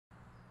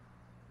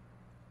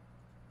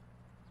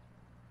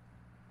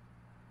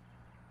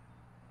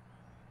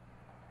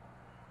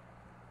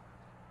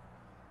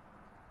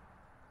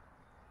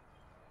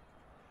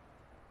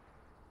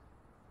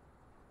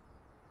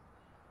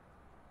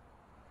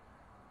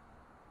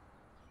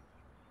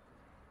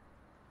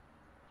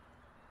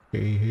Hey,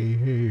 hey,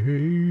 hey,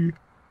 hey.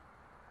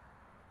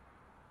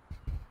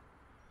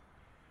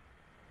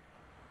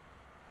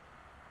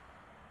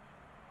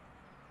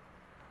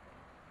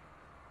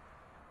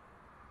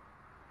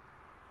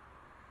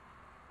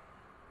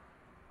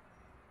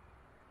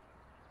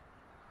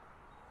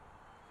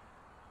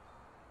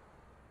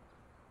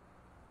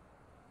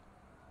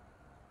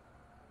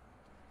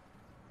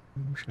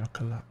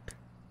 Shakalak.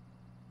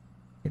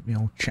 Get me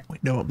old chat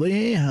window up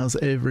there. How's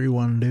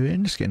everyone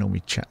doing? Just getting all my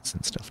chats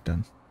and stuff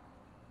done.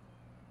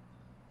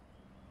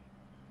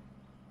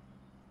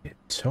 Yeah,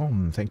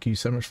 Tom, thank you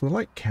so much for the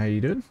like. How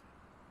you doing?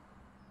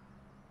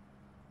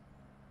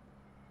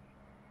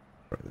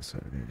 Right, this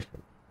over here.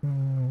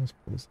 Oh, let's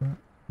pause that.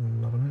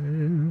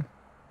 Lovely.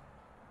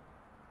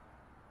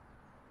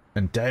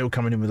 And Dale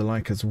coming in with a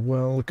like as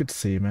well. Good to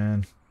see you,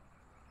 man.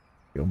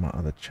 Get all my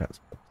other chats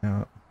popped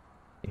out.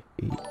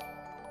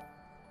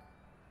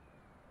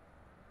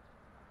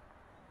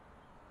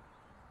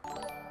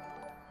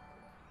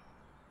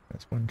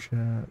 That's one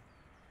chat.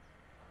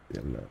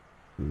 Yeah,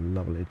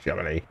 lovely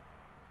jubbly.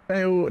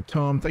 Hey,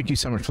 Tom, thank you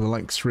so much for the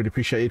likes. Really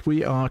appreciate it.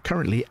 We are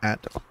currently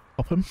at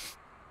Popham.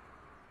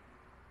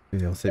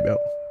 Seatbelt.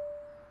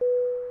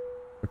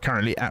 We're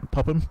currently at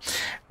Popham,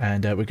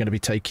 and we're going to be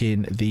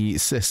taking the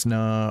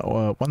Cessna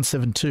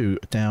 172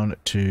 down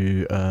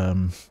to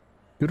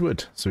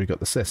Goodwood. So we've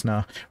got the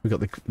Cessna, we've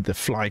got the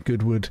Fly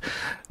Goodwood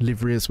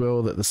livery as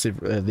well that the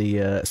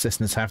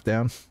Cessnas have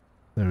down.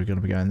 So we're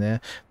going to be going there.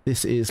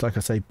 This is, like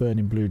I say,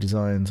 burning blue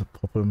designs of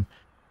Popham.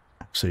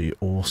 Absolutely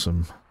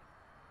awesome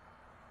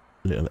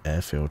little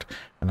airfield.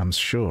 And I'm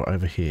sure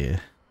over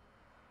here,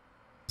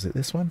 is it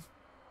this one?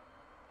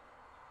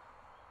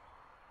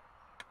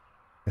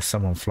 There's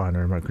someone flying a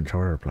remote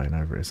control aeroplane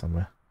over here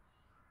somewhere.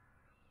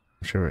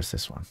 I'm sure it's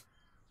this one.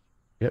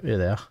 Yep, here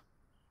they are.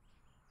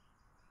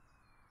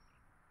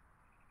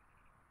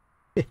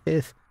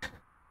 Yes.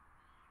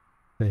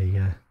 There you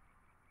go.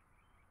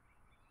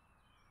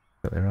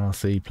 Got their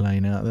RC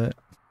plane out there.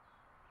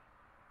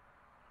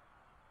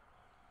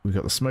 We've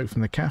got the smoke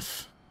from the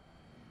CAF.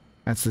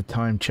 As the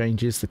time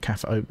changes, the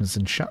CAF opens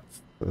and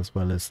shuts, as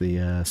well as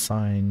the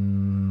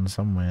sign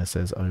somewhere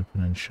says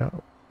open and shut. I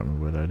don't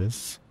remember where that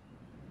is.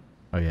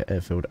 Oh yeah,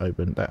 airfield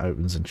open. That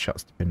opens and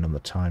shuts depending on the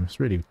time. It's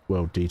really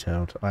well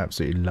detailed. I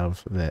absolutely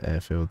love their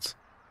airfields.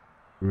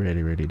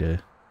 Really, really do.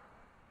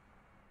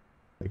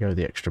 They go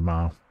the extra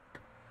mile.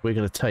 We're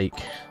going to take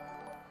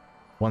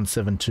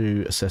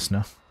 172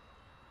 Cessna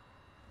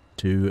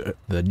to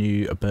the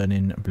new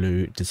burning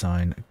blue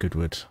design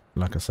Goodwood.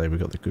 Like I say, we've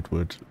got the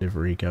Goodwood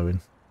livery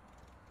going.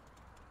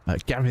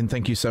 Gavin,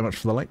 thank you so much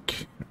for the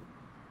like.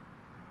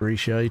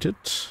 Appreciate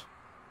it.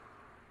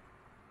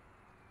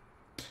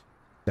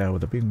 There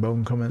with a big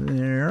bone comment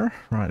there.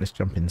 Right, let's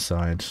jump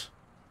inside.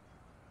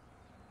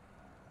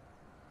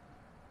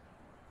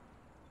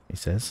 He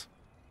says.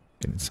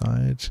 Get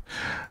inside.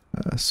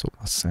 Sort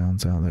my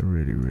sounds out. They're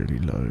really, really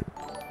low.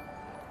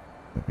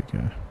 There we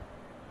go.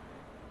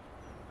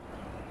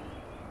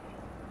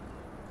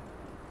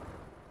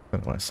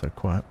 Don't know why it's so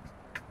quiet.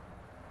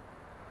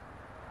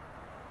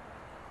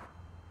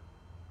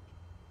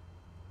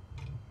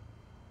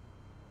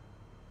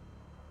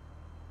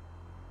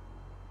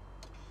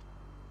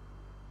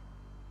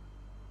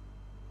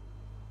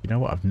 You know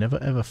what? I've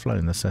never ever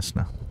flown the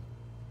Cessna.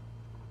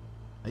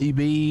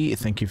 AB,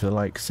 thank you for the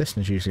like.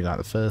 Cessna's usually like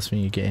the first thing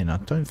you get in. I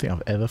don't think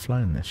I've ever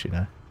flown this, you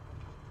know.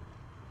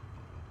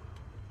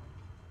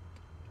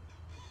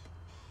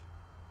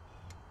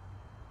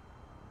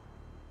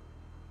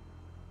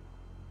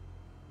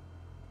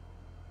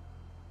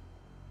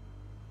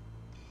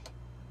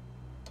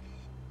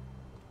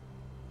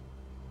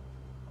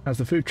 How's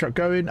the food truck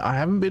going? I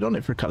haven't been on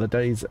it for a couple of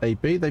days,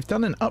 AB. They've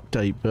done an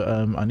update, but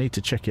I need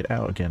to check it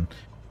out again.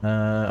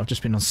 I've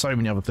just been on so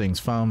many other things.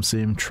 Farm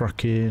sim,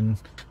 trucking,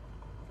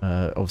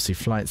 obviously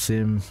flight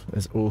sim.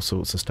 There's all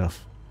sorts of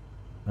stuff.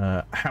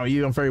 How are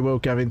you? I'm very well,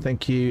 Gavin.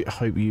 Thank you. I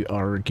hope you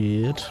are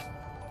good.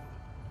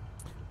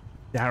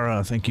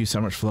 Dara, thank you so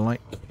much for the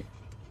like.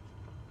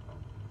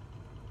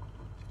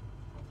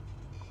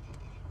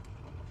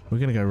 We're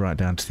going to go right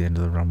down to the end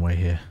of the runway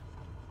here.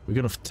 We're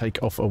going to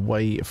take off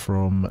away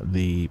from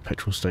the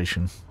petrol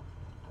station.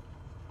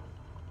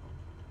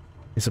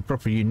 It's a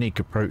proper unique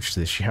approach to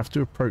this. You have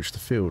to approach the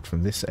field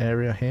from this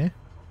area here.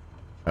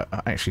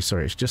 Actually,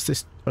 sorry, it's just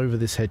this over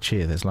this hedge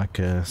here. There's like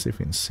a... See if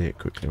we can see it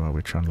quickly while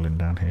we're trundling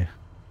down here.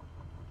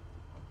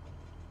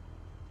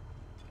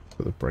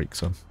 Put the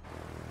brakes on.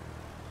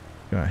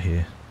 Go out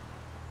here.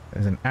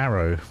 There's an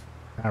arrow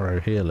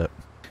here, look.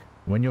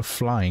 When you're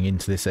flying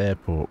into this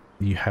airport,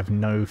 you have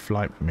no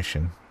flight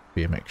permission.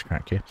 BMX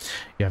track here.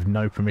 You have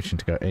no permission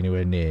to go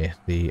anywhere near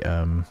the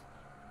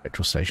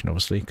petrol station,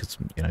 obviously, because,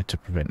 you know, to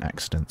prevent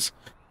accidents.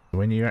 But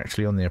when you're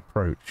actually on the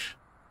approach,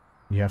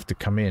 you have to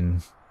come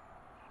in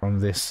from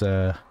this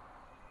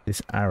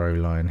this arrow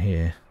line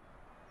here,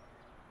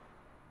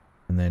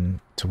 and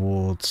then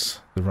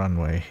towards the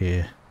runway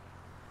here,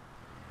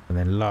 and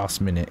then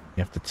last minute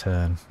you have to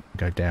turn,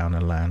 go down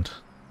and land.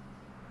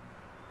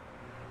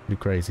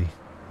 Pretty crazy.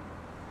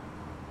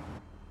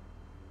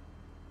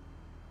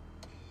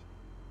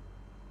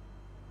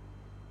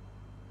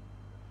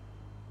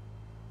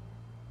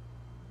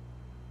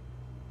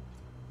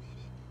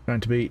 Going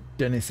to beat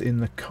Dennis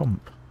in the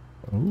comp.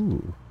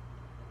 Ooh.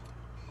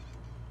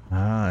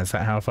 Ah, is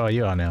that how far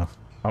you are now?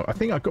 I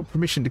think I got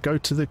permission to go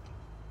to the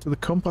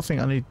comp. I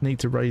think I need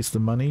to raise the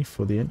money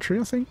for the entry,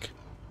 I think.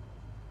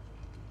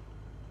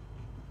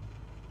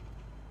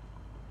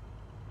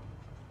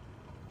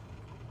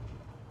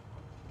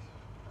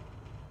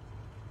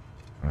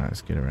 Right,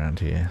 let's get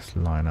around here. Let's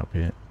line up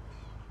here.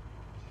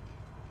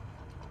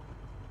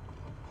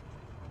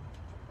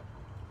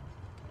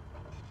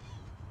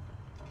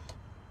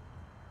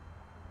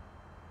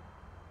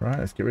 Right,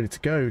 let's get ready to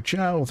go.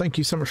 Ciao, thank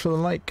you so much for the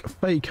like.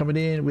 Faye coming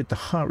in with the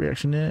heart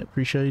reaction there.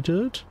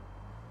 Appreciated.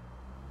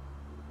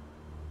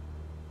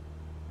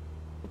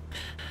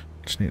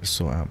 Just need to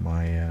sort out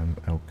my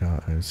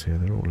Elgatos here.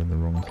 They're all in the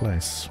wrong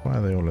place. Why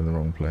are they all in the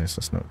wrong place?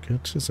 That's not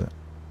good, is it?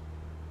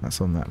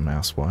 That's on that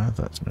mouse wire.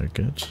 That's no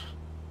good.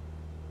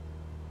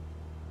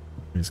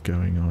 What is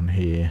going on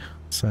here?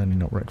 Certainly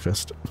not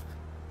breakfast.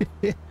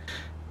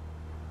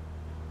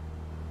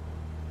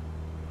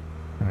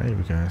 Right, here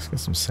we go. Let's get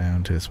some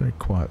sound here. It's very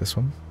quiet, this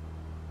one.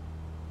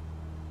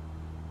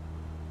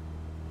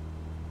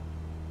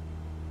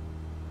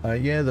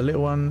 Yeah, the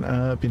little one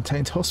been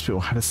taken to hospital,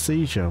 had a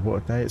seizure.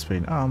 What a day it's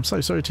been. Oh, I'm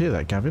so sorry to hear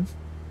that, Gavin.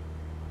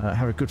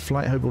 Have a good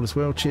flight. Hope all is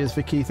well. Cheers,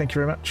 Vicky. Thank you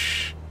very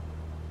much.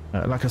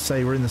 Like I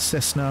say, we're in the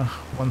Cessna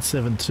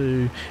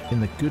 172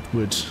 in the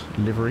Goodwood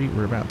livery.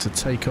 We're about to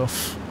take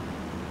off.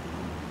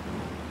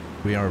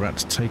 We are about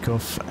to take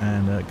off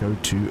and go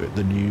to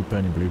the new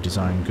Burning Blue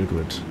design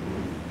Goodwood.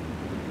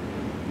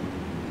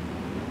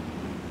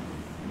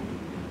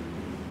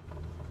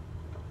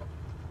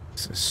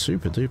 It's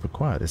super duper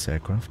quiet, this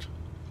aircraft.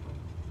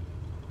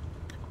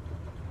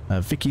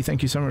 Vicky,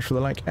 thank you so much for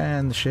the like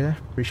and the share.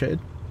 Appreciate it.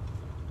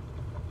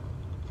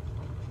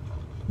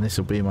 This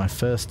will be my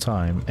first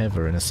time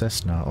ever in a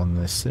Cessna on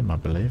this sim, I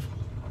believe.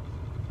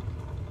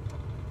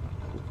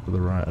 To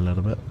the right a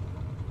little bit.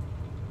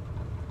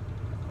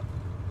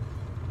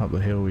 Up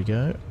the hill we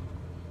go.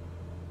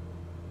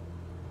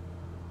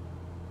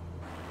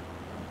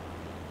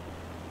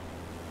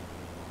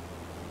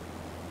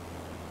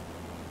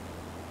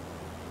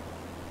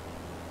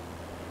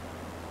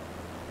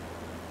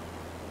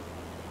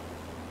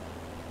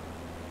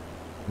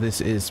 This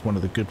is one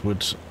of the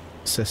Goodwood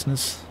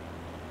Cessnas.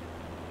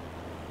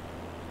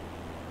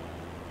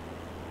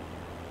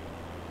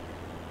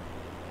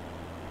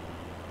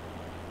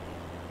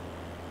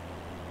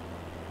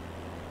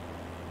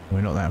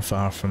 We're not that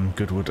far from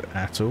Goodwood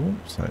at all,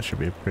 so that should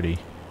be a pretty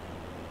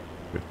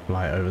quick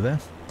flight over there.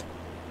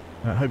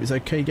 I hope it's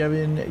okay,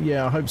 Gavin.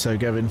 Yeah, I hope so,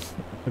 Gavin.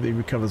 Hope he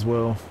recovers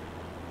well.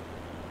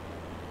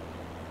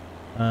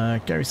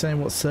 Gary's saying,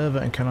 what server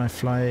and can I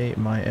fly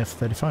my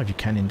F-35? You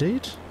can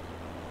indeed.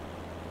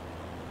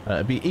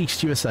 It'd be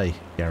East USA,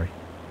 Gary.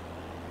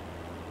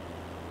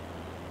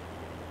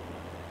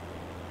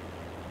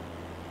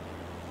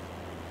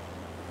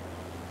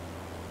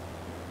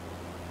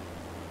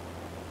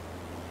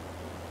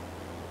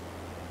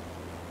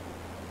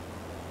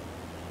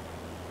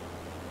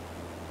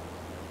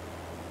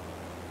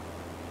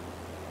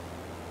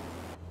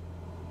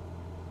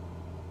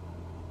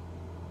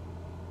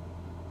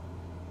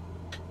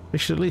 They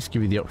should at least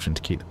give you the option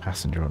to keep the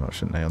passenger or not,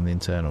 shouldn't they, on the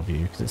internal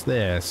view? Because it's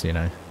theirs, you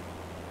know.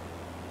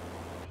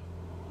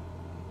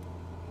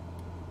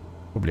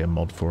 Probably a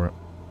mod for it.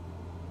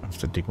 I have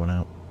to dig one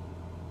out.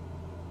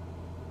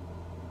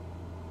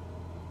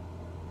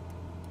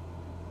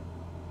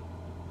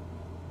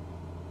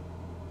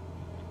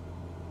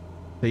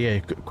 So yeah,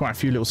 quite a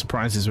few little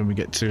surprises when we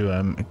get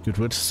to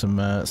Goodwood.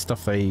 Some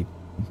stuff they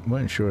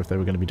weren't sure if they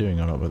were going to be doing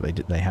or not,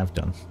 but they have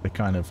done. They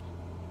kind of,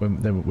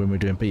 when we're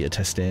doing beta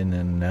testing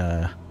and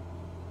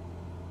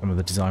some of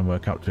the design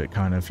work up to it,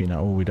 kind of, you know,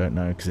 oh, we don't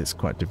know because it's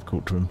quite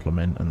difficult to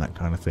implement and that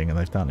kind of thing, and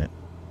they've done it.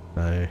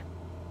 So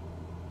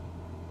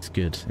it's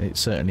good. It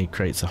certainly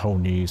creates a whole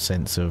new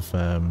sense of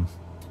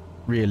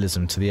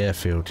realism to the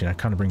airfield, you know,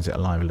 kind of brings it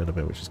alive a little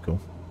bit, which is cool.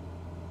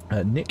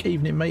 Nick,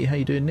 evening mate, how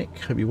you doing, Nick?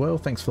 Hope you're well,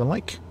 thanks for the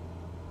like.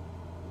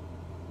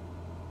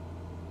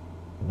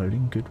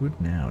 Loading Goodwood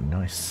now,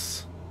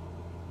 nice.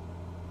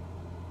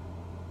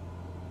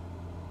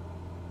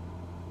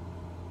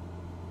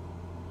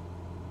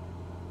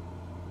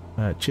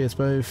 Cheers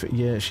both.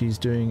 Yeah, she's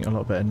doing a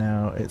lot better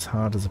now. It's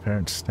hard as a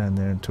parent to stand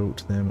there and talk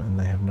to them and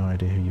they have no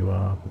idea who you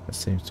are, but that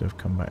seems to have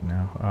come back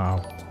now.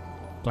 Oh,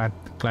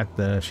 glad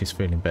that she's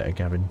feeling better,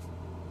 Gavin.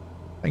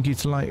 Thank you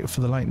for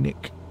the like,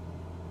 Nick.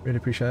 Really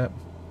appreciate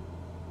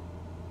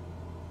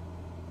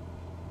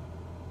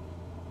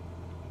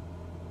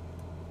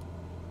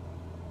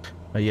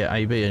it. Yeah,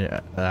 AB,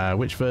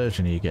 which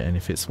version are you getting?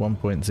 If it's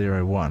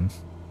 1.01,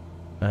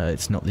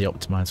 it's not the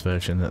optimized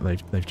version that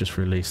they've just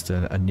released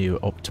a new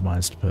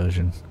optimized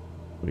version,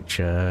 which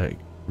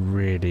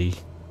really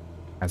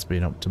has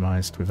been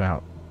optimized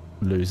without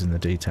losing the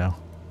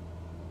detail.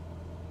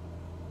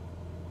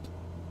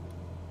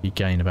 You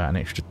gain about an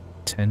extra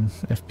 10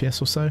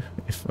 FPS or so,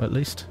 if at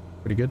least.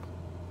 Pretty good.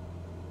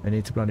 I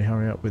need to bloody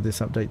hurry up with this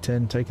update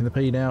 10. Taking the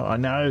P now. I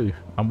know.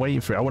 I'm waiting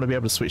for it. I want to be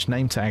able to switch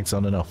name tags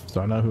on and off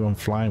so I know who I'm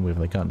flying with.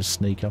 They can't just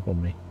sneak up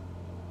on me.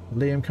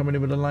 Liam coming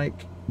in with a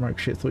like. Mike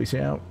shit thought you see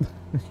out.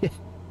 Yeah.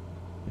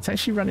 It's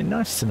actually running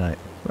nice tonight.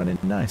 Running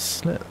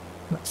nice. Look,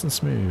 nice and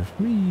smooth.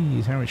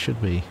 Whee, how it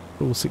should be.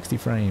 All 60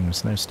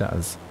 frames, no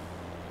stutters.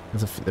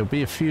 There'll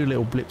be a few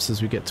little blips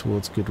as we get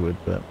towards Goodwood,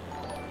 but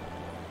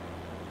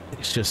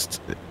it's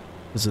just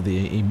because of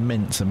the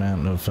immense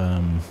amount of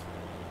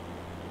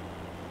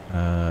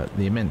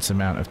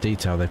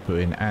detail they put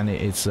in, and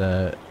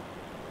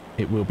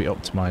it will be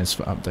optimized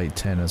for update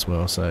 10 as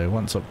well. So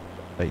once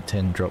update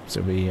 10 drops,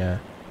 it'll be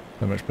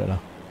so much better.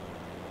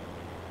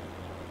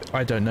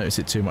 I don't notice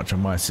it too much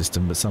on my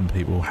system, but some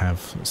people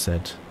have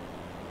said.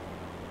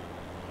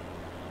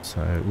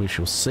 So we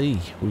shall see.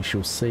 We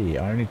shall see.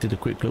 I only did a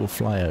quick little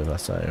flyover,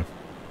 so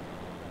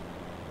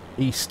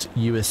East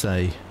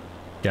USA.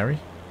 Gary?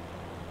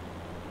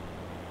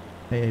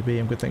 Hey AB,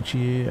 I'm good, thanks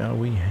you. Are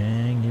we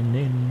hanging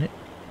in it?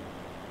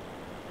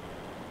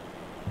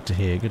 Good to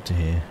hear, good to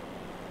hear.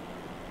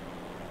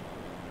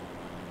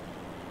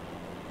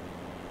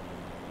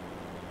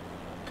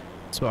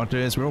 So what I'll do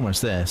is, we're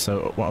almost there,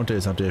 so what I'll do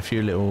is I'll do a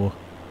few little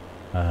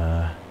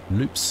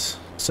loops,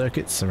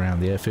 circuits around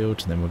the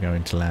airfield, and then we'll go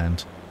into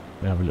land.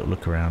 We'll have a little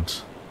look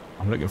around.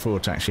 I'm looking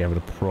forward to actually having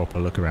a proper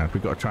look around.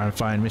 We've got to try and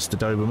find Mr.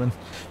 Doberman.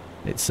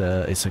 It's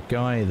a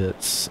guy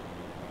that's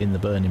in the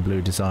Burning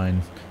Blue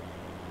Design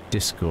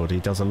Discord. He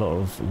does a lot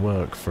of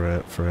work for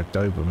a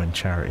Doberman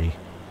charity,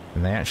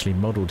 and they actually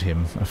modelled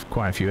him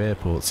quite a few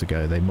airports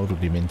ago. They modelled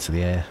him into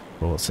the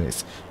airports, and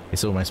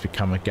it's almost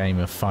become a game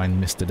of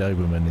find Mr.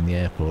 Doberman in the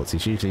airports.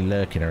 He's usually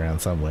lurking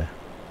around somewhere.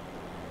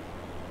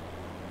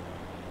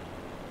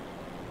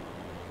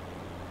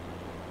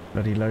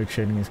 Bloody load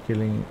shedding is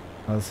killing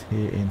us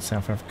here in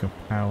South Africa.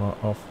 Power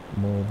off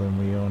more than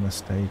we are on a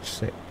stage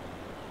 6.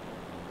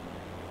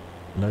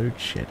 Load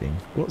shedding?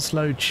 What's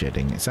load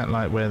shedding? Is that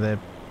like where they're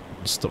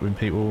stopping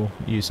people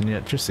using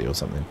electricity or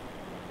something?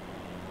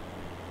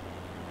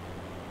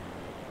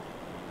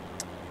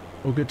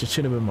 All good to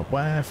chilling with my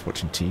wife,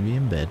 watching TV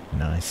in bed.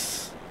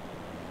 Nice.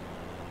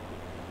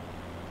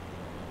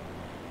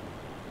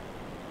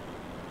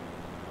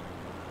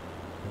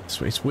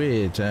 It's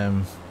weird.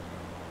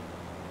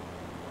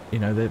 You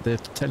know, they're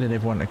telling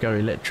everyone to go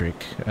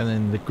electric, and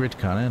then the grid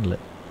can't handle it.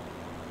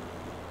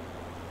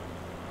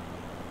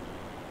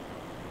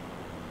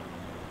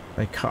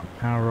 They cut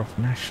power off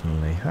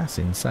nationally. That's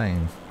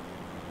insane.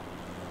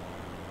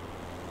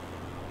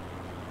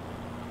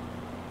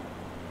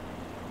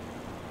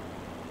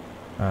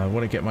 I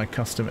want to get my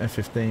custom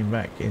F-15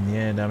 back in the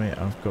air, damn it.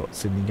 I've got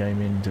Sydney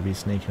Gamin to be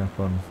sneaking up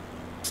on.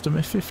 Custom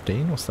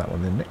F-15? What's that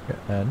one then, Nick?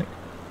 Nick?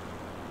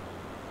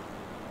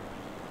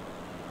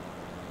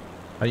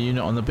 Are you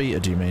not on the beta,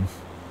 do you mean?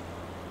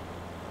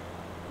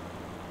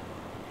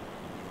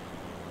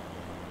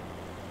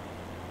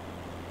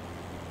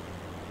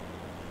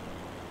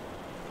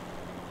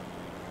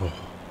 Oh.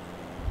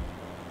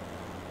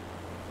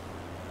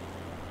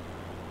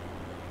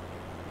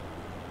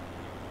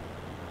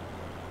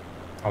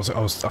 I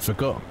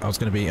forgot. I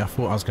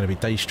thought I was going to be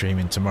day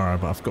streaming tomorrow,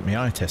 but I've got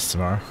my eye test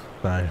tomorrow.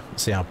 So,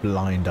 see how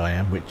blind I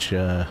am, which,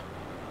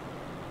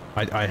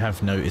 I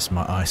have noticed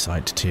my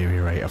eyesight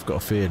deteriorate. I've got a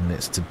feeling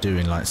it's to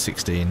doing like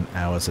 16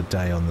 hours a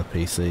day on the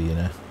PC, you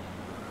know.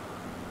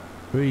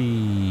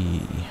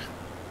 Whee!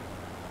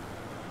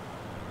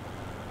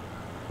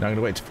 Now I'm going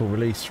to wait for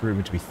release,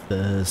 rumoured to be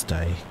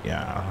Thursday.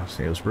 Yeah,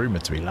 it was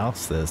rumoured to be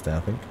last Thursday,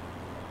 I think.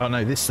 Oh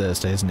no, this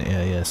Thursday, isn't it?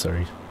 Yeah,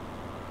 sorry.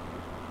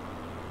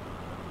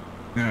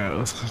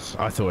 Yeah,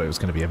 I thought it was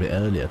going to be a bit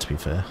earlier, to be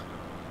fair.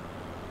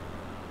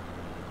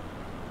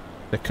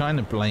 They're kind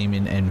of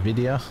blaming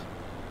Nvidia.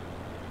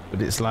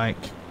 But it's like,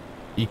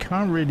 you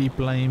can't really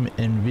blame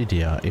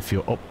Nvidia if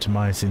you're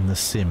optimizing the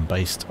sim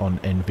based on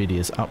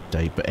Nvidia's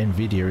update, but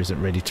Nvidia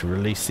isn't ready to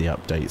release the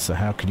update, so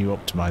how can you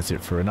optimize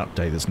it for an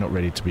update that's not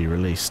ready to be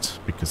released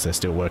because they're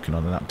still working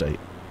on an update?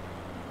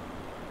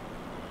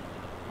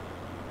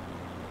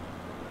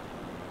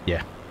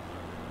 Yeah.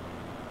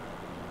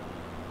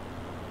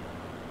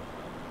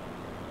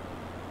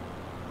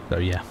 So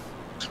yeah,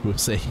 we'll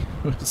see.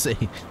 We'll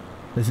see.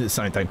 This is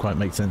something that don't quite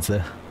make sense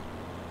there.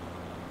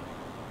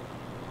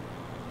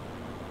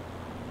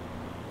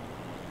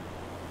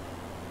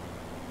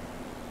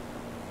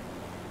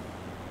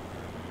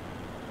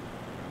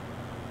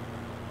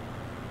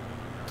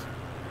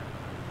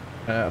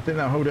 I think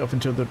they'll hold it off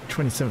until the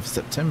 27th of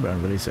September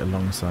and release it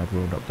alongside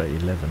World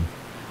Update 11.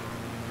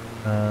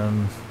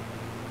 I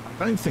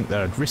don't think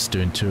they'd risk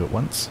doing 2 at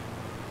once,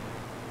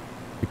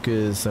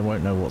 because they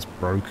won't know what's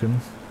broken,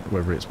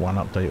 whether it's one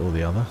update or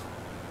the other.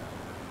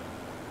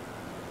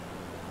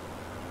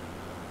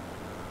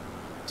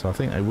 So I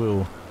think they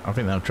will. I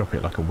think they'll drop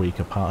it like a week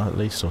apart at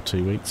least, or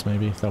 2 weeks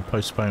maybe. They'll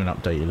postpone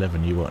Update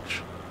 11, you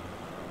watch.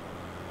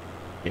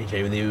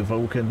 GG with you,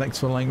 Vulcan. Thanks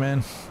for the like,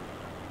 man.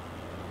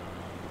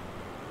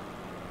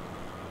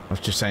 I was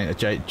just saying,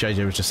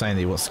 JJ was just saying that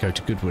he wants to go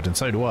to Goodwood, and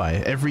so do I.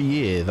 Every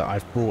year that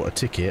I've brought a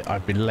ticket,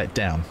 I've been let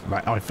down.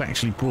 Like, I've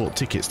actually brought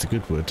tickets to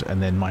Goodwood,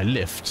 and then my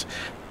lift,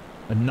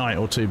 a night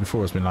or two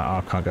before, has been like,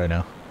 oh, I can't go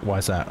now. Why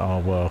is that? Oh,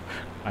 well,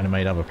 I kind of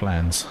made other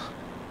plans.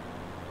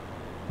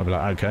 I'll be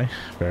like, okay,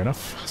 fair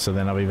enough. So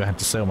then I've either had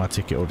to sell my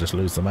ticket or just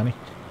lose the money.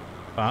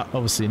 But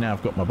obviously now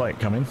I've got my bike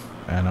coming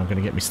and I'm going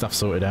to get my stuff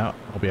sorted out.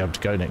 I'll be able to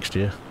go next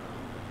year.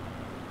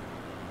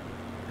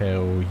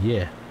 Hell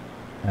yeah.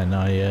 And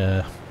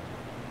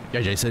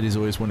JJ said he's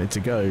always wanted to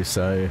go,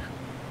 so,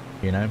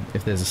 you know,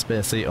 if there's a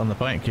spare seat on the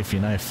bike, if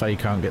you know Faye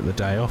can't get the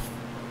day off,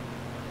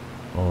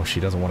 or she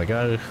doesn't want to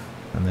go,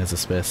 and there's a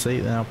spare seat,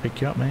 then I'll pick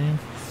you up, man.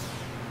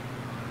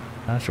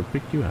 I shall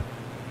pick you up.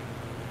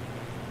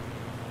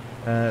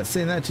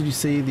 Seeing that, did you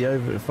see the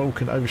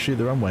Vulcan overshoot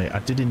the runway? I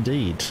did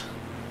indeed.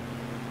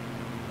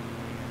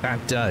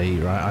 That day,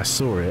 right, I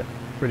saw it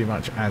pretty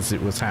much as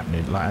it was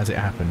happening, like as it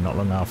happened, not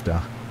long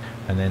after.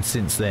 And then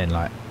since then,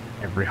 like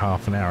every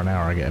half an hour,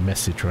 I get a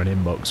message or an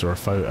inbox or a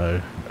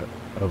photo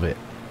of it.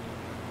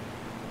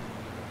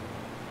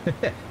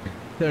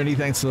 Tony,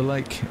 thanks for the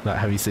like,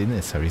 have you seen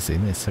this? Have you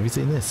seen this? Have you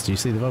seen this? Do you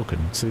see the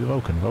Vulcan? See the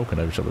Vulcan? Vulcan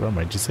overshot the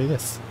runway. Did you see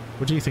this?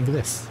 What do you think of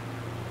this?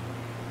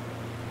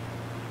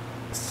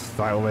 It's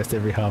like almost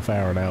every half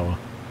hour, an hour.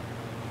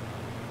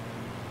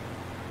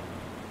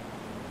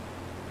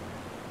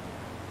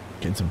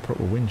 Getting some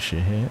proper wind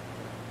shear here.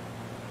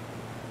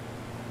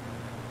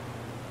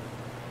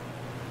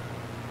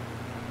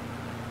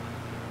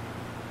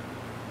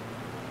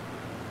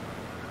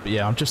 But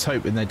yeah, I'm just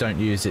hoping they don't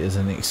use it as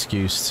an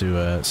excuse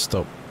to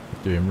stop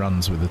doing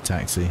runs with the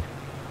taxi.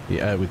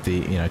 Yeah, with the,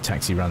 you know,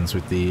 taxi runs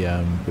with the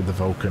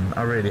Vulcan.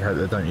 I really hope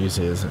they don't use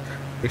it as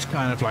it's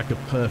kind of like a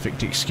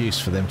perfect excuse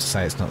for them to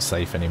say it's not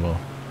safe anymore.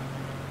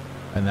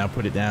 And they'll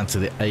put it down to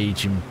the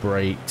aging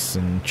brakes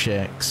and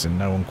checks and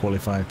no one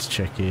qualified to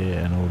check it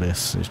and all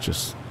this. It's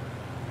just...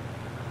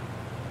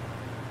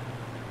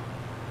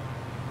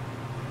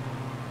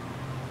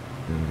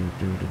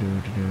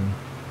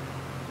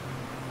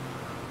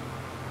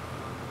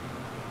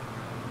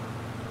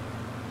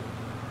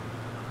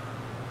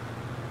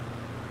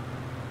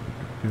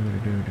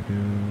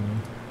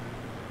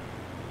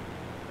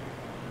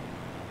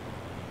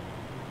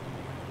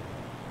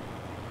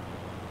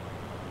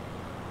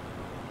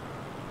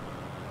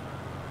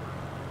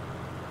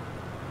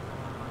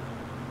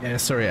 Yeah,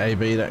 sorry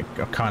AB, that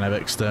kind of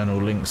external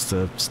links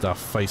to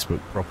stuff. Facebook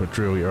proper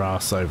drill your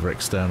ass over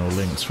external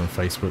links from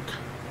Facebook.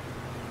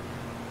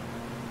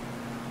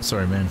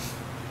 Sorry, man.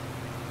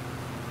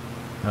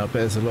 I bet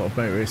there's a lot of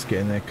motorists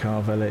getting their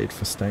car valeted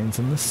for stains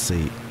on the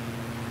seat.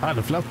 I'd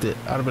have loved it.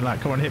 I'd have been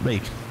like, come on, hit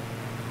me.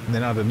 And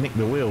then I'd have nicked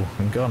the wheel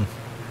and gone.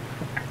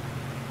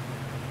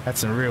 Had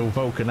some real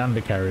Vulcan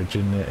undercarriage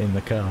in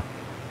the car.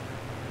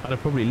 I'd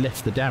have probably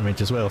left the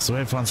damage as well, so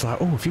everyone's like,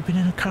 oh, have you been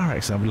in a car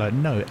accident? I'd be like,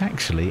 no,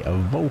 actually, a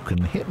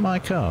Vulcan hit my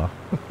car.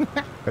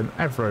 An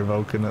Avro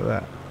Vulcan at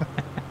that.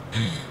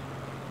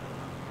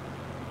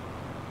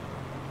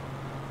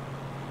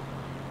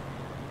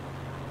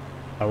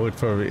 I would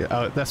probably,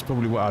 that's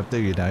probably what I'd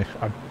do, you know.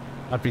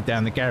 I'd be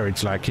down the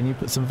garage like, can you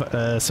put some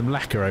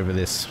lacquer over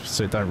this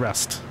so it don't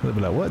rust? They'd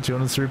be like, what, do you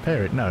want us to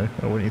repair it? No,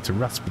 I want you to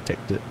rust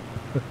protect it.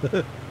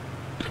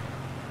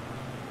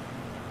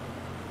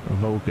 A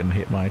Vulcan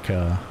hit my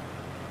car.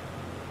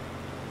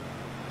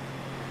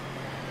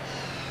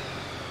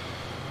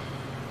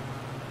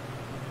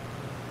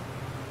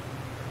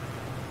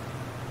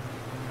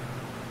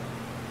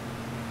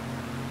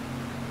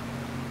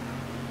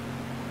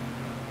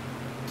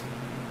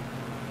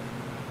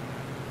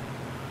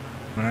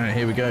 Alright,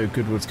 here we go.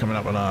 Goodwood's coming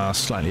up on our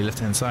slightly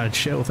left-hand side.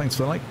 Shell, thanks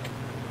for the like.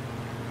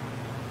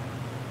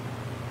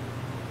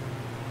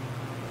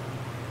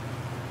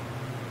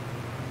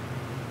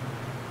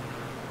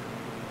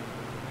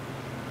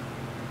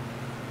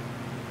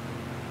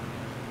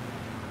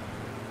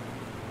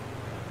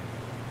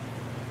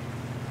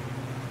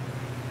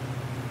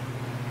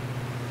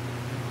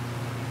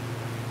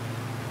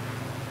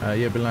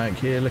 Yeah, but like,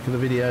 here, look at the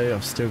video.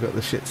 I've still got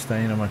the shit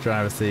stain on my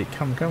driver's seat.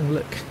 Come,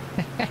 look.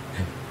 A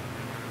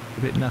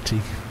bit nutty.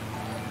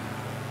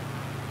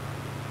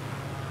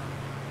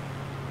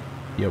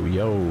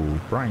 Yo,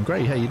 Brian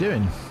Gray, how you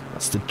doing?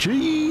 That's the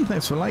G.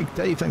 Thanks for like.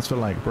 Dave, thanks for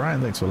like.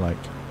 Brian, thanks for like.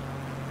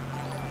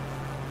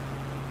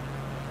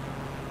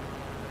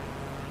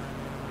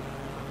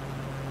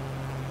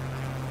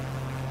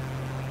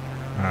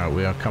 Alright,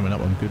 we are coming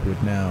up on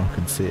Goodwood now. I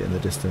can see it in the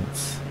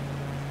distance.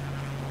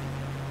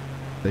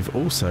 They've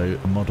also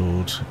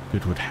modelled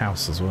Goodwood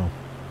House as well.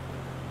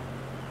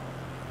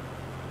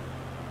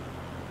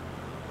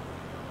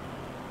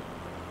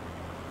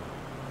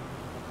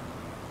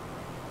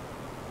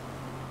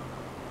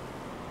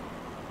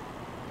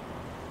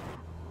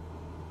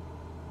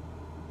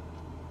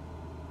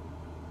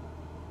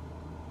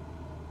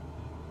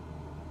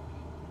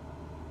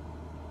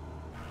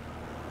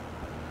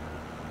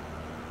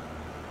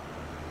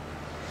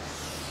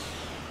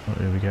 Oh,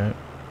 there we go.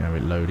 Now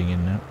we're loading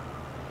in now.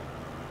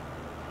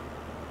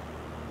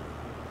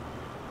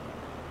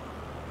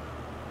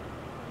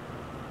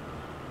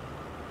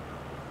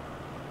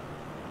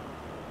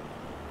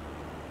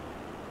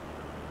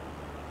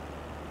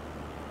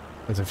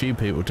 There's a few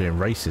people doing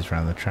races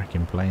around the track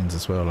in planes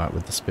as well, like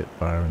with the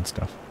Spitfire and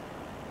stuff.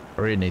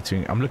 I really need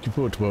to... I'm looking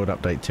forward to World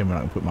Update 10 when I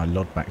can put my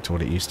LOD back to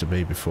what it used to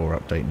be before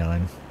Update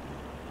 9.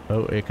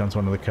 Oh, here comes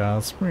one of the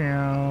cars.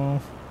 Meow.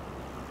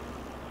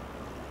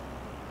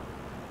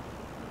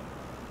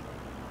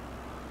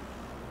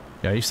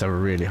 Yeah, I used to have a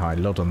really high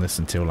load on this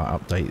until like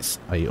updates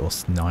 8 or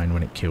 9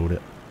 when it killed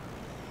it.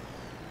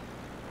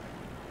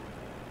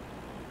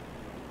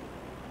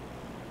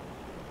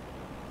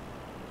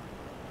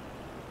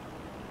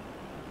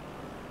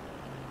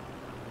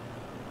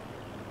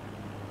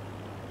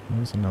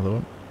 There's another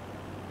one.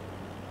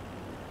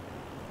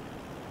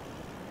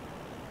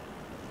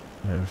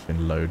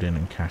 Everything loading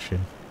and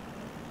caching.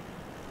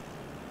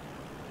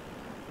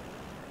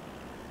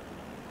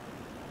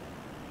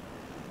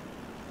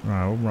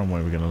 Right, what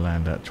runway are we going to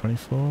land at?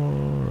 24,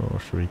 or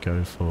should we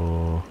go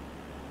for...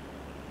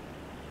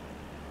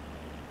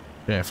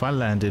 Yeah, if I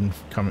land in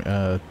coming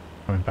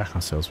back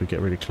ourselves, we get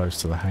really close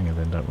to the hangar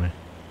then, don't we?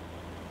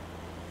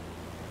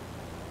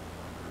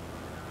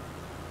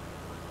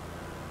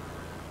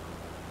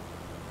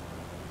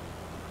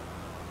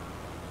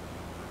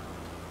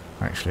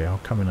 Actually, I'll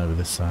come in over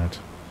this side.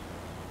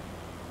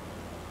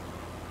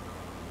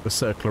 We'll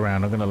circle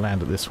around. I'm going to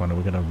land at this one and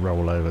we're going to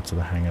roll over to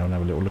the hangar and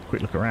have a little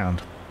quick look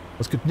around.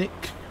 What's good, Nick?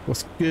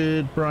 What's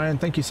good, Brian?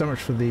 Thank you so much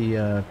for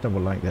the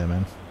double like there,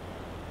 man.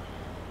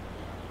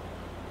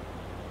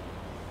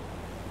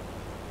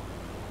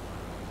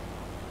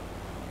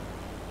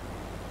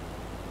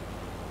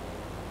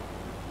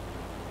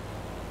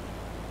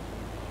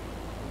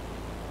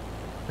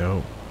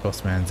 Oh,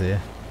 boss man's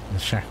here. The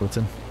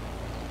Shackleton.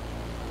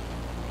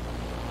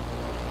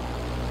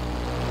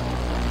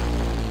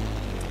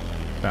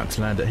 About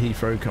to land at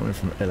Heathrow, coming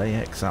from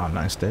LAX. Ah,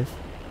 nice, Dave.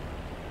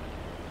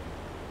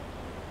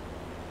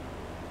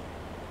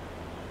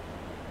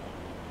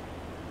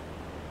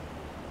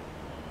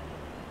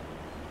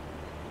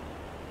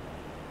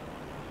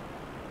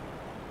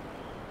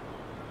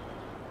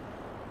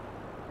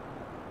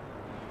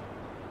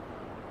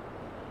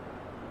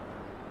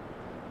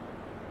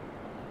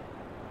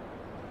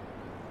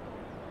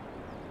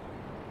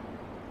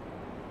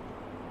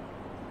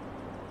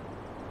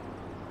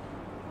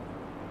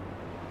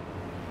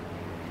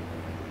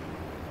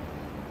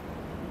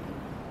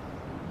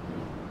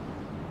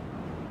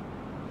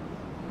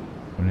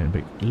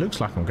 It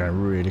looks like I'm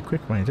going really quick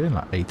when you're doing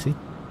like 80.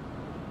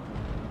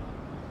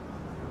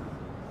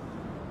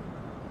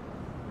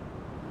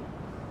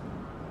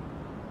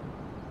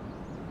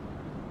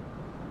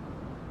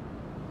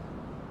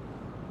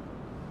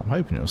 I'm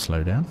hoping it'll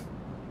slow down.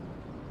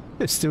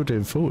 It's still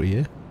doing 40,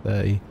 yeah?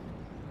 30,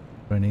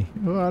 20.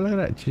 Oh, look at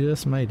that.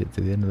 Just made it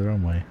to the end of the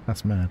runway.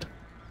 That's mad.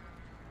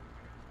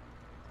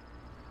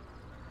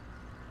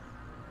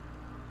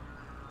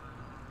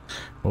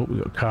 Oh, we've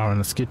got a car and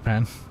a skid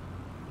pan.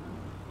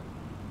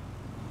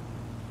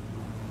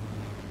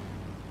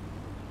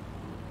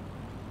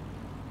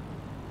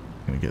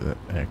 Get that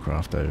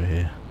aircraft over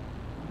here.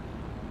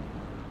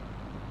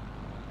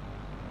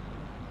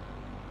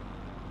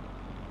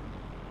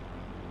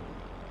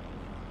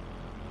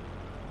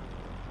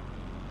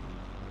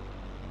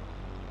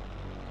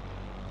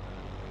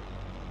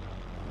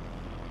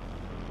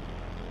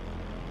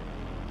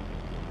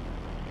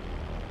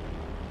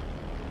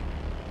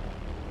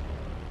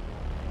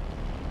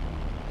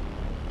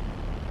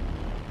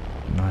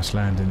 Nice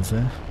landings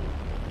there.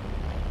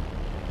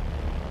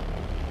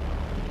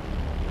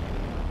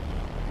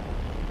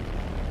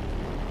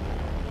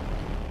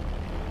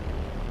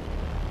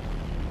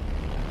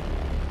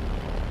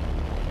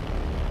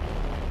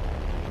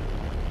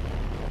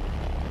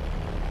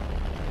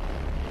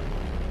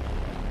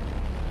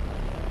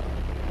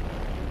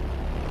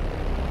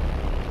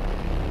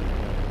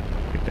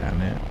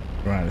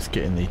 Right, let's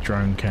get in the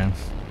drone cam.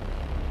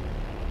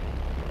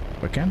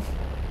 We can.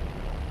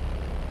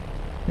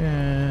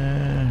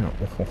 Yeah.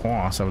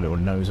 Let's have a little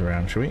nose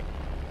around, shall we?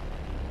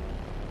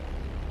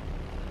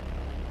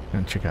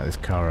 And check out this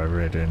car over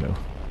here doing a little...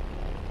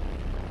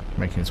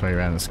 making its way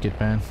around the skid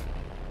pan.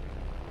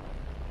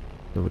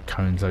 All the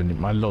cones only...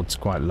 My LOD's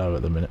quite low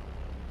at the minute.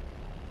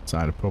 So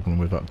I had a problem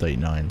with update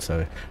 9,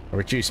 so I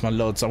reduced my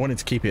LODs. I wanted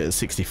to keep it at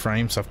 60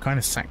 frames, so I've kind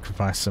of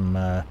sacrificed some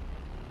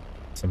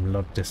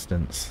LOD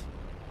distance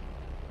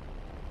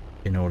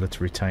in order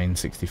to retain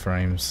 60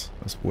 frames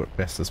as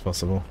best as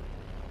possible.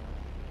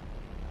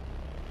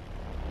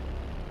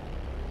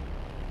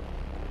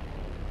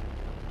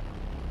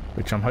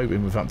 Which I'm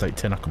hoping with update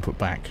 10 I can put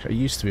back. It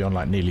used to be on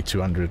like nearly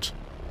 200,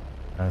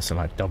 so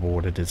like double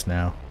what it is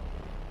now.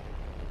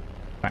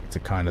 Back to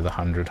kind of the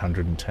 100,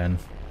 110.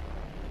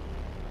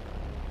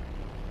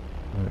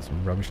 Oh, there's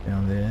some rubbish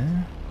down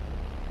there.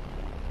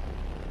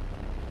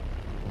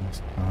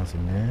 Nice cars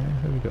in there.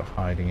 Who have we got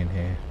hiding in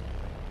here?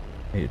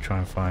 Need to try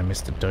and find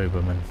Mr.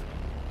 Doberman.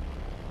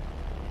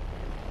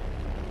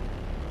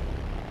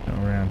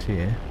 Not around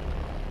here.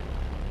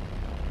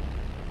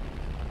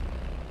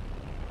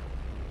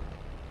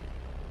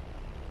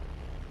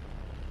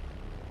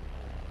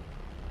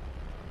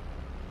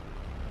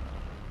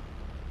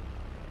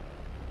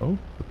 Oh,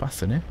 the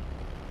bus in here.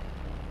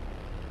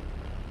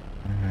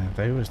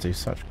 They always do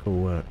such cool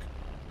work.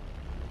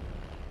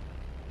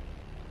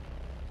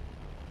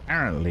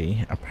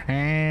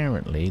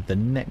 apparently the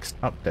next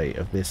update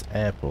of this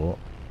airport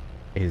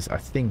is, I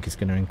think, is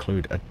going to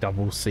include a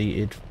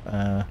double-seated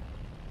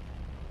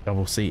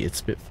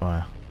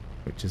Spitfire,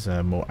 which is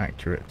more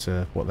accurate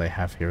to what they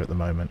have here at the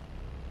moment.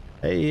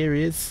 Hey, here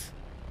he is,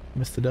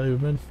 Mr.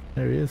 Doberman.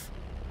 There he is.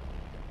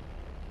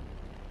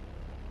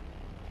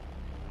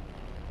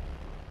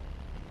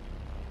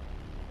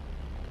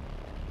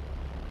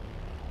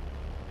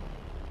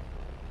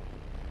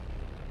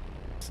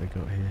 What's they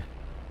got here?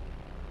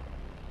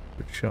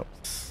 Good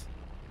shops.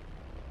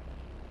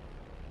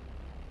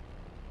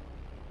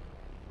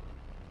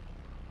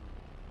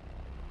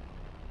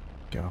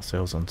 Get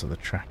ourselves onto the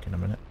track in a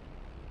minute.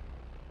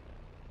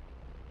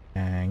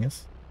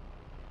 Hangers.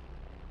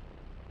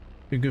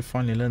 Good,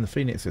 finally learn the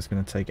Phoenix. It's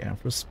going to take it out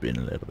for a spin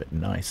a little bit.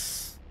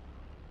 Nice.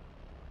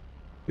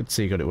 Good to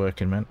see you got it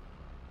working, man.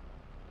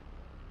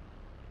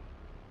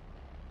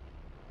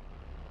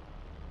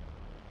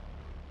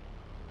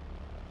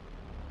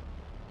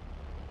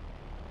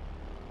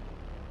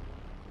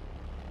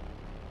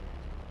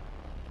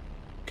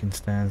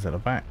 Stands at the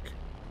back.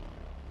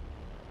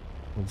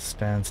 All the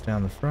stands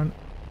down the front.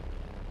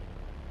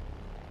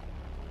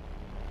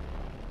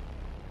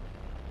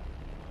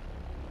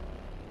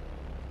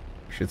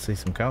 Should see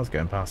some cars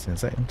going past in a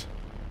second.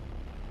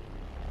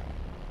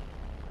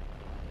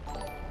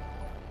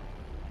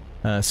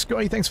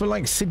 Scotty, thanks for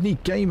like. Sydney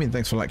Gaming,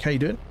 thanks for like. How you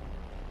doing?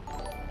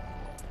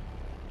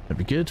 That'd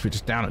be good. We're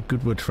just down at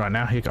Goodwood right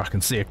now. Here, I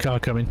can see a car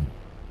coming.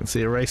 I can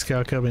see a race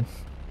car coming.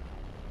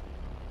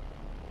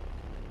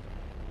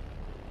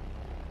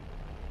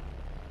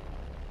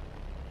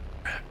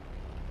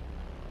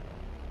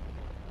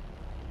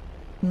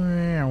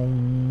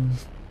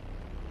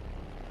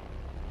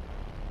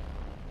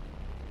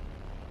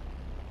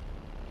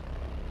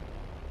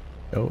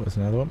 Oh, there's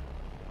another one.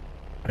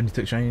 Only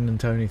took Shane and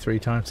Tony 3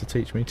 times to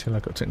teach me till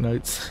I got took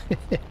notes.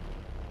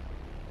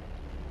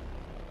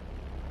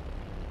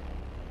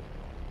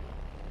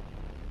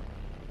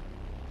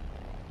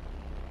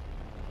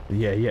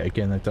 Yeah,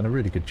 again, they've done a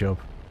really good job.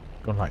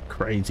 Gone like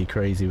crazy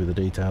with the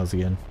details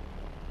again.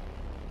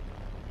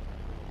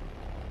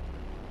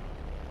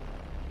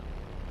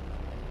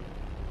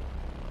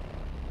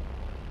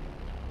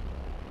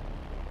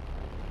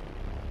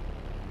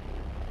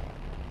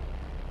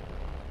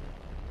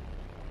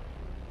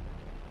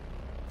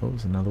 Oh,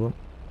 there's another one.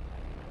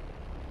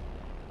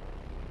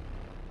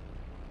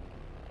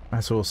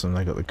 That's awesome,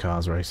 they got the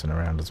cars racing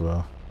around as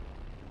well.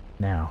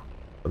 Now,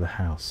 for the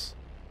house.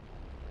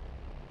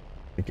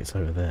 I think it's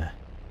over there.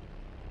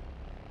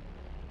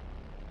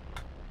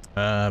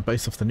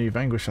 Based off the new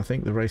Vanquish, I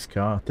think the race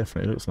car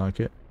definitely looks like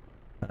it.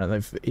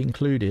 They've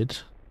included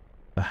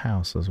the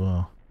house as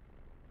well.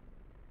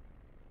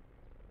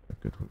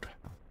 Goodwood.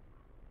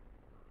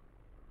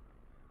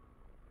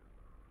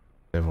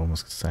 Everyone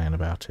was saying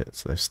about it,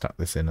 so they've stuck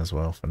this in as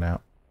well for now.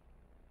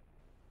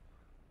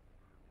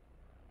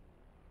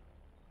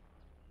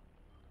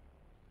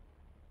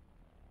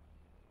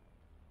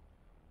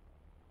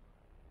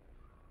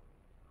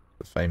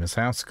 The famous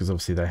house, because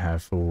obviously they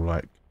have all,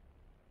 like,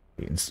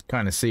 you can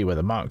kind of see where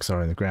the marks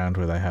are in the ground,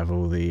 where they have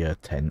all the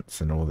tents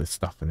and all this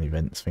stuff and the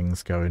events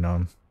things going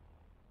on.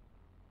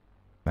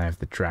 They have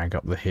the drag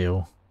up the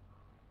hill.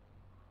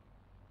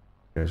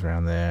 Goes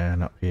around there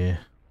and up here.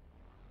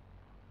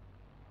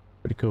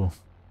 Pretty cool.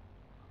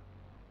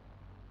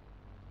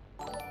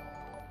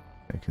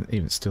 You can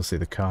even still see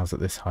the cars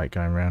at this height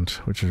going around,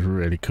 which is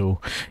really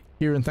cool.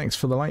 Kieran, thanks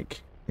for the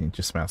like. You can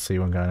just about see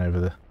one going over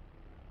the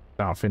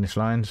start finish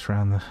line, just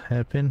around the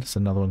hairpin. There's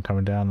another one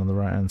coming down on the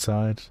right hand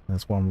side.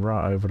 There's one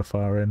right over the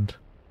far end.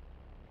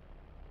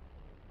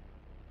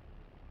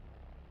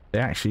 They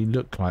actually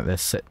look like they're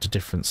set to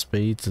different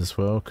speeds as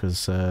well,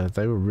 because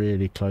they were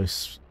really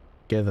close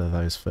together,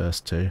 those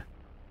first two,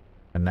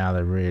 and now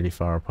they're really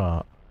far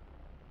apart.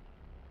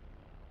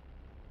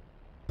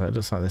 So it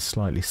looks like they're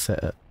slightly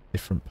set at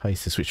different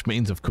paces, which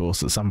means, of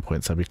course, at some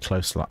points they'll be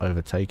close to like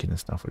overtaking and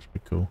stuff, which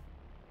would be cool.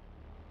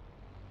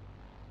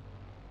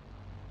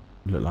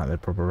 Look like they're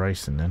proper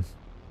racing then.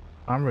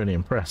 I'm really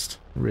impressed.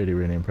 Really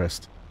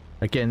impressed.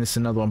 Again, this is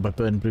another one by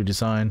Burn Blue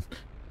Design.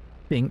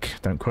 I think,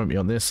 don't quote me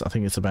on this, I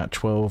think it's about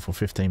 £12 or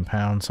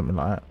 £15, something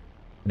like that.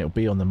 And it'll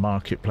be on the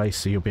marketplace,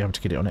 so you'll be able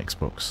to get it on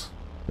Xbox.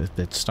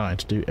 They're starting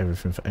to do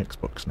everything for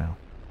Xbox now.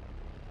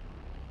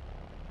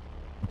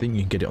 I think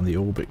you can get it on the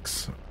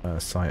Orbix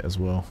site as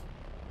well.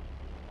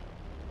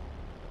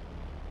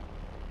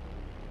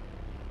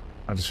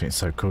 I just think it's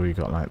so cool. You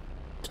got like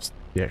just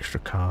the extra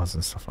cars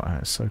and stuff like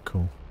that. It's so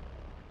cool.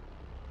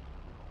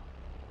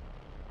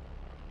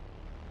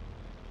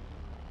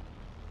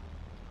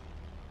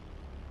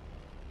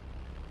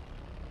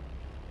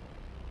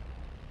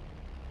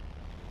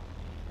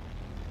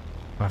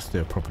 I have to do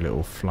a proper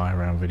little fly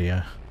around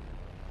video.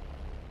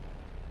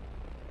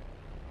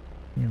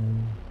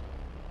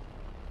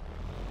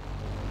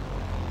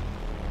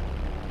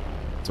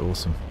 It's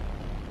awesome.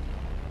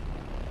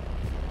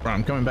 Right,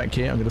 I'm coming back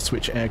here. I'm going to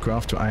switch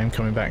aircraft. I am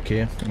coming back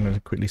here. I'm going to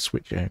quickly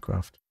switch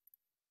aircraft.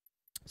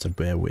 So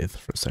bear with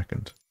for a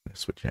second. I'm going to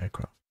switch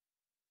aircraft.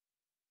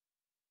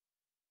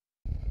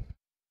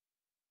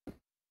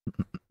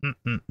 I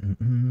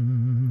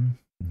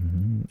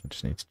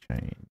just need to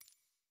change.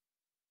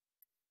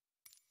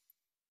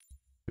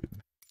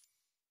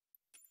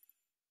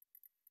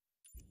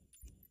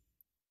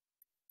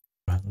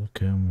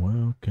 Welcome,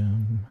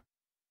 welcome.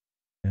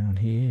 Down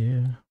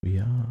here we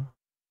are.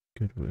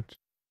 Goodwood.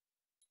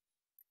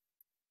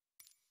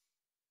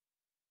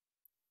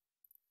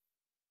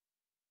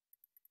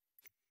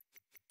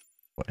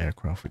 What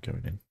aircraft we're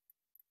going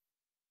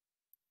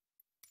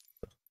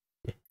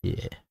in?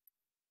 Yeah.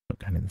 Not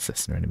going in the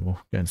Cessna anymore.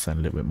 Going to sound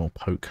a little bit more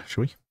poke,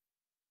 shall we?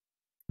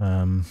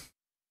 Let's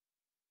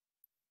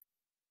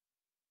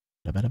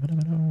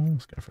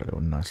go for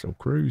a nice little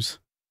cruise.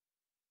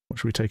 What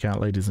should we take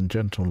out, ladies and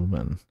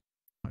gentlemen?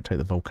 Might take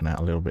the Vulcan out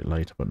a little bit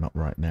later, but not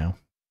right now.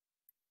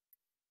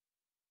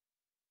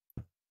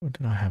 What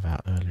did I have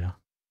out earlier?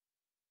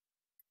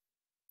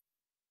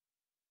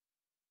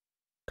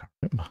 Can't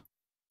remember.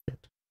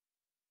 Shit.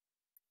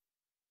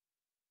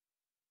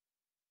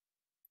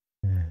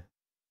 Yeah.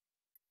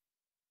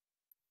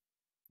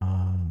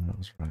 That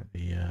was right.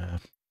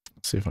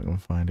 Let's see if I can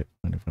find it.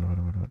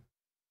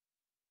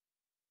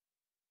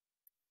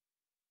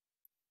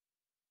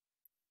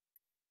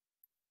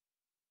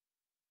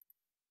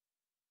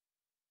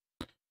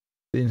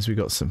 Since we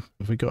got some,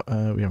 we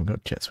haven't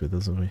got jets with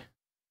us, have we? I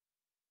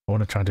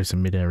want to try and do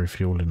some mid-air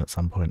refueling at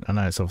some point. I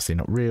know it's obviously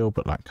not real,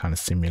 but like kind of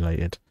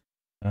simulated.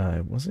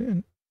 Was it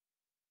an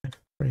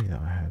F3 that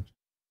I had?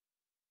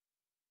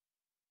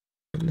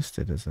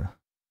 Listed as a...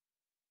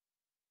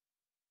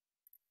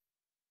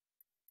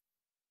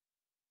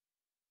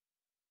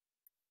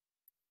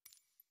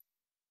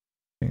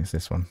 I think it's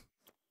this one.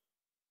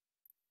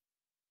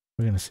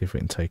 We're going to see if we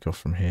can take off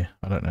from here.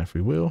 I don't know if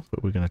we will,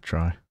 but we're going to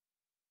try.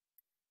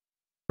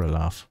 For a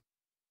laugh.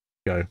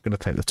 Go. Going to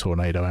take the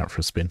Tornado out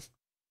for a spin.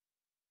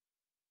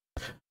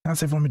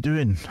 How's everyone been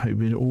doing? Hope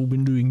you've all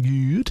been doing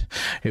good.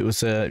 It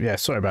was, yeah,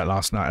 sorry about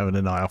last night over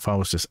the night off. I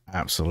was just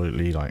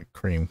absolutely like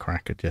cream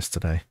crackered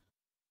yesterday.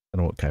 I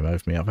don't know what came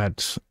over me. I've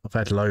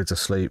had loads of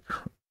sleep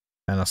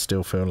and I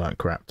still feel like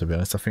crap, to be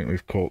honest. I think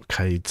we've caught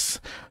Cade's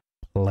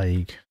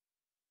plague.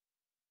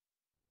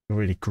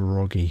 Really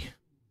groggy.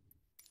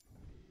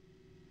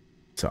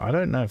 So I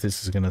don't know if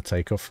this is going to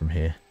take off from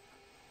here.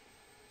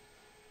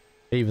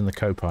 Even the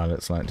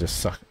co-pilot's like just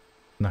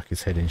snuck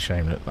his head in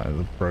shame, looked like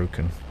a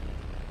broken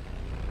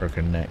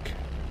neck.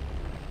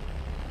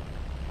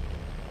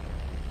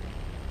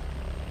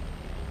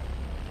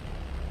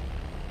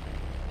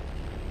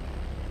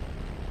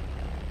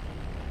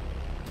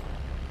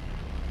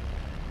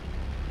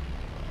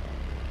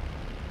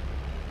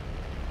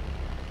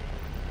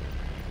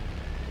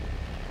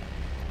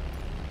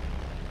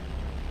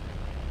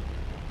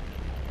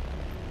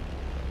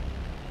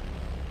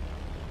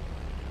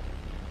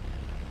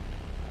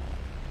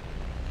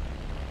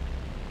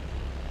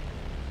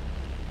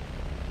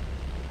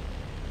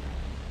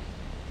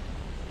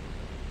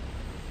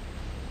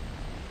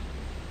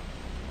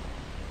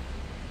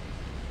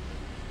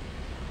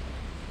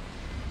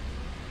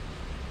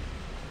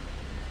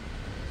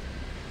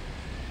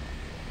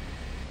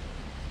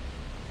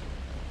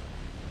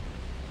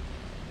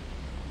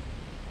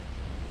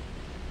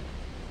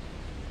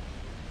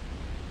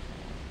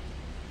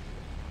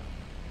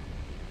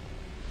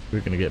 We're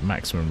going to get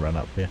maximum run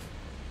up here.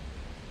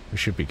 We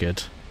should be good.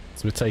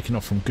 So we're taking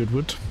off from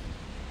Goodwood.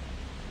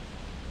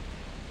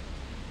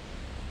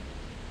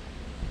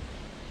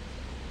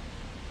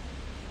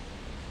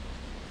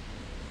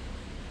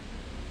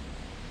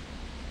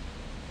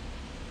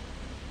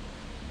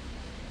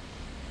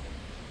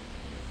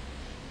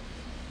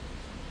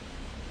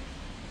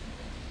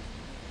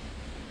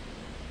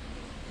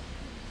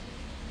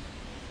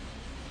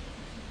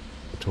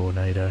 The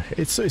Tornado.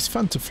 It's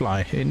fun to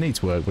fly. It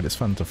needs work, but it's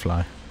fun to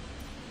fly.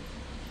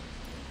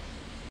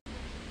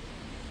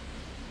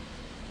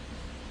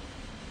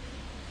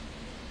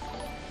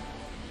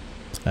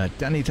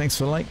 Danny, thanks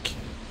for the like.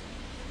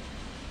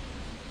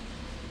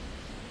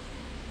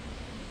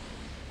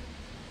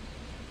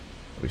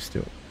 We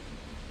still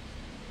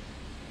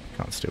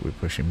can't still be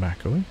pushing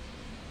back, are we?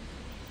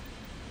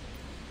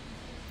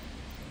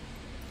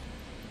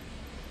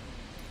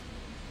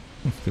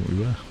 I think we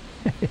were.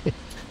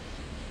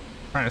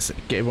 Right, let's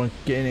get everyone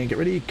getting in, get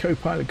ready.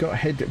 Co-pilot got a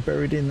head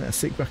buried in a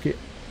sick bucket.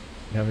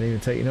 We haven't even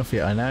taken off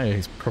yet. I know,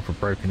 he's proper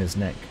broken his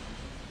neck.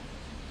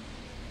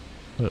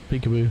 Look,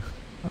 peekaboo.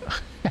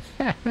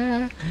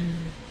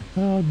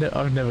 Oh, no,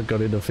 I've never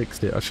got in or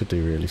fixed it. I should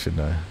do, really,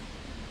 shouldn't I?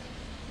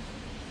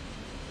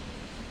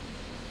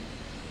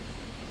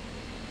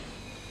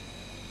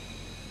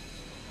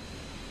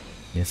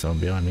 Yeah, someone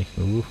behind me.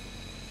 Ooh.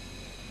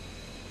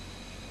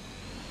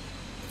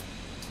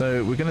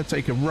 So we're going to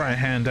take a right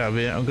hand out of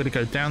here. I'm going to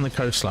go down the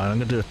coastline. I'm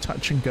going to do a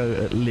touch and go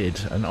at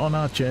Lyd. And on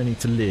our journey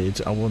to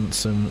Lyd, I want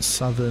some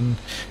southern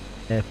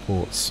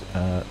airports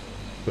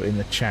put in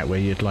the chat where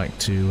you'd like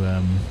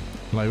to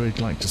we'd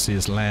like to see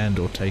us land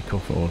or take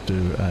off or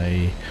do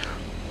a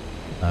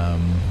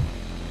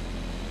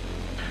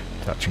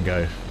touch and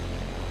go.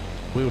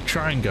 We'll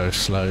try and go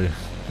slow,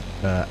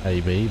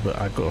 AB, but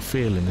I've got a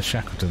feeling the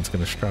Shackleton's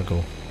going to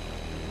struggle.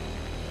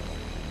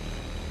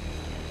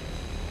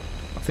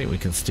 I think we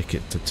can stick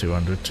it to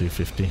 200,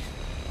 250.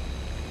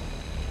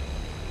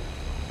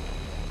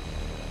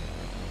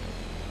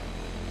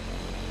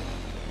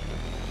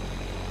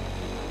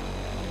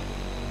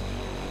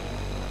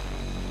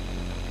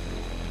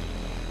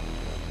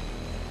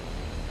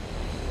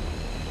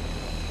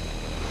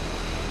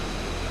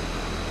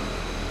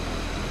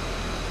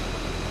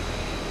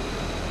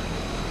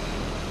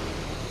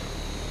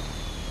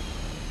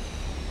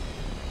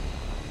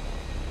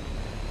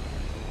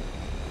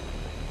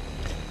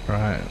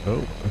 Right,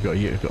 oh,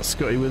 I've got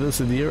Scotty with us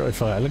in the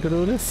Eurofighter. Look at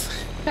all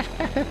this. That's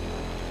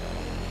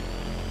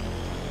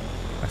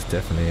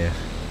definitely a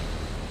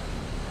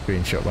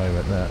screenshot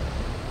moment, that.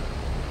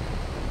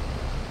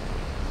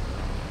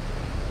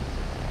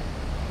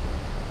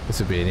 This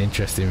would be an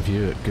interesting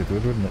view at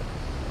Goodwood, wouldn't it?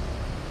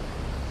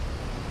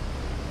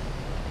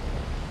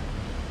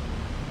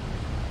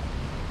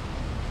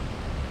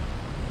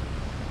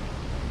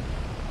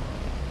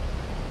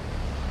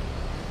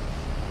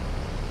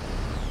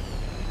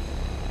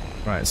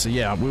 Right, so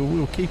yeah,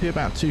 we'll keep it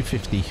about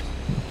 250.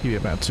 Keep it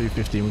about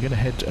 250, and we're going to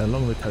head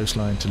along the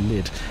coastline to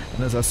Lydd.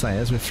 And as I say,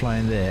 as we're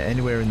flying there,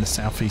 anywhere in the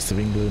southeast of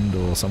England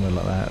or somewhere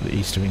like that, the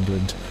east of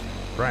England,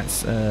 right,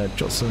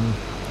 jot some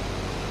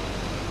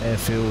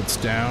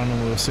airfields down,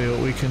 and we'll see what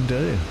we can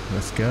do.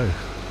 Let's go.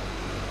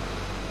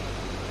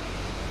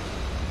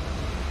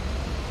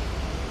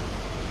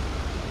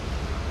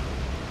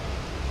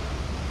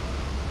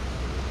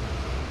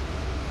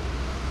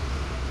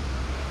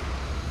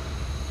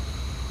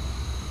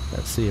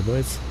 Let's see you,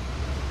 boys.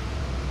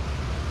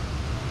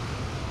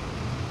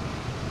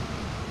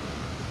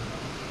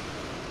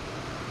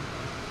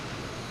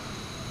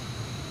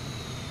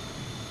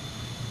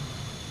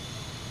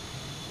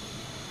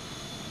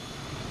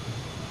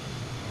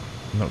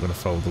 I'm not going to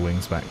fold the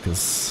wings back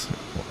because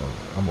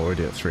I'm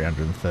already at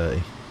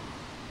 330.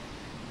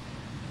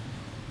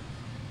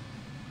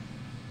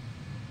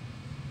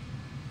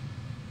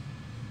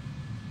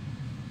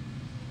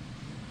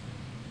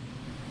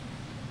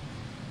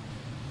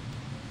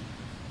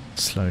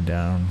 Slow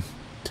down,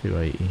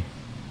 280.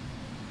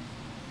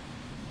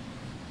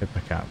 Get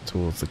back out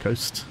towards the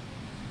coast.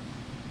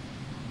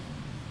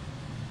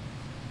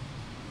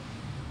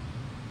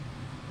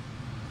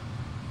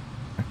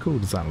 How cool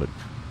does that look?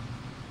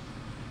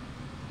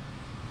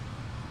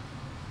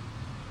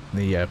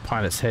 The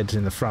pilot's head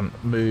in the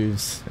front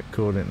moves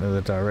according to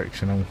the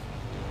direction I'm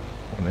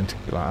wanting to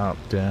go, like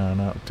up, down,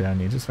 up, down.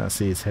 You just about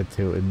see his head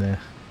tilt in there.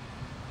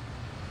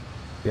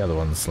 The other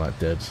one's like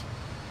dead.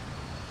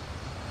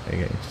 There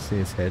you go, you can see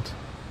his head.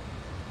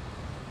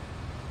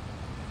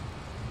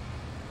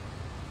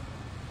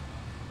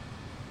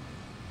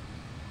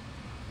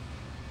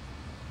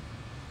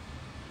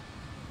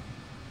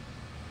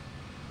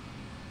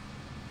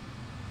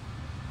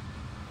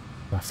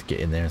 I'll have to get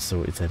in there and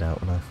sort his head out,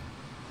 won't I?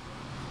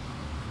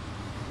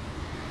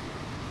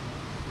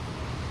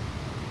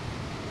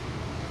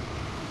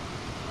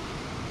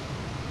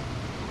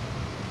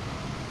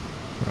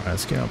 Right,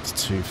 let's get up to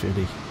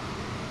 250.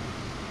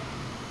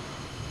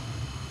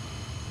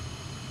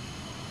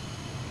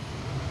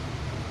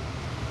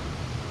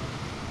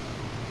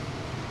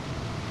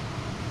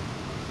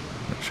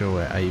 Not sure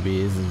where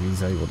AB is, if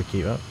he's able to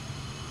keep up.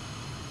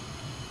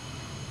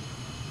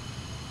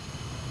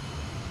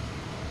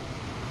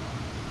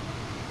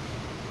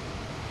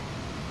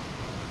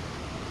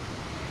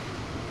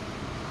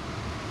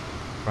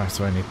 Right,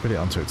 so I need to put it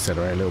onto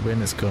accelerate a little bit,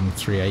 and it's gone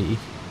 380.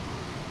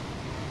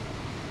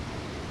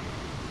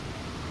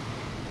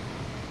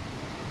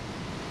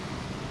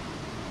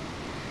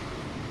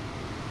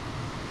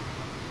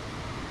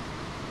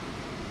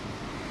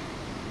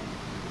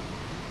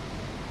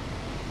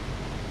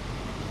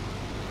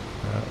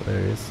 There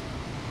he is.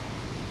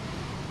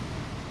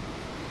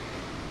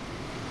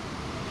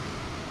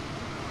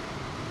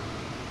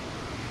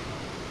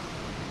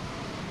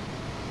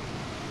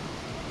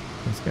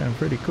 It's going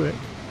pretty quick.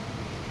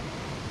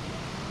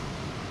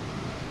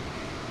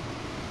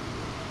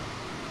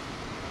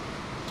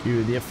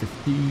 Cue the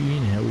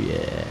F-15, hell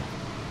yeah.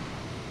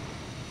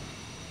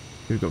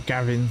 We've got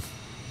Gavin,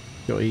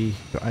 got E,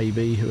 got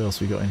AB, who else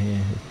we got in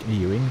here? Are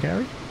you in,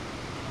 Gary?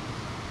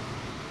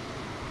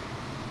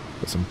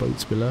 Got some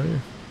boats below.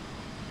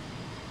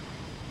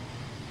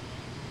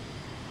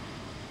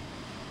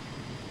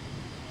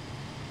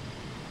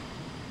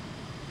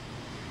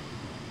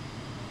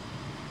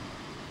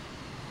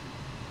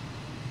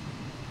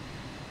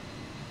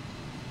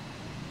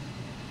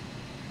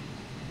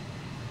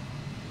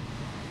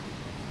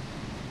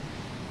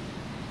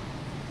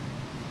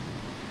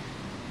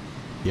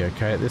 You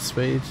okay at this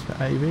speed?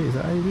 AB? Is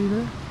that AB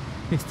there?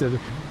 He's still,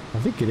 I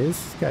think it is.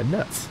 It's going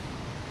nuts.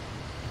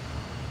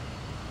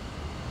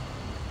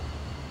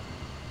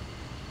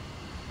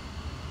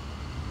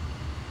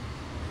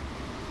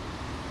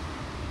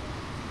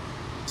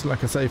 So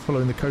like I say,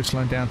 following the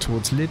coastline down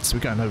towards Leeds, we're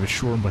going over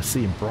Shoreham by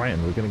Sea and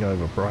Brighton. We're going to go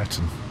over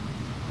Brighton.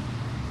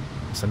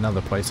 It's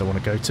another place I want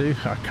to go to.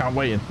 I can't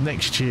wait. And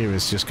next year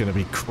is just going to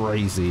be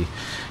crazy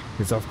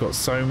because I've got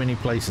so many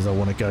places I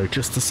want to go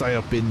just to say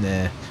I've been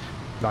there.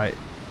 Like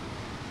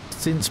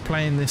since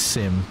playing this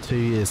sim, 2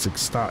 years have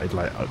started.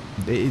 Like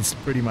it is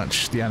pretty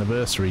much the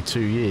anniversary, 2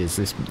 years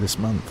this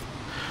month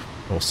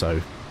or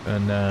so,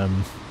 and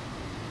I'm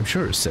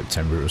sure it was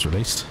September it was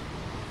released.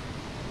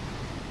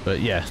 But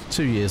yeah,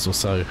 2 years or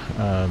so,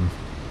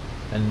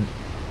 and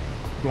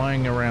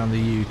flying around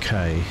the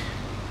UK,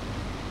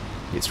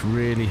 it's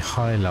really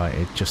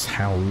highlighted just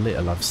how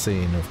little I've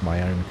seen of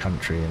my own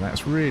country, and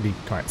that's really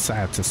quite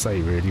sad to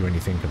say, really, when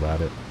you think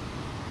about it.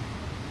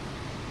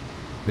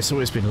 It's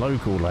always been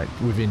local, like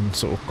within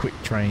sort of quick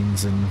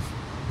trains and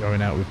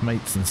going out with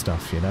mates and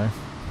stuff, you know.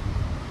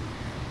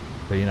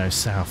 But you know,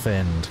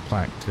 Southend,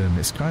 Clacton,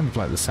 it's kind of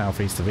like the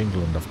southeast of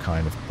England I've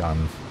kind of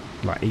done,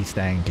 like East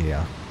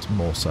Anglia,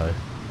 more so.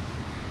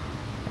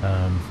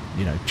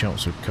 You know,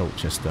 Chelmsford,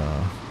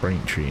 Colchester,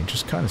 Braintree, and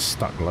just kind of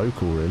stuck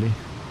local, really.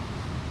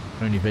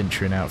 Only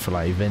venturing out for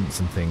like events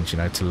and things, you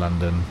know, to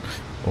London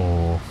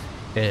or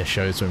air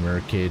shows when we were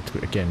a kid.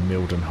 Again,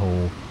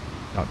 Mildenhall,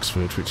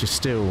 Uxford, which is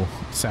still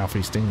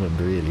southeast England,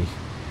 really.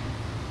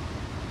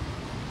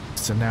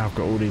 So now I've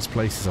got all these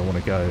places I want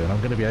to go, and I'm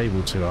going to be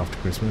able to after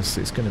Christmas.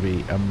 It's going to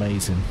be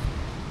amazing.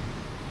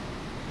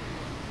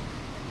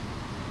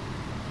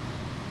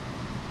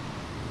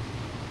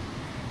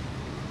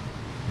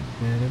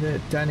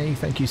 Danny,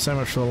 thank you so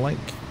much for the like.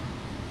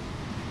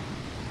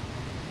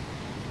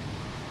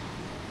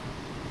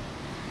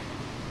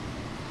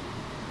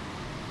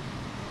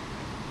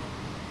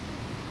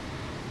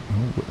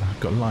 Oh, I've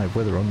got live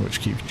weather on,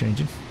 which keeps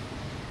changing.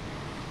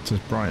 It says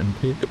Brighton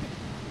Pitt.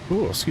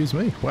 Oh, excuse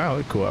me. Wow,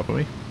 it caught up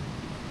with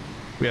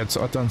me.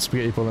 I've done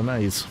spaghetti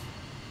bolognese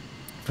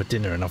for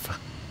dinner, and I've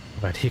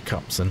had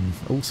hiccups and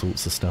all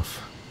sorts of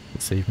stuff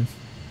this evening.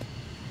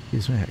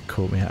 Excuse me, it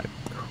caught me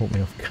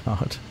off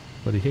guard.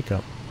 Bloody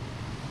hiccup.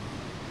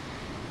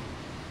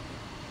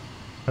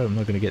 Oh, I'm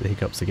not going to get the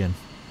hiccups again.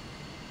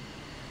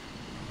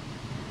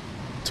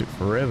 It took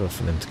forever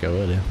for them to go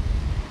earlier.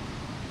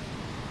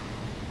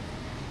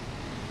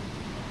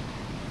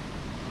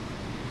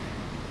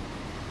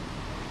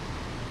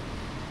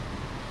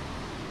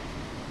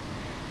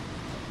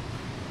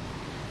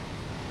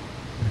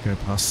 Go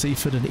past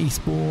Seaford and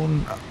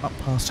Eastbourne, up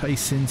past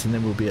Hastings, and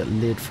then we'll be at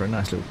Lydd for a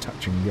nice little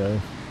touch and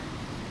go.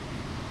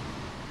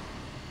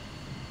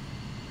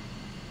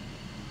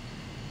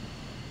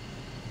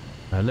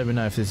 Let me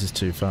know if this is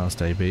too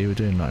fast, AB. We're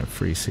doing like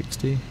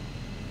 360.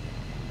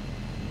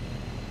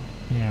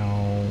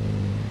 Meow.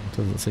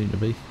 Doesn't seem to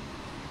be.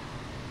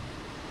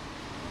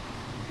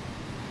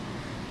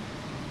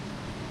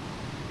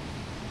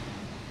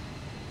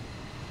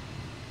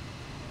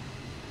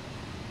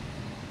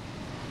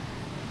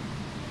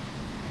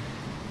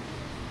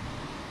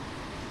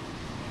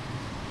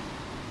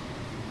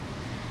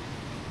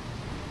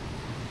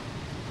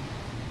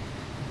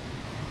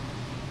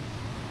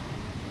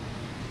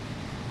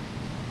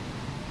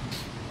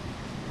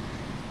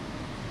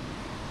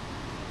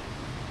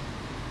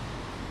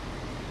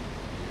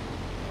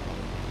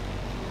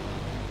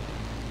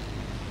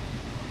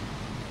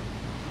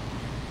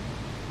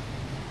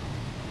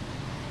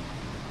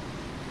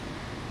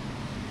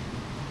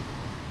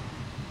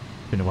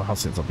 Been a while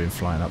since I've been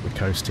flying up the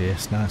coast here.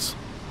 It's nice.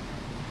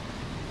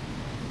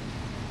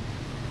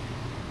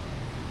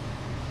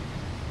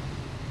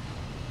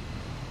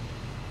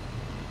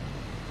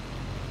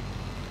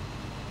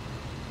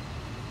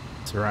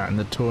 So we're out in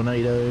the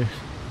Tornado.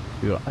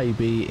 We've got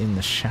AB in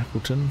the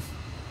Shackleton.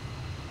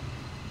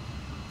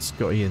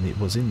 Scotty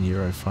was in the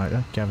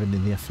Eurofighter. Gavin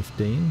in the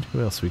F-15.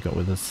 Who else have we got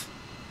with us?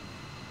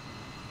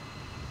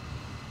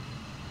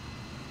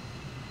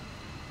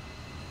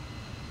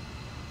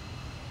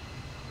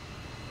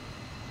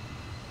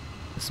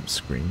 Some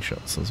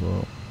screenshots as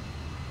well.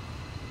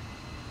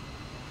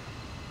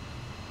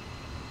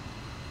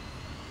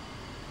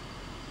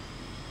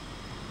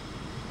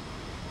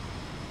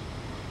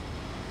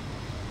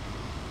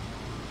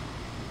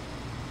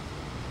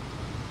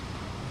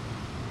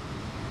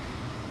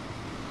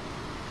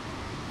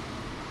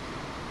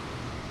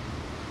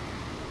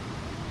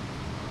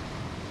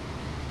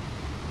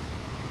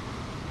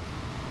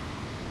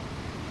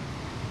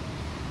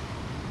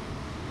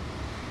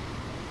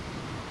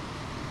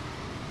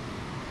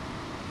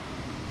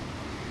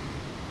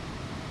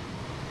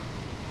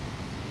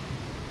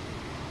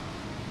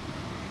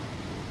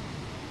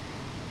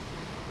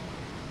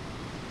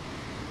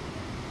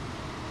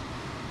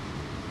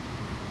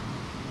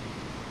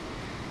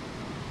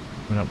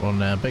 Coming up on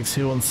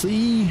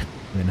Bexhill-on-Sea,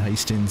 then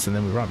Hastings, and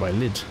then we're right by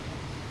Lydd.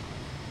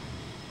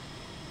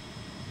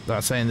 Like I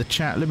say in the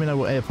chat, let me know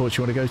what airports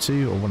you want to go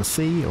to or want to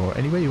see, or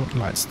anywhere you want,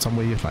 like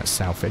somewhere you like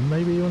Southend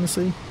maybe you want to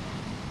see.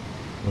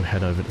 We'll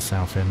head over to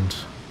Southend.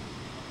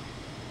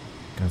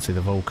 Go and see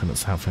the Vulcan at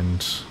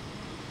Southend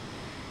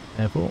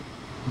Airport.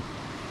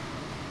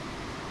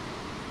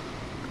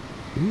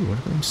 Ooh, what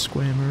are them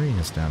square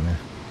marinas down there?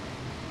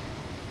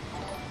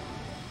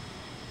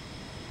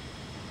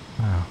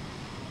 Wow.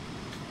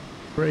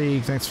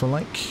 Craig, thanks for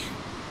like.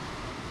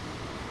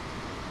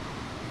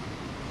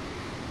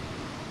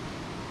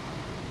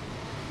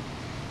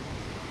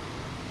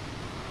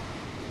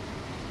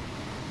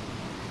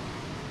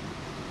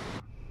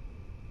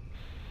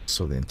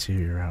 saw the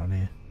interior out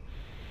here.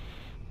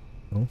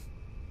 Oh.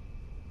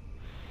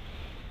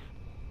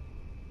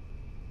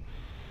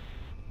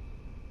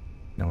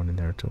 No one in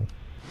there at all.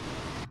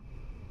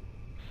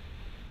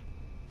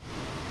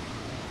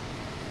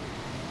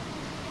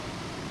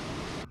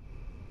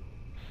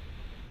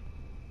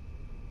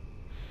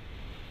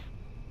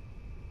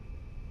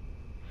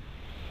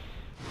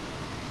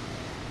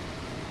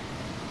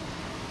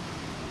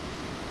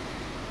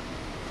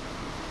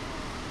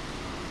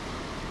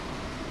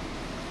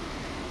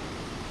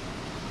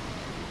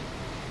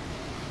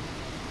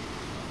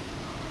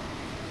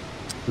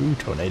 Ooh,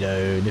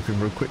 tornado, nipping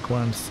for a quick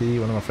one to see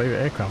one of my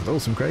favourite aircraft.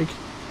 Awesome, Craig.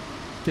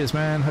 Cheers,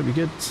 man. Hope you're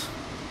good.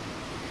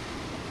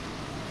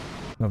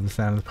 Love the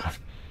sound of the pod.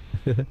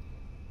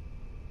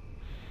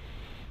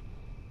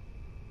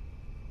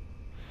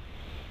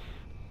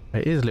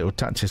 It is little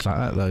touches like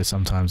that though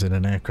sometimes in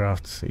an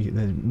aircraft.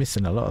 They're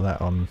missing a lot of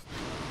that on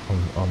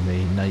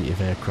the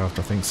native aircraft.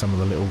 I think some of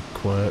the little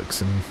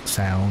quirks and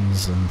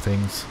sounds and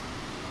things.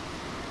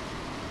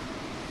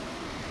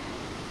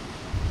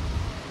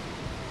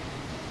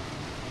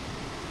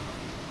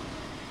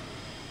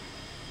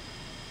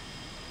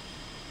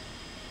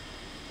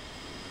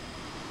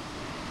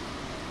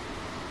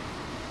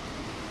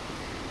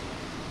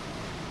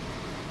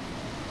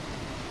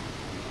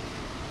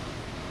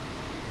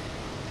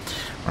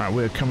 Right,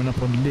 we're coming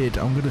up on lid.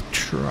 I'm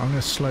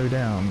gonna slow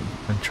down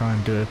and try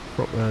and do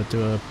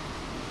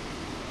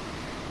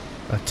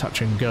a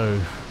touch and go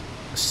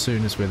as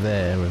soon as we're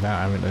there without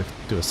having to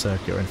do a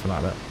circuit or anything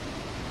like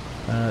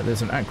that.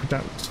 There's an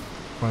aqueduct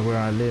by where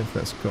I live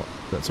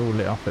that's all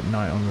lit up at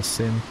night on the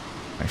sim.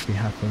 Actually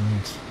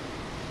happened.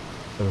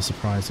 I was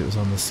surprised it was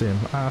on the sim.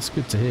 Ah, that's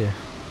good to hear.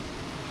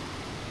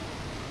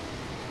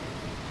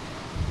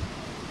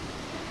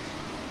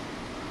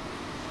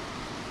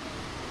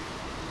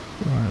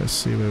 Right, let's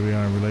see where we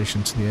are in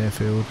relation to the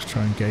airfield,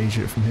 try and gauge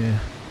it from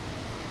here.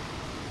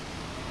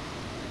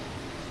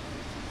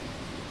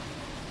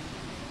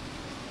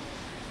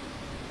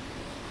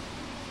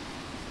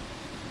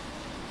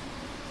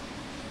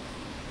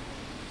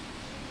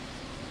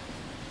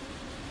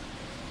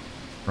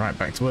 Right,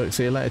 back to work,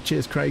 see you later.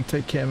 Cheers, Craig,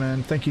 take care,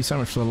 man. Thank you so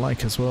much for the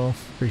like as well,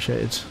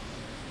 appreciate it.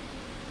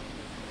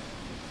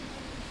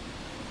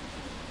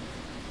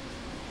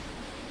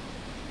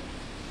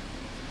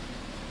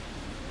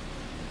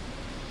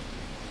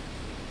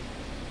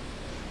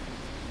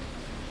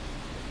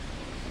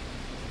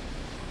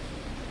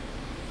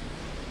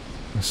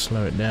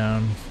 Slow it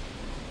down.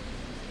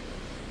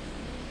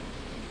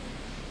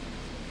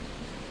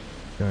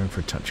 Going for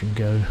a touch and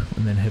go,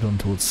 and then head on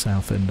towards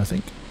South End, I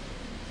think.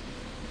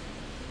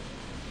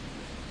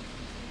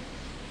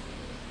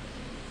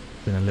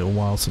 Been a little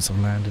while since I've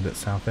landed at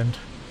South End.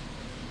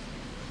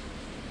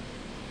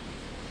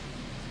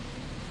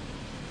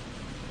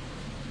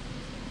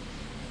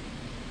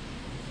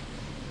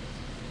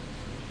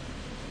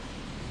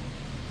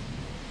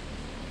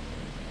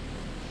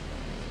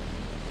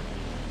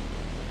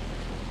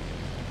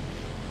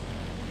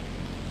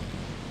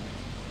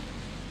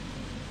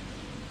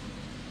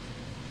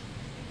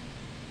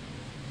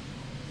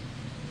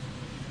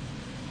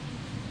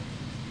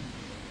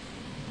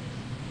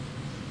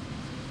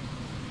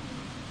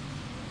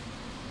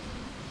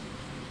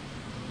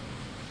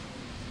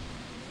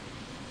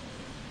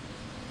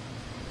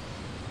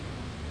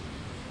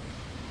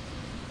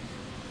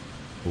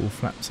 All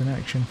flaps in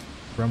action.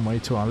 Runway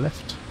to our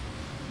left.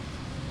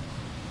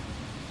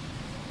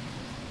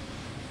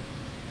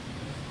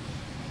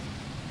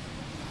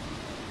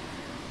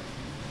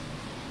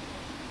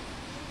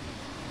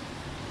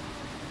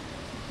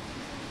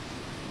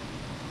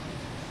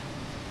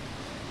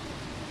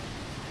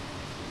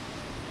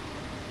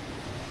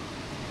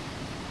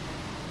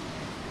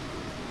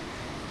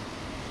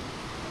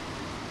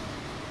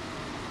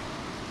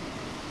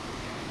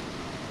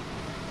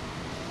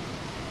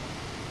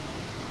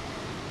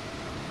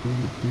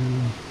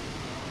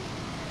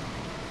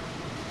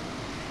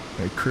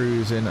 We're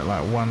cruising at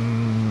like about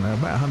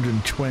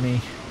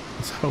 120.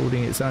 It's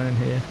holding its own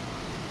here.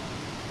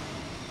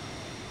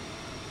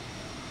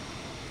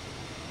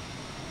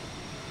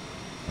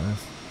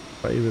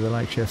 With a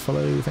like, share,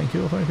 follow. Thank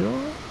you all. Thank you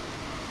all.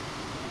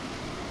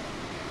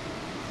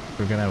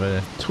 We're going to have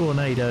a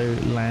tornado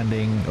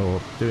landing or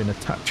doing a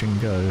touch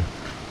and go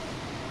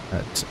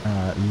at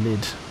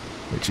Lyd,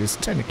 which is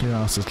technically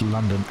classed as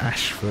London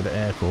Ashford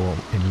Airport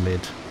in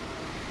Lyd.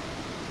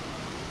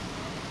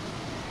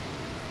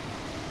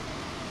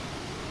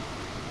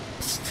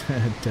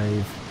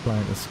 Dave,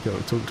 client has got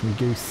to talk to me,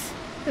 Goose.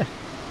 Yeah.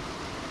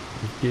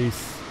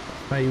 Goose,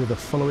 play with the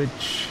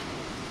followage.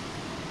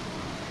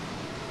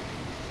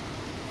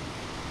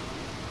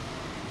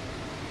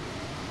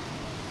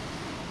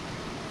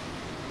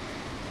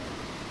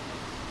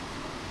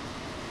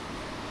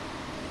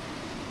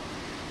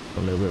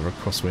 A little bit of a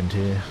crosswind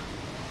here.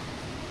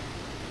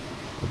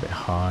 A bit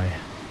high.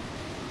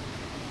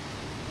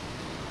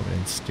 Coming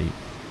in steep.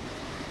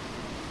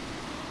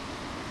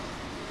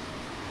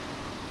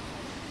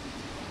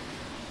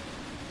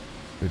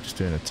 We're just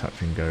doing a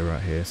touch and go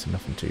right here, so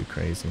nothing too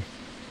crazy.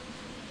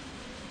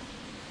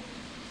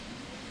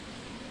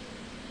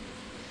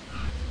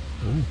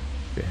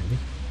 Bit heavy.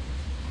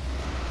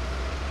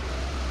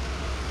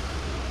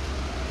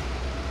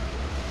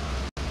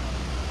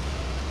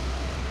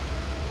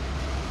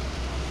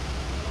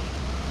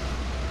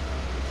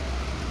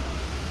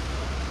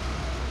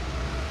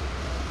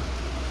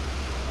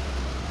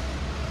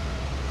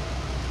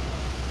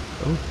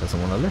 Oh, doesn't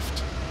want to lift.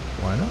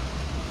 Why not?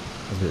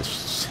 That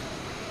was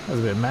a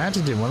bit mad,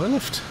 it didn't want to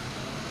lift.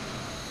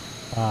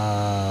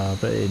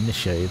 But it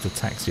initiated the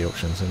taxi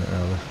options, didn't it,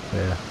 rather?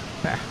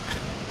 Yeah.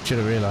 Should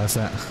have realised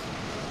that.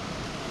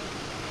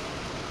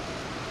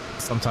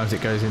 Sometimes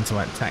it goes into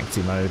like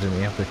taxi mode and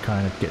you have to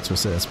kind of get to a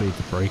certain speed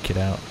to break it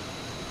out.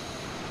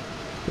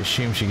 It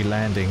assumes you're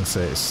landing, so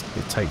it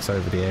takes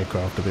over the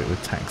aircraft a bit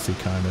with taxi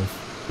kind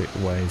of bit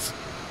ways.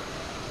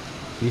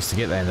 I used to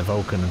get that in the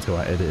Vulcan until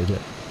I edited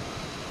it.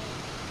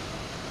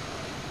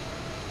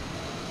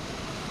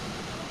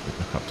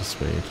 Back up to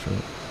speed,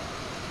 right?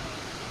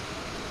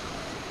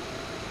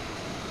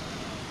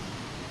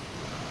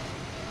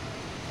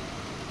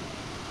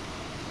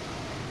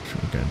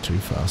 We're going too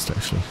fast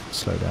actually.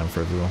 Slow down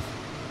for everyone.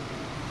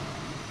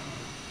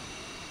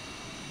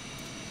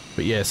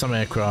 But yeah, some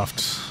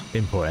aircraft,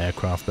 import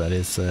aircraft that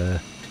is,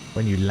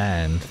 when you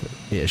land,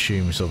 it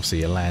assumes obviously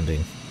you're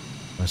landing.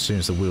 As soon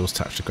as the wheels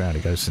touch the ground,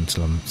 it goes into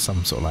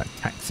some sort of like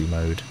taxi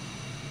mode.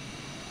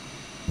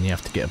 And you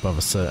have to get above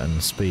a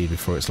certain speed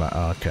before it's like,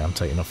 oh, okay, I'm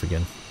taking off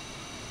again.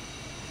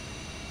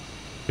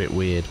 Bit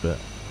weird, but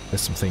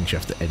there's some things you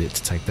have to edit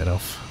to take that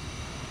off.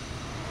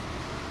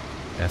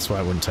 That's why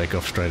I wouldn't take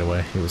off straight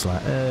away. It was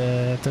like,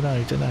 don't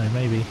know,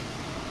 maybe.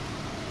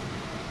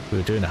 We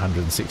were doing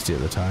 160 at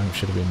the time. It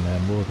should have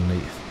been more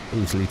than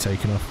easily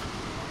taken off.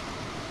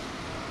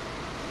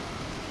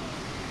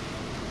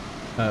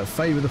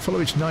 Favour the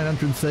following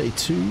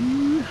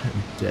 932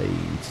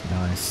 days.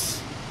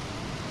 Nice.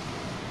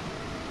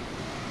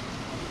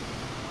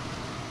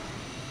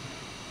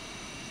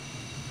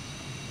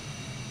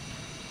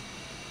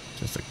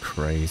 Just a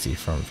crazy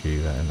front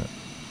view there, isn't it?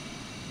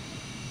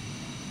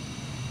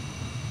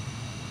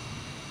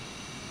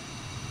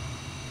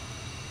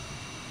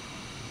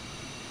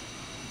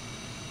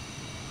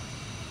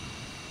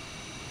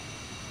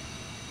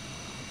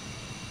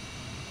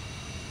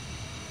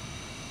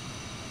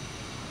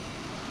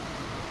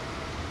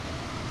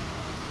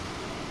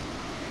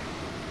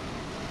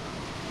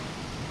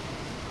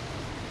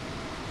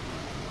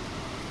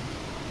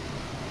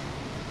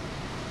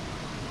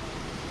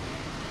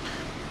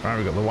 Right,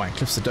 we've got the White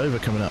Cliffs of Dover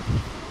coming up.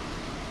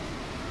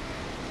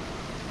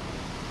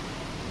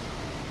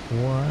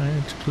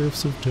 White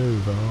Cliffs of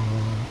Dover.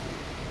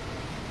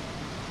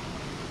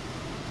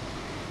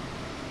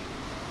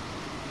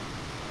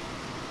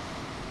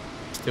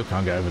 Still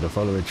can't get over the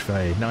foliage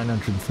fade.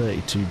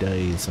 932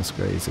 days, that's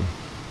crazy.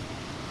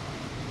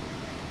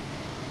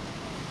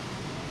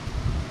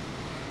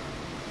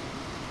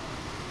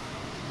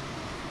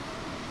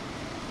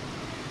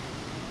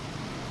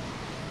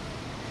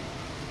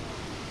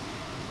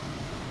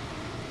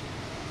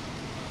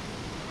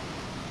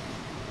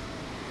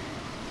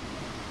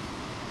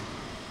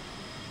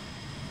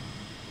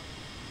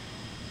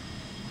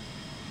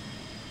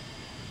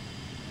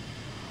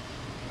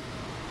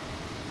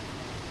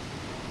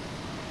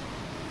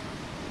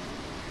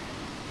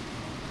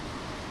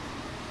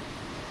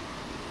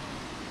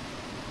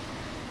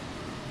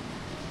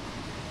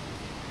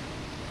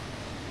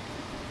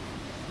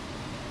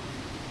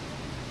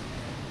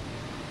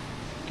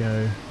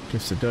 Go,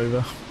 Cliffs of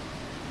Dover.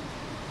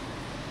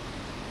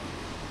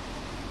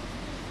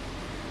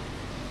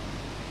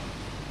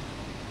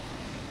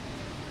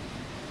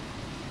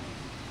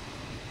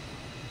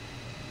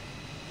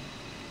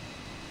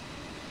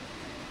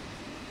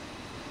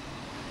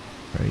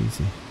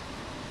 Crazy.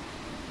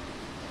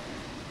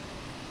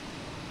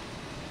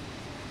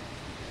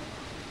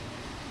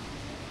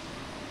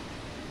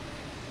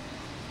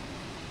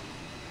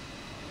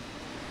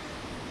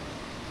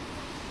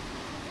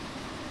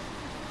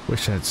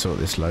 Wish I'd sort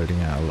this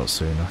loading out a lot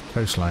sooner.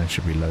 Coastline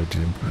should be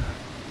loaded in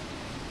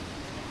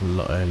a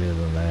lot earlier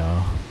than they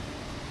are.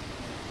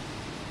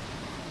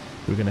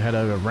 We're going to head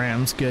over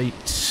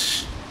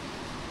Ramsgate,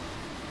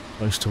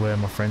 close to where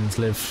my friends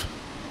live.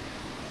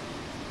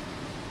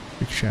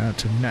 Big shout out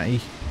to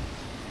Natty.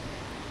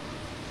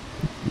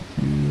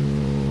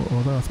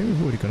 Although I think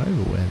we've already gone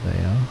over where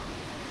they are.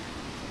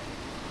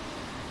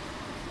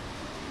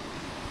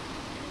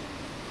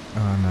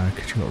 Oh no,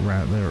 because you got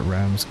round there at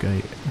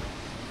Ramsgate.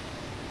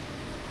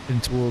 In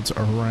towards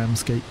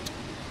Ramsgate.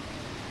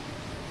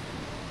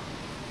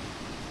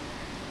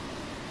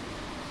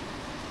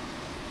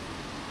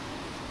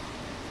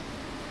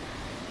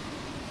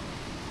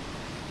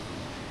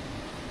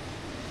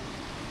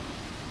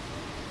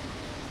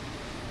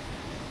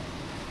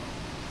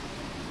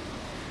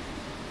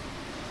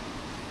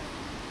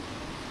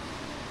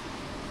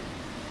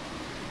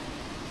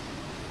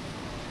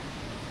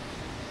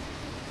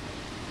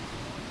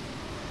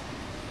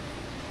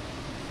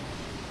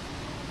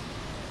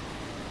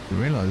 I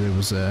didn't realise there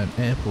was an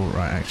airport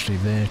right actually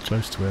there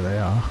close to where they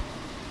are.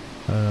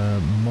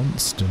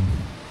 Monston.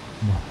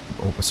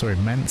 Oh, sorry,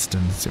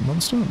 Manston. Is it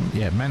Manston?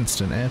 Yeah,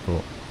 Manston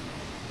Airport.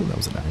 Oh, that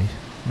was an A.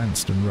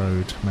 Manston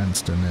Road,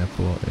 Manston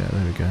Airport. Yeah,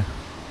 there we go.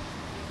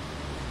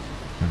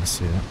 Let's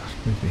see that.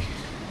 Maybe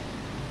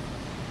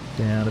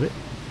down a bit.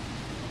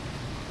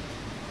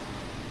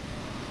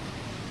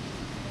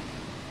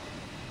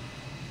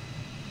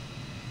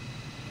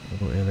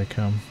 Oh, here they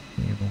come.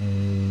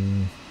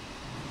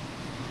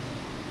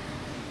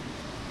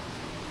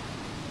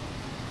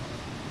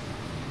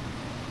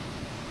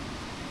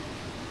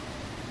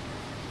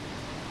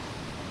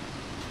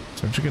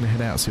 So I'm just going to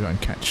head out, see if I can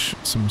catch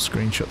some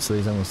screenshots of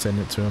these. I'm going to send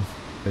it to them.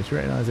 Do you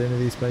recognise any of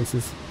these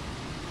places?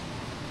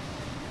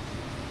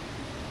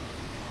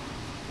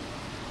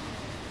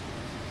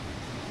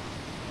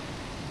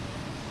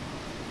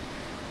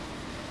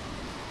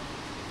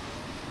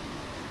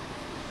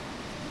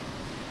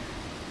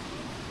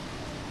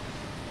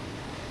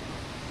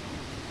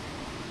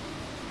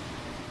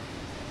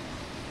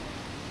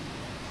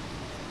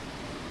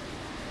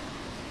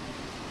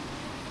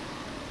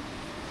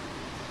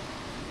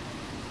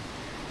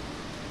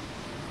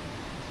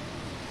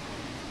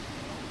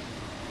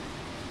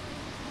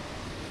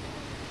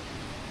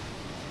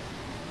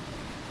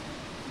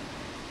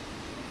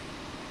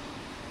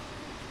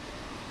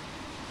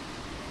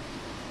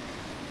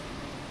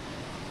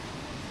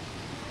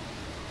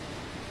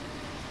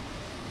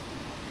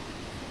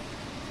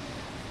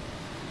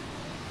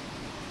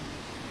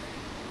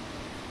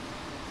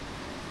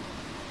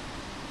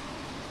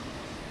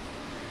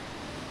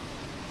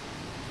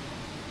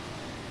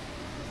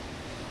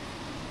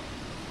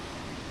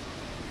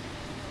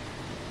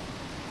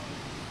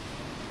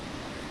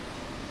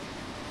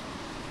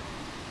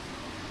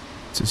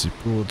 So this is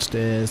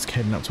Broadstairs,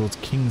 heading up towards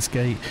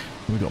Kingsgate.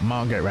 We've got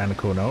Margate around the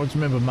corner. I always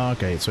remember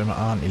Margate, so where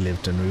my auntie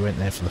lived, and we went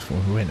there for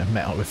we went and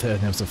met up with her,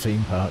 and there was a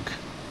theme park.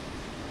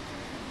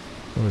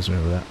 I always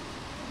remember that.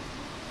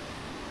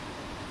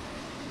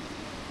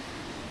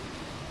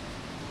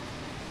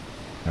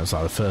 That was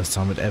like the first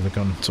time I'd ever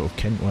gone sort of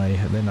Kent way,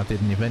 and then I did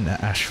an event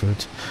at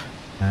Ashford,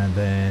 and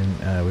then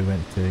we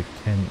went to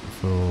Kent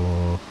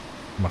for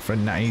my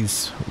friend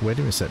Natty's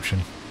wedding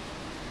reception.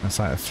 That's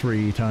like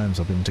 3 times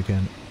I've been to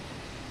Kent.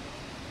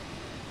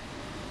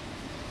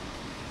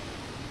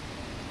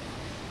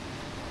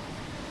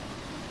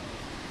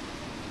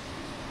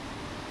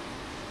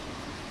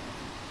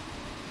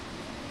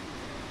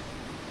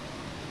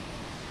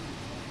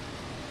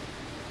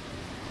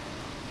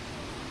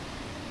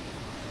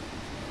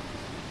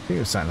 I think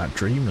it was something like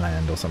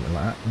Dreamland or something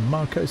like that.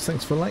 Marcos,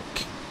 thanks for like.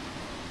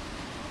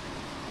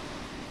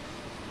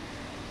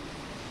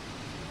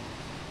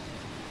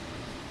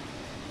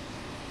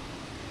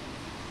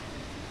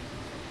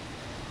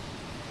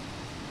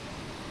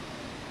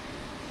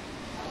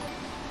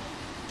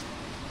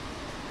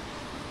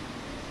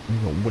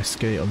 We've got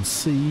Westgate on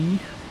Sea.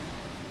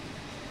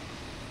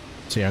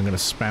 So yeah, I'm going to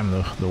spam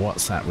the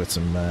WhatsApp with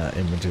some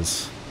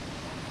images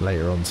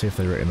later on, see if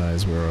they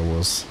recognise where I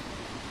was.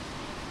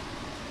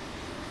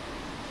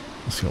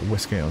 So you've got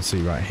Westgate on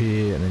Sea right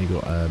here, and then you've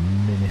got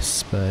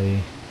Minis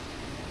Bay.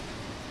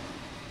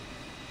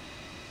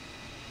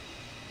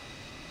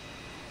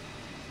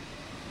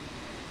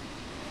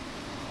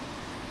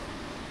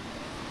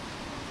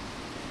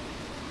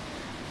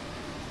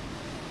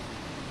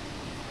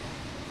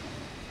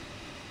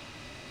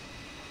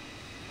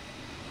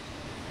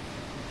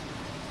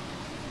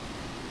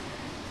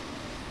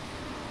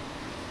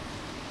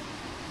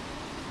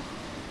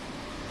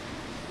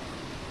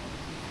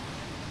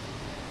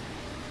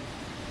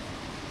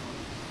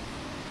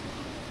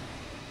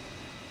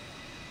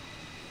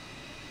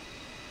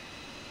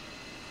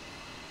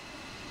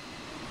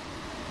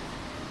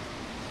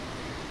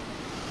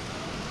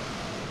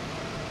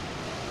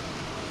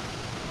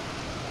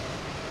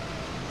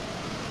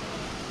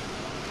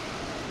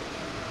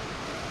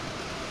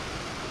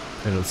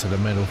 Pedal to the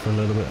metal for a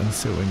little bit and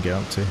see what we can get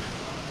up to.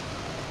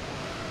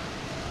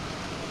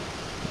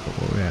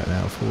 What are we at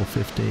now?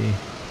 450.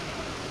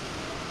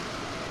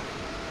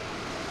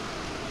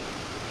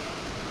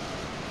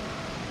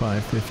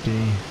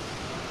 $550.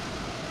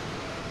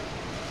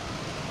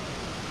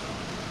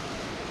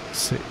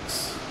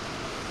 6.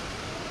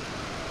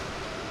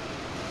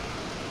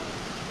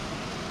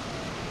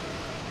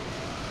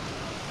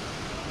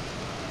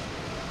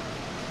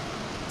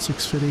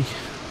 $650.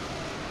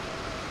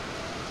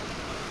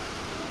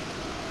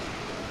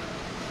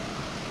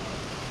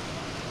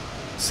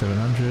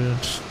 700.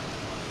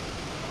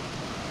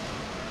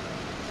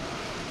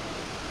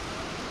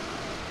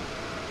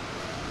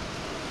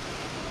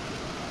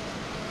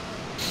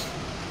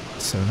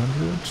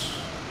 700.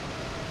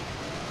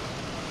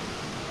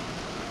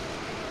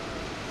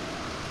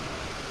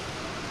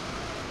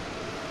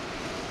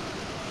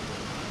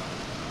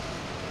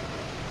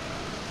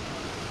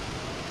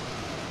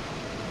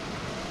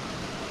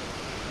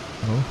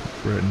 Oh,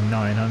 we're at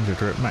 900.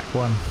 We're at Mach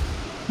 1.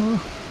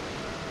 Oh.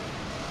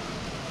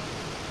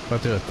 If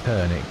I do a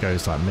turn, it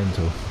goes like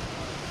mental.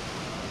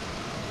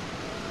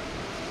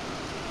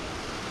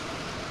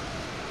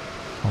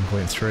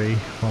 .3,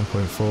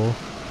 1.4.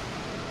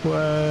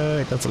 Whoa,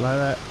 it doesn't like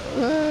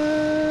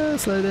that.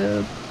 Slow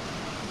down.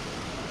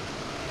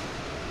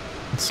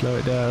 Slow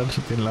it down.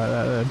 Didn't like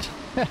that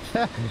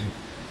then.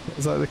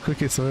 It's like the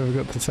quickest I've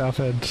ever got to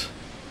Southend.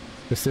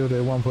 We're still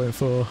doing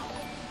 1.4.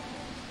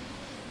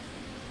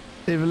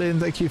 Evelyn,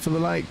 thank you for the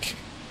like.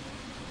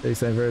 They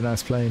say very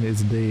nice plane. It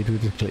is indeed. We're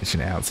just glitching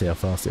it out, see how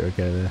fast it would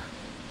go there.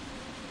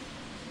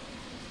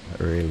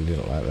 I really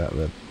didn't like that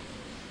then.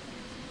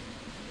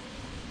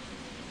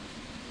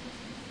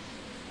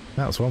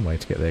 That was one way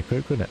to get there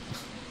quick, wasn't it?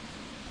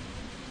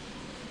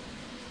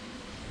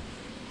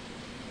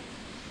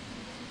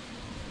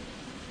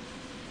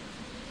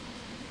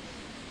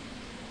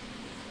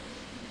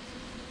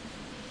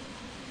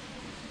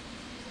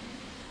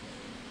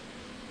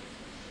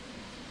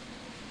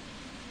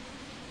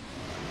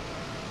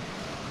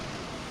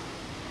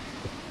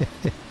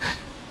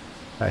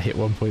 I hit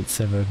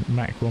 1.7,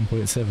 Mach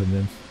 1.7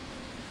 then.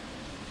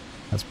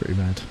 That's pretty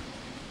mad.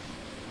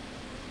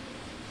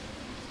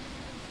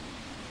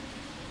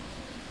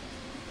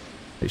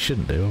 It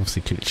shouldn't do,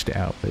 obviously glitched it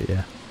out, but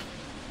yeah.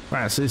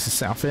 Right, so this is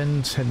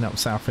Southend, heading up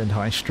Southend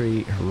High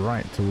Street,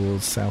 right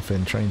towards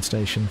Southend train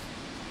station.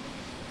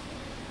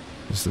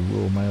 There's the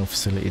Royal Mail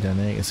facility down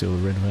there, you can see all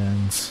the red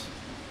vans.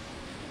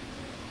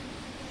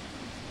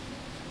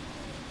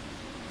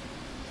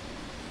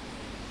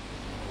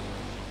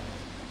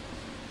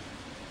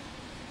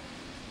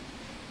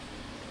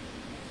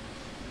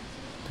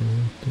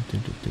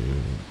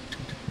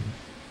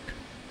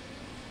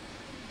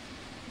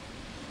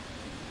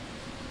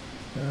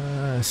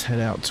 Let's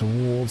head out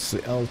towards the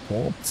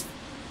airport,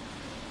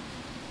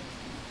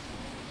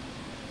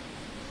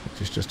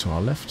 which is just to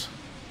our left.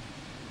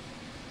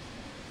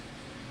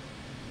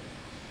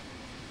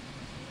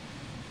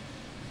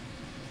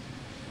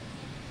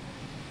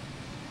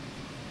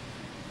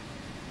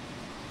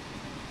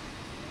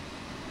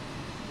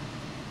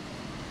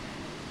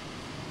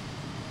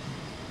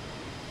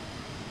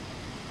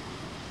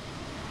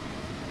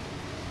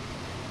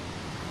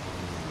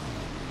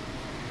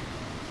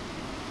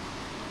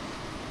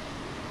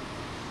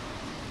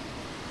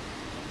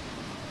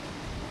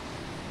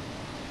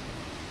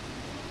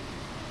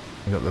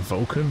 We've got the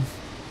Vulcan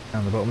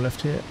down the bottom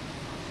left here.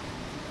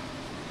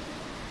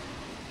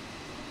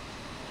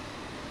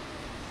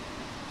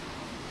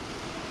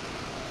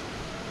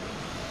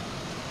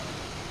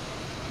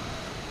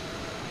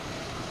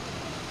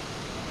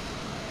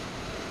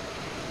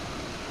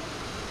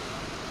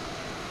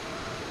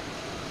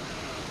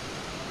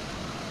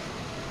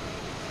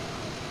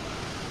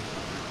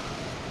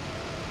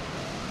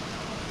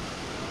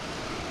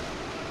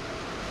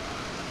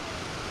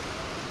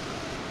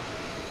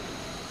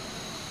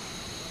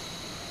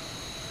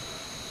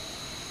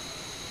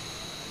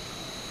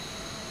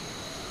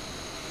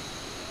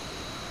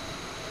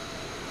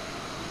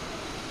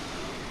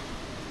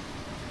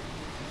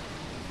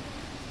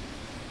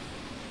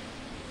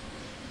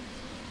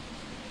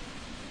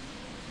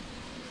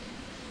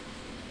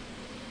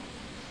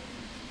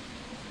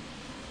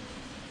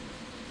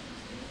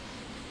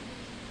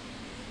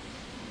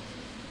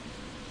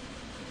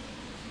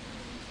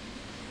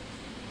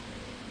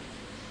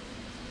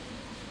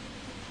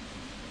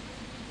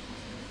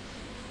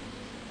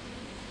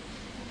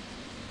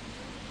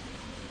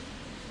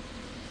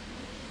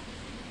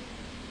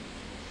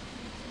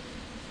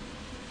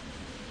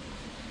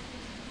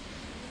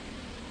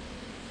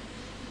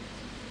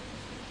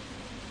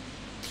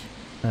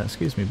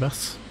 Excuse me,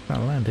 bus.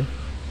 Can't land here.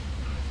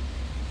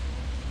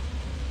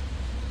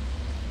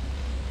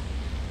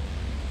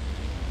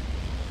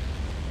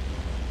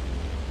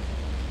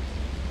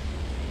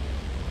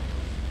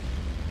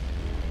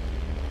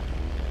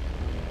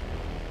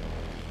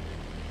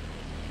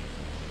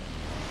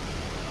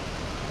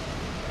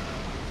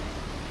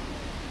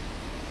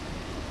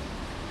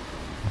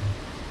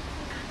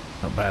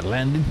 Not bad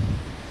landing,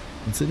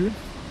 considering.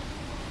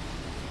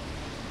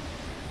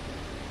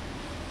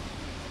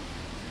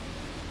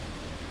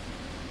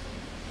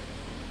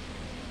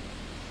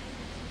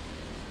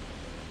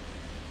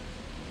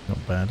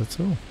 Not bad at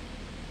all.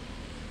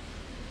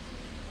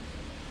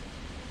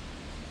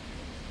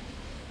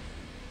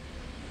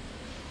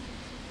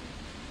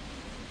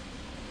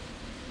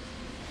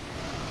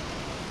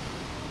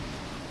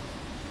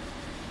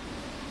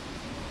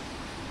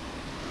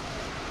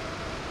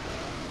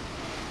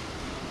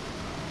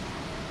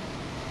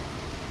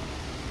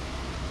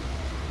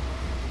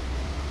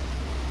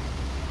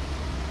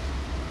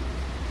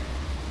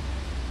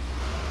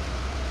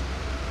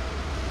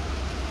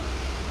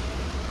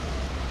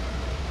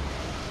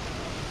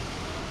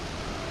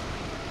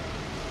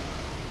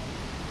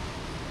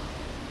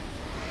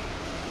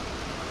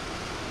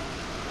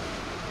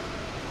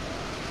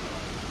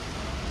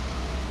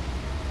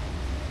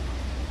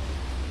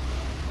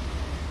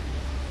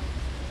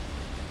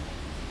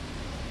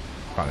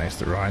 Right next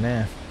to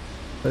Ryanair.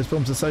 Those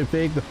bombs are so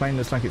big, the plane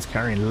looks like it's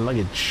carrying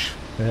luggage.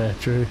 Yeah,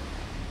 true.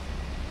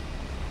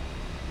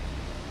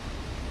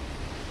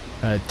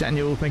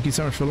 Daniel, thank you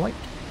so much for the like.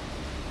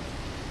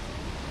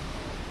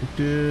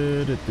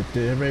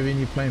 Ravin,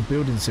 you playing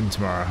Building Sim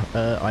tomorrow?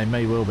 I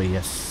may well be,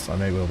 yes, I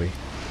may well be.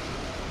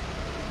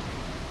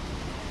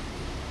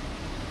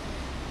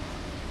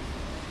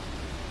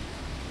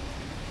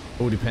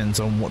 All depends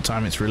on what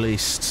time it's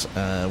released,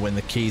 when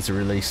the keys are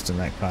released and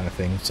that kind of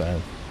thing,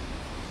 so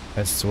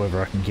as to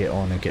whether I can get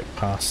on and get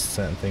past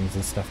certain things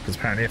and stuff, because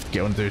apparently you have to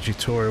get on and do a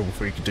tutorial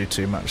before you can do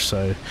too much.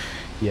 So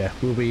yeah,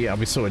 I'll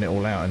be sorting it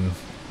all out, and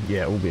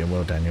yeah, all being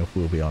well, Daniel,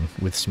 we'll be on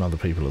with some other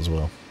people as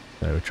well,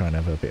 so we're trying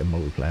to have a bit of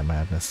multiplayer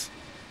madness.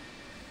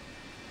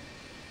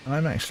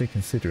 I'm actually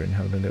considering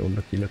having a little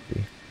looky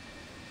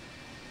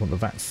what the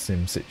VAT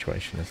sim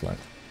situation is like.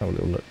 Have a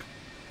little look.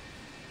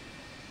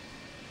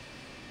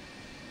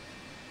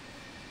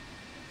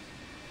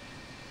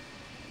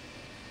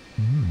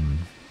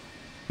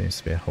 Seems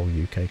to be a whole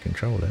UK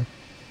controller.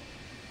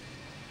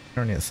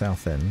 Currently at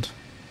South End.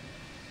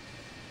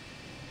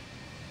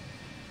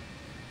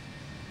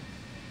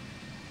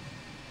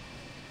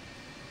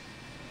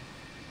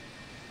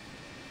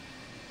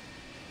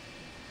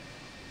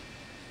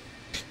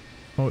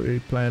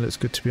 Multiplayer looks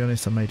good, to be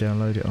honest. I may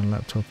download it on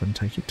laptop and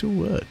take it to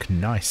work.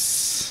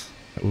 Nice.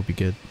 That would be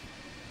good.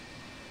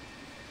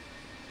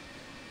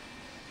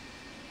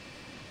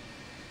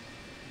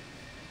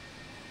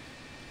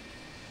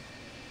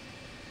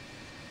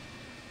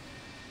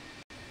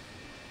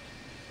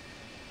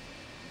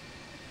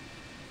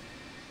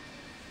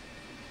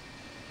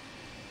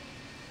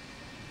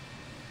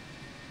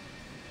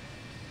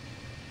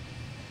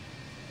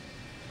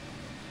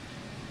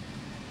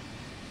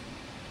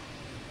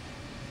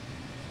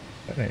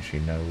 I don't actually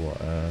know what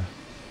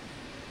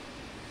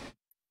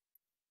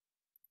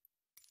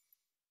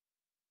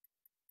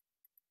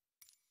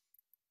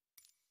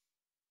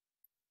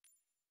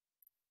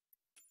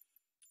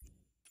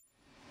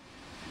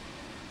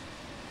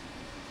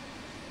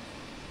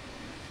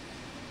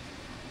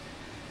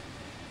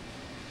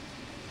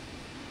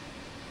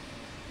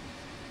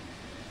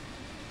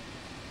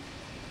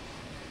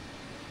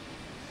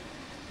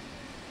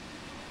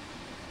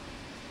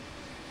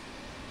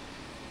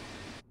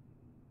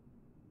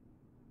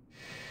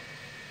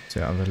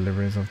the other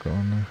deliveries I've got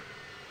on there.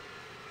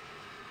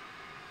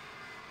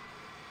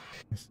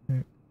 That's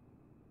it.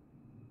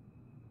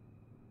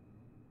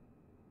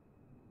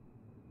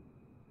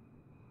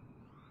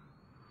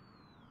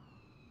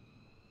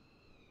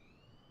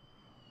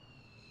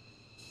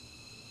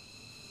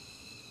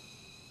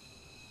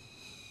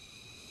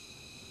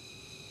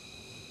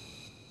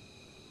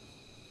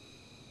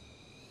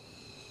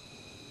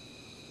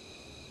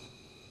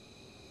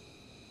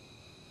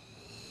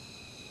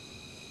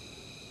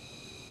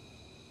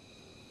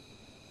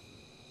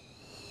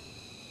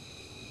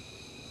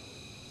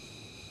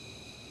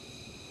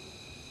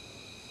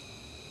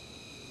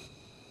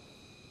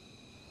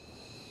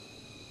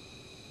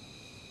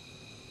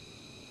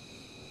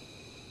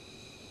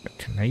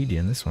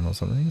 Canadian, this one or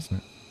something, isn't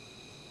it?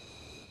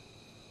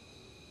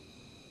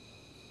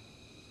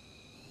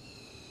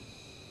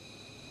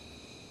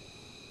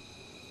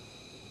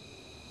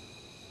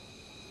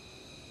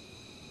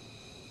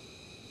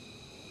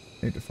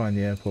 Need to find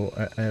the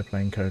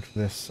airplane code for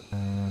this.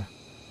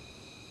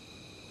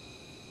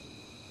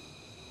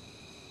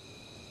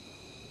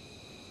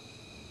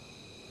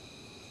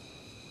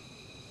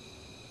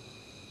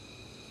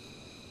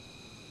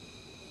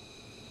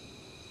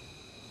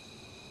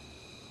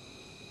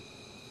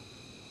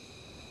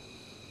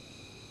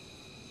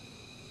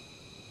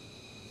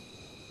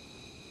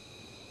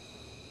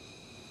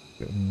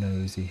 Bit of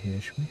nosy here,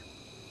 should we?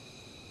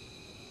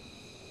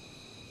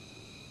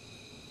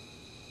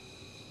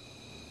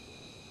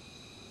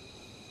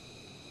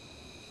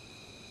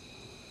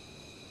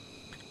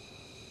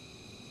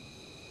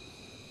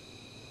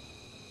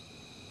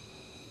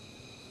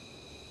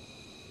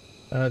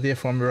 The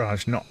F1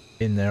 Mirage, not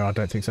in there, I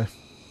don't think so.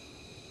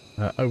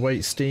 Oh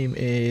wait, Steam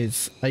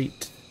is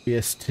 8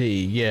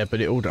 BST, yeah,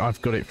 but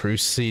I've got it through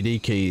CD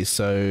keys,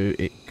 so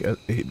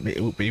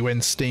it will be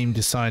when Steam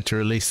decide to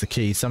release the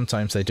key.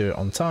 Sometimes they do it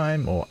on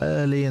time or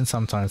early, and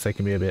sometimes they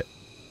can be a bit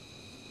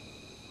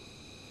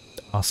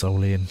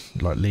arseholey and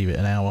like leave it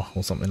an hour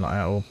or something like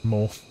that, or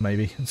more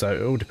maybe. So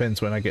it all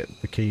depends when I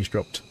get the keys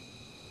dropped.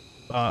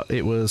 But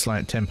it was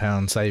like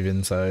 £10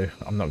 saving, so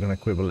I'm not going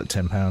to quibble at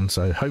 £10.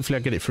 So hopefully I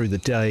get it through the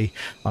day.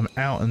 I'm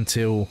out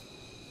until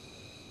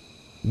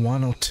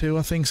 1 or 2,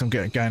 I think. So I'm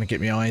going to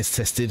get my eyes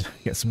tested,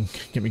 get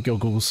my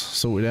goggles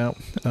sorted out.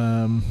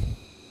 And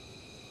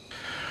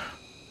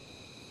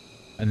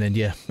then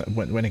yeah,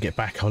 when I get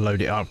back, I'll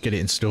load it up, get it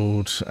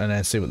installed, and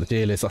then see what the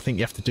deal is. I think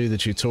you have to do the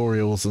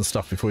tutorials and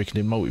stuff before you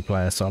can do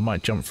multiplayer, so I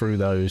might jump through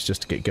those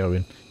just to get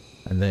going,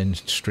 and then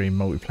stream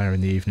multiplayer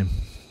in the evening.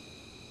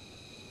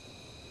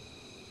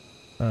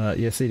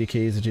 Yeah, CD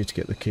keys are due to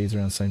get the keys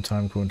around the same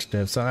time according to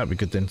dev, so that'd be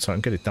good then, so I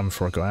can get it done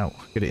before I go out,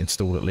 get it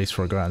installed at least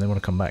before I go out, and then when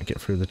I come back, get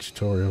through the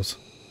tutorials.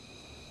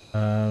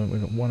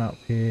 We've got one up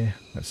here,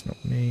 that's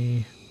not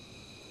me,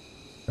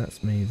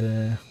 that's me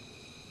there.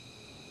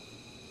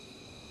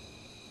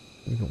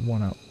 We've got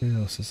one up, who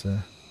else is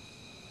there?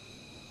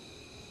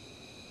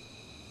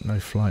 No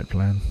flight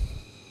plan.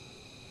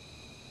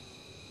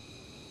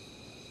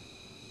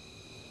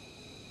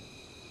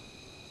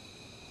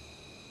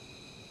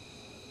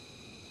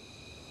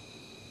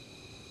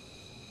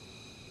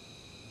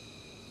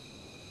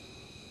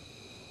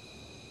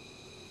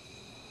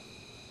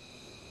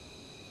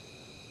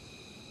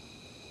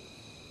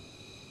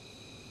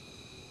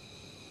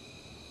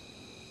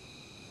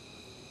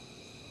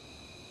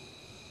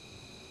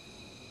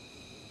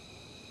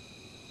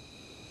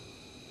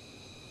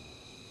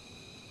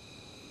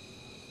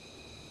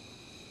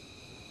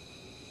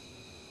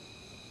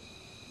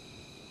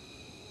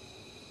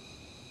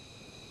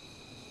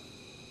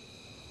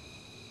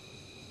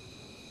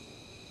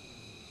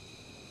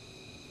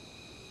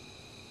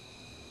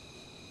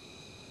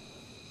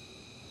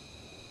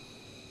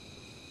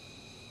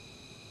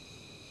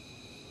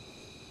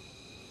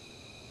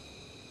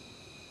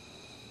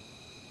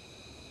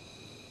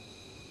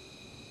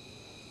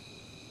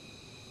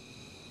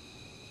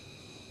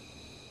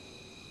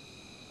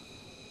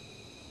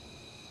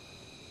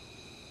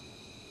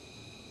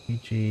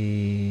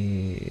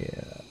 AG...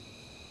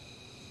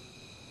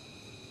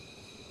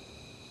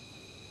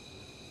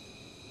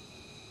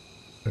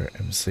 We're at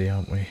MC,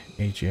 aren't we?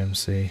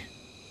 AGMC.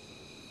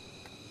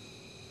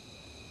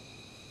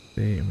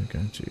 And we're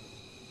going to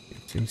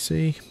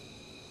TC.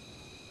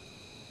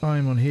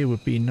 Time on here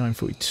would be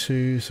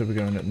 9:42, so we're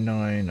going at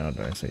 9, I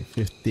don't say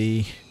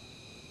 50.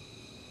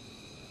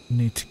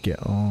 Need to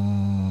get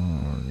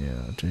on,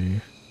 yeah I do.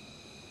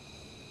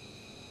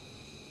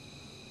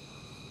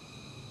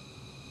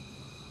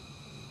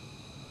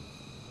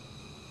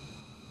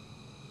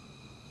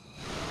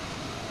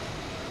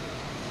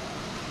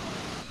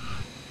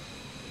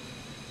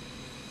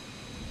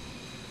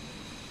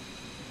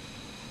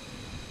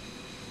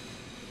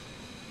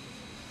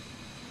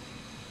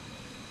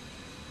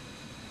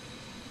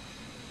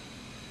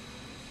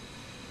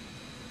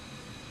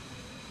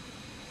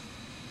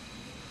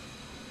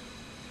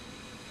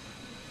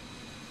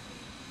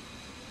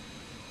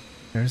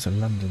 There is a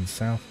London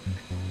South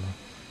controller,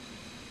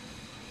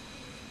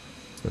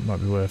 so it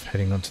might be worth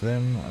heading on to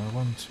them.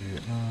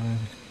 129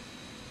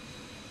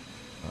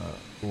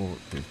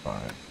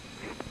 425.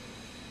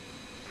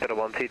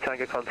 012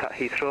 Tango, contact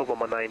Heathrow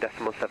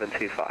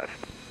 119.725.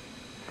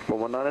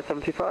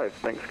 119.725.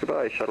 Thanks.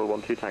 Goodbye. Shuttle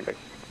 12 Tango.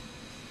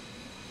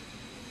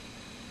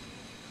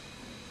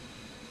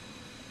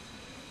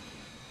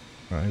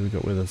 Right, who we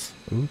got with us?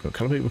 Ooh, we've got a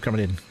couple of people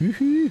coming in.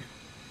 Woohoo!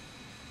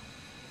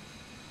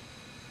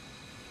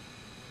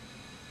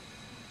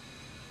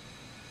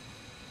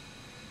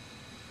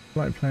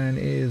 Flight plan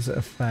is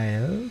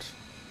failed.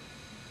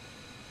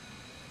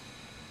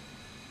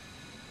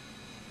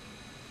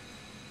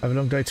 I have a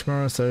long day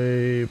tomorrow,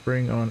 so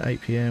bring on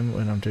 8 PM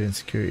when I'm doing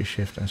security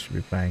shift. I should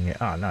be playing it.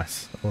 Ah,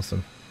 nice.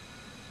 Awesome.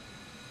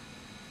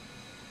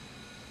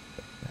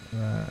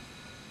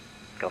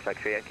 Golf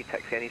X-ray Yankee,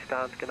 taxi any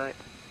stand, good night.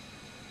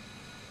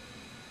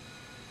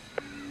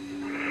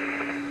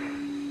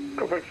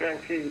 Golf X-ray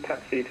Yankee,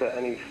 taxi to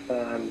any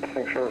stand.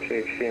 Thanks for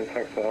RCHC and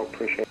thanks for the help,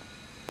 appreciate it.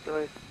 No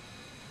worries.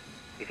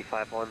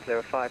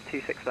 85105,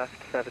 26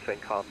 left, service wing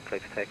calm, clear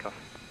for takeoff.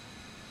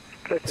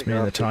 It's me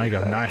and the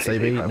Tiger. Nice,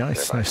 AB.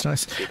 Nice, nice,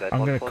 nice.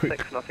 I'm going to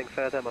quick... Nothing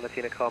further,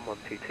 Monotina com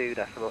 122,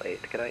 decimal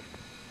 8, good night.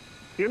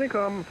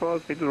 Unicom, for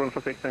speed to run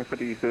for 6, thanks for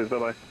the uses,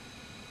 bye-bye.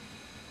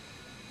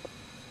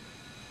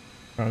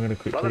 I'm going to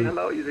quickly... London,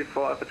 hello, Easy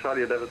 4 Alpha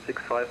Charlie, level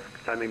 65,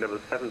 climbing level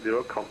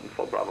 70, Compton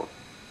for Bravo.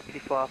 Easy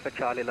 4 Alpha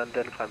Charlie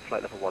London, climb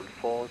flight level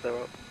 140. I'm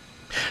going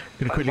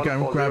to quickly go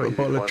and grab a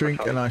bottle of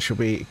drink and I shall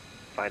be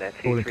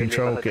all in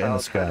control, getting the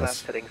skies.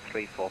 Left heading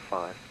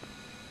 345.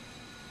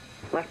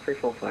 Left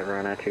 345,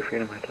 Ryanair 2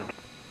 Freedom Hotel.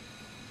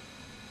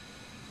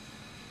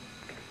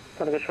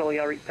 London Control,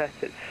 Yari Pet,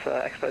 it's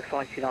Expo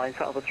 529,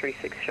 Saddle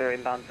 360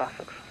 inbound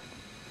Sussex.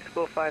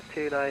 Score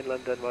 529,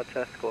 London,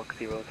 Roger, squawk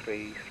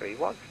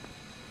 0331.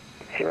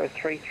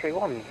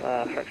 0331 for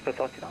Expo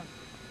 529.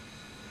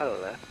 Hello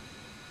there.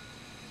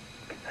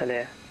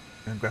 Hello.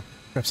 And grab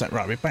that.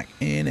 Right, we're back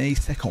in a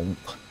second.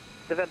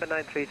 November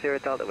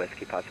 930 Delta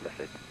Whiskey, pass your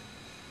message.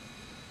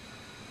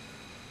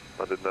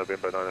 London,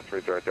 November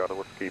 930 Delta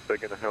Whiskey,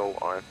 Big in the Hill,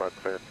 IFR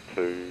clear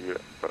to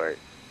Bray.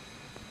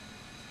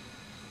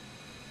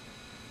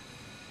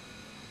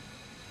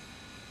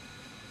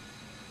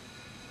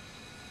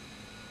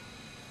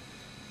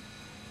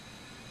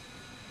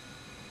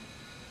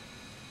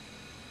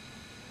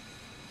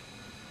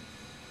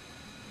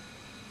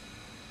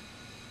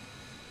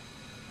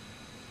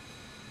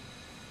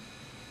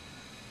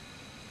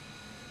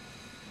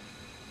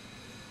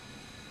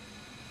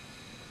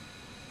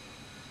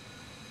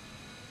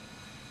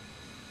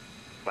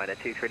 Minor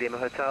 23 Lima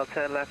Hotel,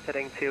 turn left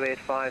heading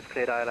 285,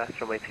 cleared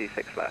ILS, runway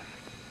 26 left.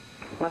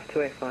 Left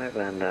 285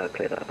 and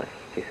cleared ILS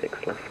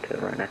 26 left to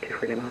Ryanair 2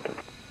 Freedom Hotel.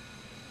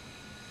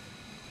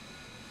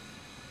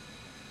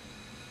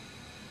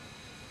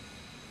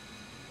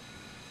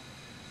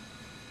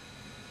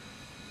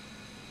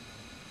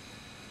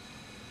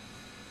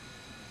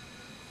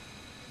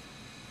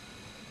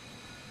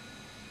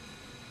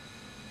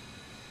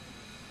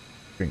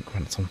 Drink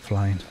once I'm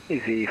flying.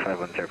 Easy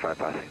 5105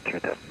 passing through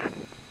that.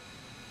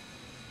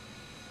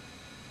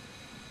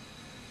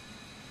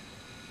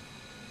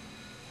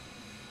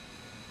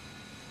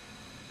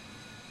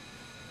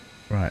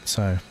 Right,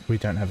 so we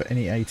don't have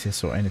any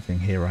ATIS or anything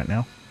here right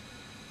now.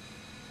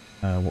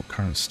 What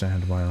current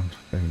stand am I on?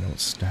 I don't even know what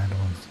stand I'm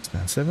on.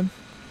 Stand 7?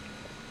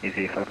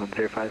 Easy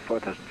 5105,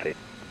 4000 feet.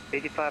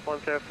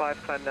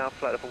 85105, climb now,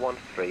 flight level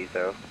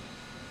 130.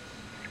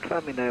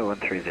 Climbing now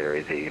 130,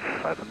 easy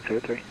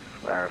 5103.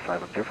 Arrow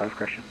 5105,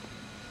 correction.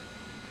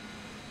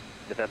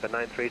 November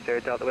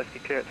 930 Delta Whiskey,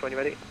 clearance when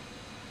you're ready.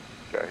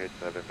 Go ahead,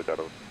 November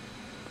Delta.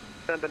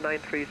 November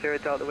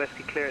 930 Delta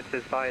Whiskey,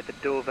 clearances via the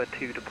Dover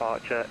to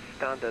departure,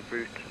 standard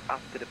route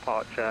after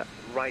departure,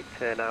 right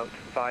turn out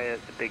via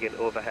the Biggin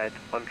overhead,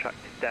 on track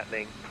to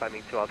Detling,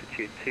 climbing to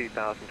altitude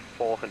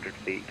 2,400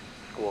 feet,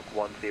 squawk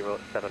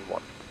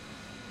 1071.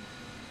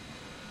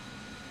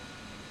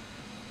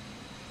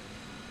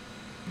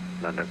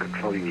 London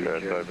Control, you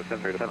Turns over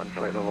 77,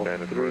 flight level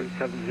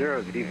 370,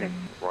 good evening.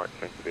 Right,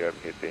 turn to the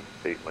overhead then,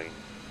 seat lean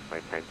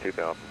maintain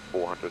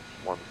 2,400,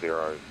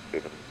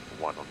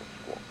 1071 on the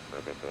squawk,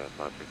 November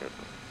 930.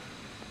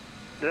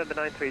 November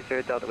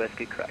 930 Delta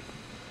Whiskey, correct.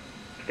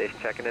 Station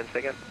checking in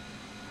again.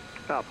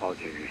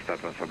 Apologies, you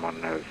stepped on someone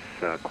that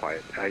was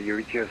quiet.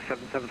 Eurigio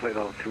 77 flight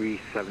level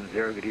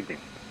 370, good evening.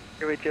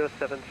 Eurigio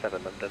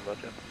 77, London,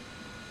 roger.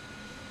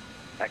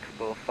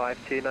 Expo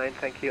 529,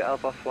 thank you.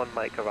 Airbus 1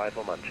 Mike,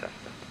 arrival Manchester.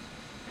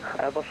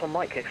 Airbus 1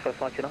 Mike, Expo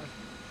 529.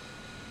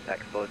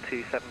 Expo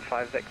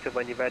 275 Victor,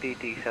 when you're ready,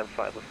 descend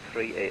flight level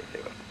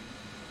 380.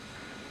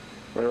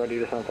 We're ready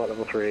to descend flight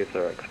level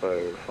 380,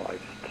 Expo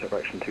 5,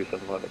 direction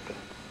 275 Victor.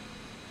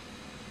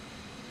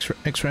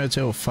 X-Ray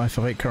Hotel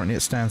 558, currently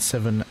at stand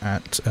 7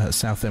 at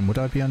Southend. Would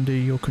I be under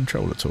your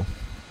control at all?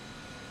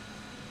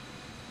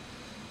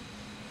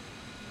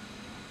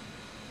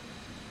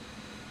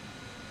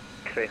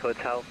 X-Ray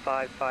Hotel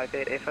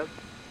 558 FM.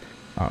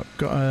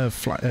 Got a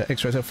flight,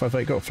 X-Ray Hotel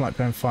 58, got a flight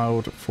plan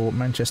filed for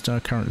Manchester,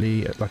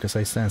 currently, like I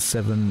say, stand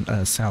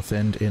 7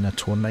 Southend in a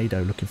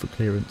tornado, looking for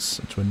clearance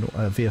to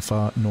a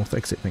VFR north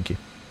exit, thank you.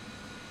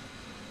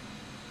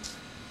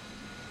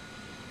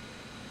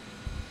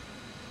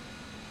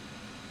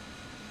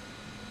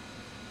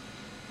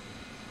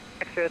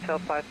 X-Ray Hotel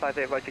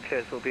 558, roger,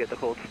 clearance will be at the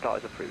hold, start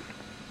is approved.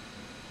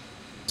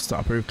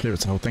 Start approved,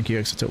 clearance to hold, thank you,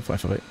 X-Ray Hotel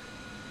 558.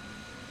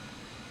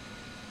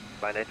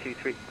 Ryanair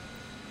 23,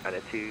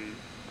 Ryanair 2...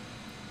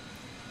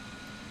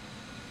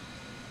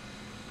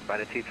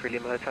 Ryanair 23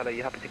 Lima Hotel, are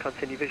you happy to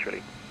continue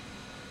visually?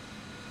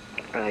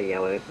 Yeah,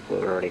 we're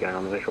already going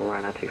on the visual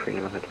Ryanair 23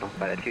 Lima Hotel.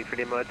 Ryanair 23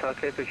 Lima Hotel,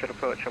 clear visual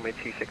approach, runway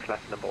 26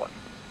 left, number 1.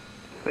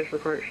 Visual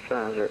approach,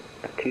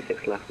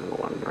 26 left, number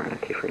 1, Ryanair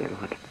 23 Lima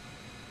Hotel.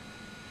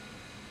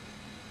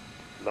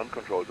 Land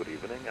control, good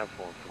evening. Air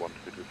France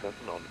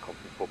 1227 on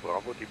company 4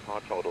 Bravo,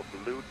 departure out of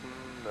Luton,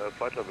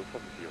 flight level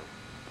 70.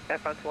 Air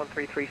France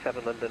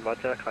 1337 London,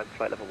 roger, climb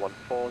flight level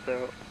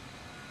 140.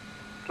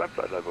 Climb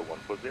flight level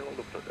 140,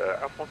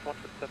 Air France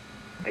 127.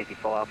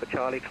 84 Alpha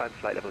Charlie, climb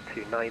flight level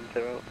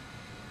 290.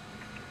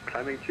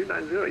 Climbing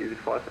 290, easy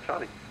 5 for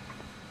Charlie.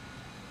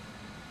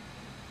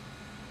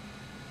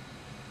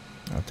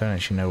 I don't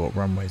actually know what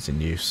runway's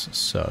in use,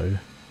 so I'm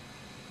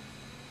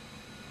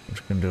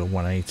just going to do a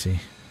 180.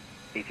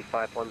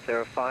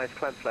 85105,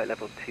 climb flight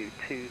level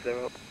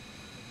 220.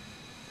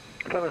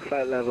 Climb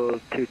flight level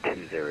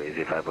 220,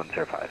 easy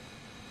 5105.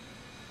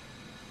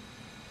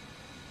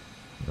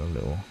 Got a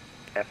little...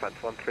 Air France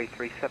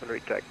 1337,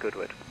 route direct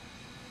Goodwood.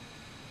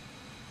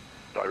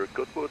 Direct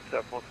Goodwood,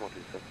 Air France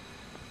 127.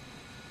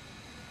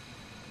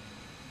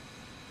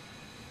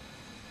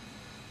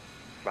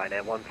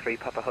 Ryanair 13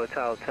 Papa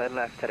Hotel, turn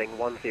left heading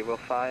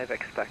 105,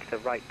 expect a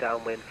right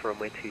downwind for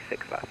runway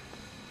 26 left.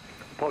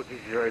 Apologies,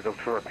 you're able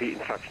to repeat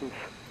instructions.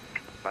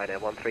 Ryanair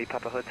 13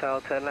 Papa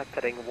Hotel, turn left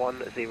heading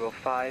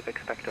 105,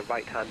 expect a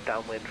right hand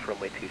downwind for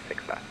runway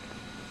 26 left.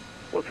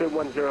 Also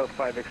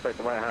 105, expect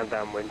the right hand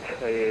downwind,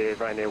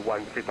 Ryanair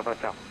 13 Papa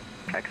Hotel.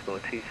 Expo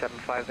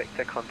 275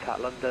 Victor, contact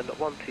London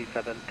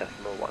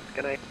 127.1.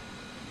 Good night.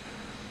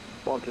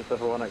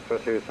 1271, Expo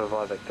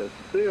 275 Victor.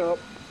 See ya.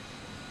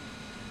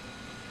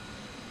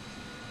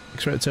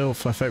 X-Ray Hotel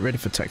 58, ready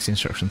for taxi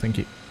instruction, thank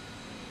you.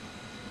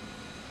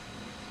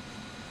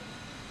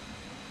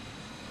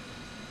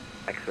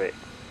 X-ray.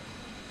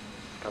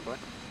 Stand by.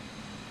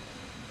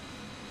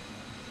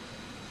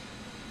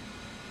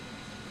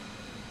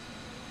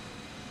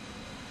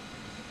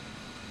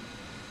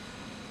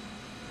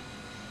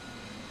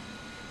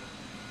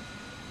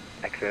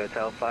 X-ray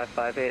Hotel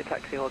 558,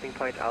 taxi holding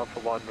point Alpha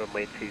 1,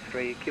 runway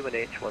 23,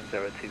 QNH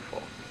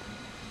 1024.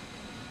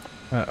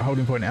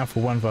 Holding point Alpha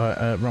 1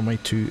 via runway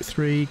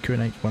 23,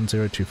 QNH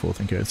 1024,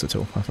 thank you, X-Ray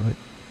Hotel 558.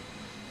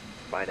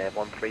 Ryanair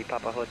 13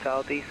 Papa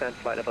Hotel, descend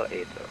flight level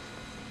 80.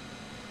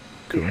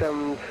 Cool.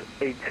 Descend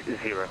 80,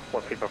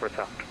 13 Papa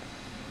Hotel.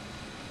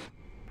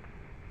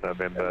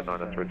 November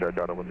 930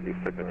 Delta with the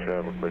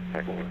signature, request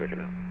taxi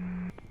beginner.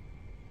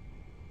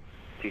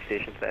 2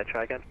 stations there,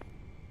 try again.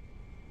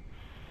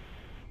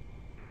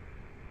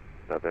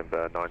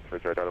 November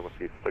 930 Delta with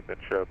the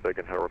signature,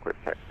 Biggin Hill, request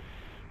taxi.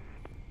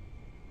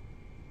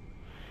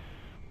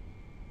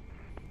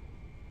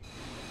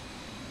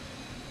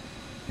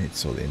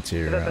 It's all the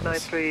interior November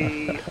hours.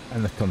 93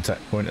 And the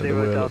contact point at the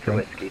wheel at Delta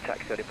front. Whiskey,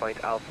 taxi holding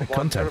point Alpha The 1.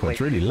 contact point's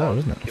really low,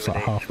 isn't it? It's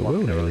like half the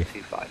wheel nearly.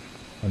 1025.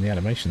 And the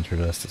animation's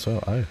reversed as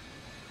well. Oh.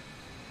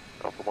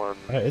 Alpha 1.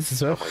 Oh, it is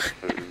as well.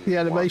 The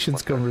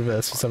animation's gone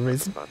reversed for some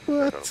reason.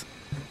 What?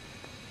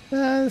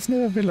 It's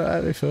never been like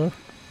that before.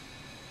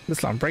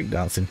 Looks like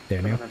breakdancing.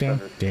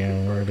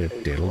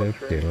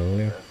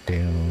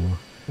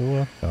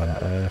 What on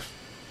earth?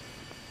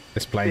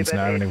 This plane's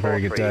not having a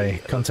very good day.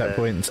 Contact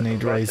points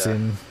need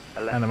raising.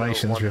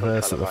 Animations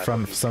reversed at the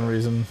front for some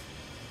reason.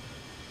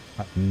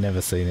 I've never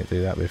seen it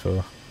do that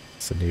before.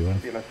 It's a new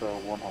one.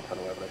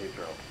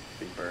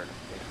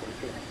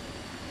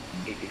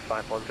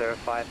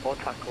 85105, or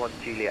TAC 1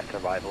 Juliet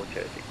arrival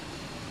Jersey.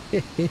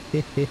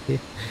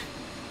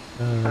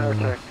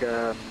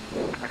 Airtech,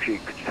 actually,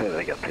 could you say that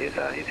again, please?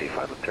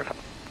 EZ5105.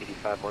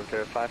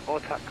 85105, or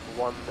TAC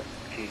 1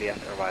 Juliet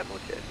arrival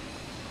Jersey.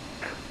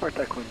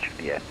 Arctic 1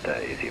 Juliet,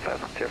 easy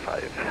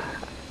 505.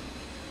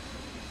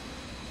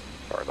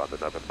 Sorry about the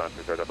Devon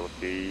 930 Delta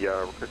Whiskey,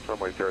 request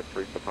runway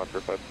 03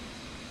 departure 5.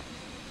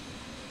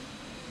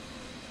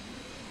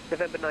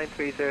 November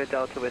 930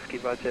 Delta Whiskey,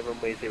 Roger,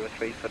 runway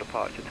 03 for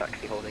departure,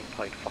 taxi holding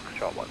point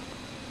Foxtrot 1.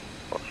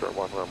 Foxtrot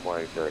 1,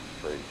 runway 03,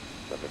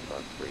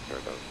 7930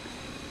 Delta Whiskey.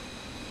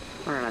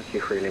 RNAT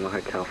 23 Lima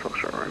Hotel,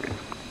 Foxtrot Romeo.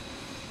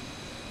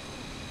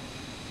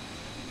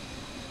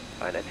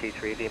 RNAT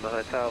 23 Lima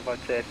Hotel,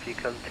 Roger, if you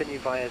continue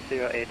via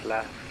 08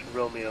 left,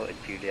 Romeo and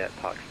Juliet,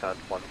 Park stand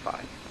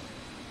 15.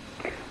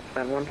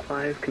 Stand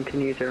 15,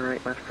 continue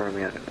 08 left,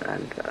 Romeo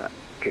and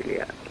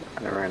Juliet.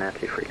 And RNAT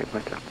 23 Lima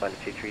Hotel.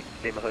 RNAT 23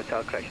 Lima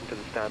Hotel, correction to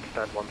the stand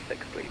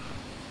 16 please.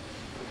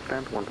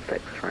 Stand 16,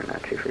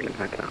 RNAT 23 Lima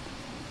Hotel.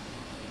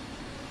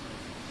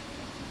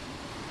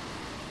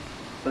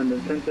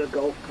 London Centre,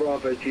 Golf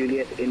Bravo,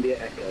 Juliet, India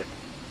Echo.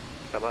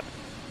 Summer.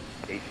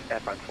 East Air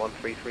France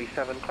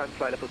 1337, climb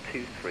flight level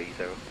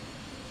 230.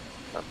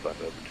 Climb flight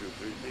level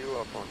 230,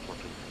 France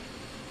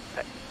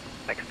 123.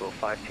 Expo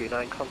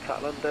 529,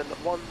 contact London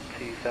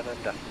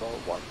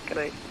 127.1. Good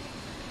night.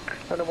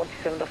 London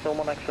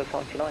 127.1, Expo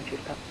 529,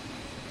 choose Pat.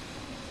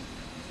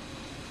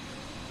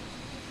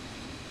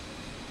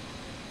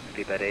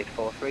 Speedbird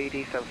 843,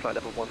 descend flight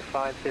level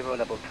 150,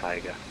 level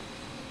Tiger.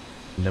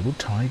 Level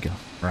Tiger.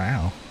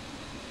 Wow.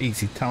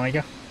 Easy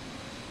Tiger.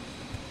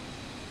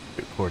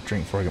 Bit for a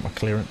drink before I get my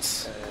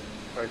clearance.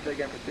 Sorry, say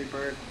again for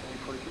Speedbird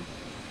 843.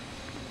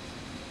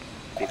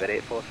 Speedbird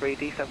 843,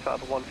 descend flight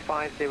level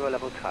 150,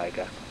 level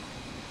Tiger.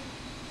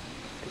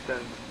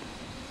 Descend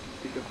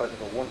flight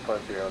level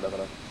 150,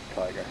 level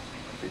Tiger.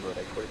 Speedbird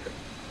 843.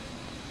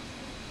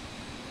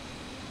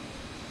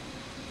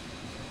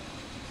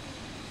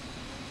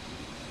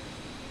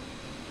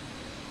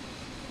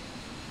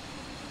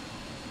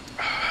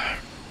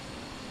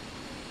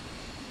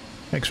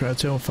 X-Ray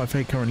Hotel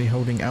 58 currently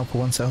holding Alpha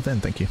 1 South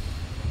End, thank you.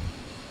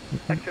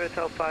 X-Ray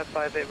Hotel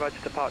 558, roger,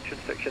 departure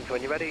instructions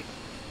when you're ready.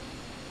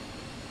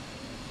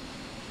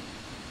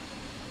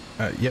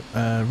 Yep,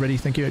 ready,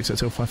 thank you, X-Ray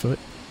Hotel 558.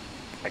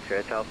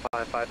 X-Ray Hotel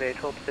 558,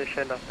 hold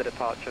position after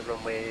departure,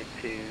 runway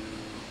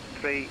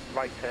 23,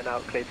 right turn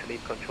out, clear to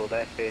leave controlled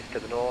airspace to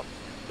the north,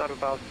 not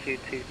of altitude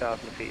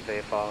 2,000 feet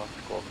VFR,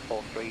 squawk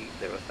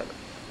 4307.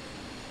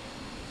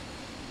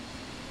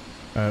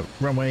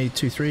 Runway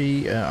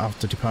 23,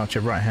 after departure,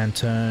 right hand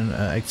turn,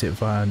 exit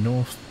via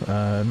north,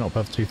 not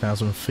above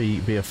 2,000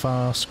 feet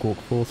VFR, squawk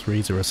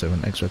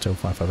 4307, X-Ray Hotel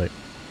 558.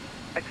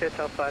 X-Ray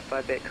Hotel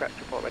 558, correct,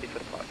 report ready for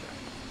departure.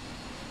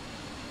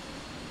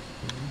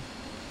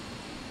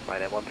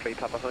 Ryanair 13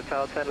 Papa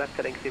Hotel, turn left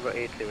heading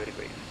 080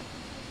 degrees.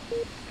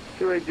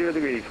 080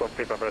 degrees,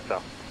 13 Papa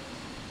Hotel.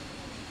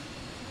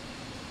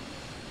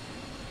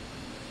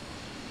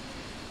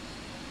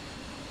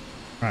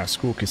 Alright,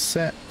 squawk is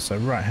set, so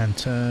right hand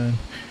turn,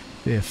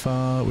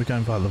 VFR, we're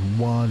going via the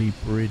Wiley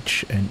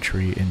Bridge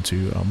entry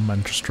into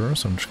Manchester,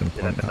 so I'm just going to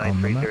point that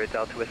on the map. 930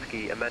 Delta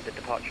Whiskey, amended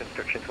departure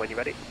instructions when you're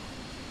ready.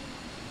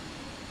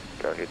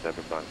 Go ahead,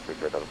 November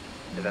 930 Delta.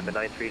 November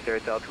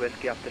 930 Delta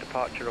Whiskey, after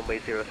departure, runway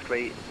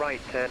 03, right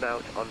turn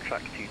out, on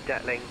track to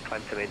Detling,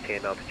 climb to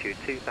maintain altitude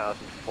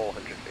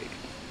 2,400 feet.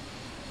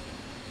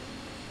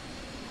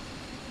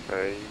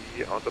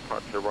 On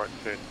departure, right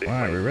turn,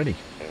 Alright, we're ready.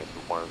 And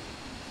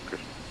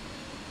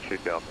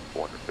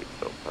 2,400 feet,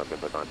 so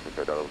November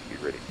 930 Delta Whiskey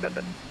ready.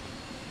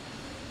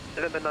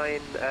 November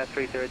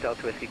 930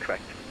 Delta Whiskey,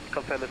 correct.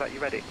 Confirm, is that you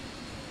ready?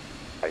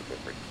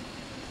 833.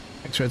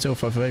 X-Ray Hotel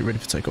 558, ready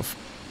for takeoff.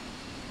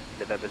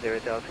 November 0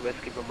 Delta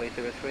Whiskey, runway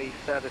 03,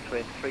 service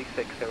wind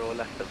 360,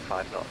 less than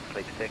 5 knots,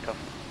 clear to take off.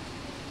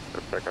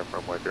 Let's take off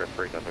runway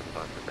 03, November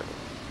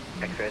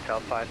 930. X-Ray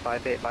Hotel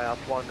 558 by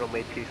Alpha 1,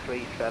 runway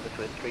 23, service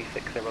wind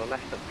 360,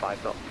 less than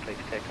 5 knots, clear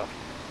to take off.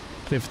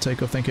 Clear for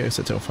takeoff, thank you,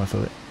 X-Ray Hotel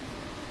 558.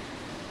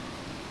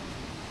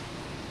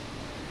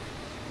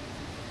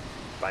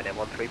 Ryanair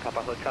 13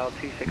 Papa Hotel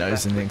 26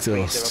 Nose in the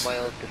exhaust. 30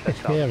 miles, descent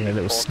Yeah, having a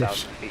little 4,000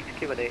 sniff. feet,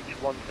 QNH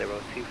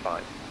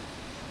 1025.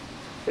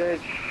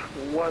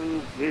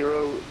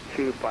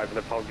 H1025, and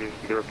apologies,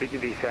 the repeated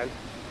descent.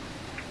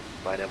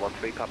 Ryanair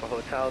 13 Papa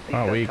Hotel,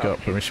 Oh, we descent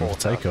got permission for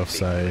 4,000 takeoff, feet,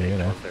 so, you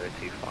know.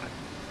 1025.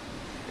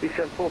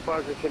 Descent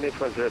 4,000, QNH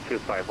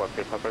 1025,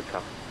 13 Papa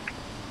Hotel.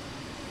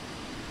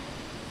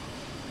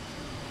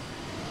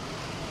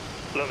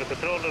 Global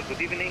Control,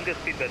 good evening,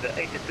 speedbird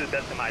 82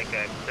 Delta Mike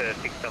at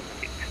 6,000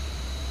 feet.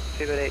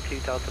 Speedbird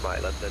 82 Delta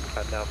Mike, London,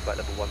 climb down flight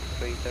level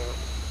 130.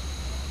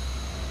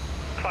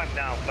 Climb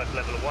down flight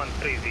level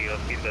 130,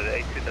 speedbird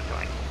 82 Delta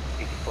Mike.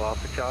 EC4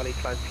 Alpha Charlie,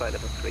 climb flight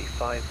level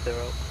 350.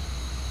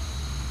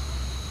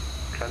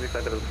 Climbing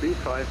flight level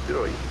 350,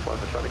 EC4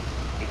 Alpha Charlie.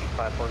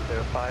 EC5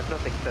 105,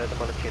 nothing further,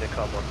 Montana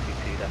Com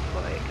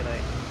 122.8, good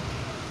night.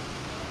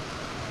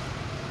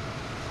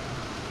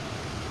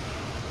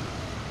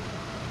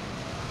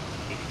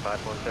 EC5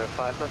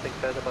 105, nothing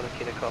further,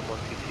 Montana Com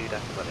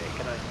 122.8,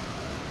 good night.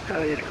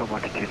 Unicom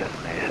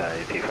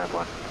 122.8,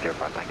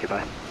 T5105, thank you,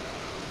 bye.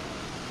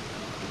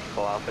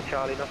 EC4 Alpha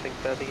Charlie, nothing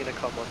further,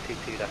 Unicom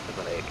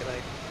 122.8, good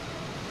night.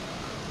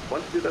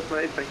 12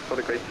 Decimal 8, thanks for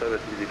the great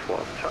service, easy for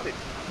us. Charlie.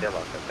 You're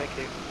welcome, thank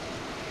you.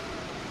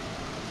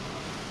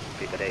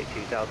 Speed at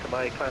 82 Delta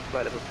Mike, climb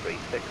flight level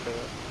 360.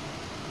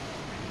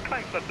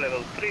 Climb flight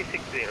level 360,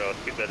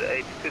 speed at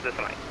 82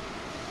 decimal 8.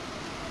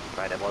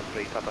 Right,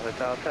 M13 Papa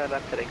Hotel, turn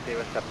left heading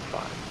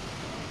 075.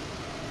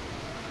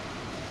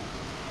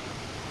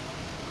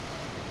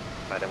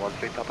 Right,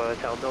 M13 Papa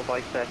Hotel, no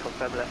voice there,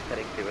 confirm left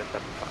heading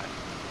 075.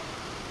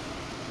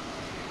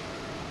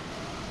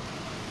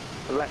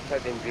 Left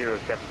heading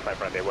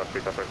 075, runway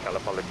 13 Papa Hotel,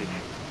 apologies.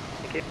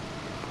 Thank you.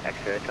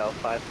 X-ray Hotel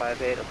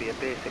 558, it'll be a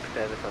basic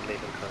service on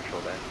leaving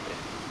control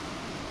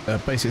there.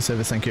 Basic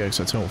service, thank you,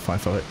 X-ray Hotel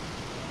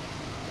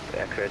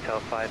 558. X-ray Hotel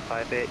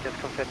 558, just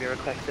confirm your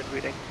requested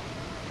reading.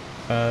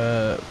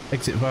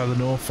 Exit via the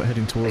north,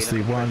 heading towards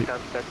the Wiley.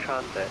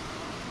 Transit.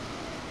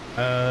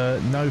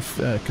 No,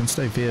 can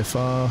stay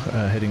VFR,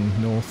 heading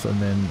north,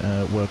 and then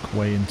work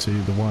way into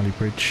the Wiley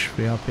Bridge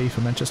VRP for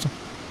Manchester.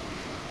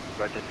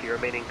 Roger, so you're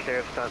remaining clear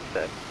of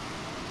Stansted.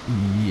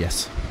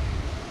 Yes.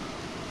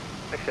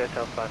 X-ray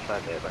Hotel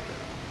 558, Roger.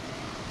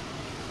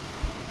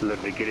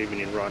 Lovely, good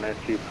evening, Ryanair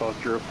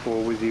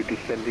 2404 with you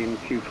descending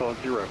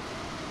 240.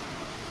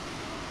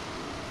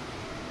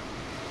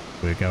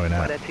 We're going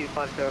out. Ryanair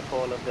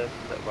 2504 London,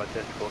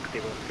 Roger, squawk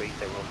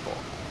 0304.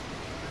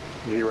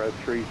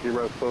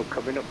 0304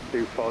 coming up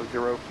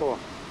 2404.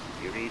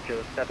 You read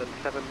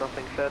 077,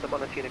 nothing further,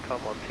 monitor Unicom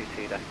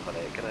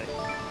 122.8, good night.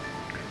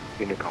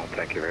 Unicom,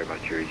 thank you very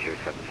much, you read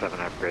 077,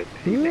 have a great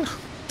Ooh. evening.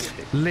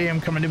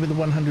 Liam coming in with the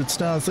 100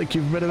 stars, thank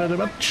you very, very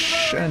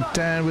much. And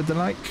Dan with the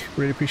like,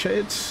 really appreciate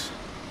it.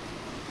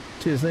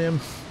 Cheers, Liam.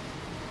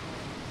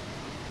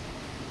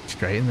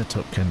 Straight in the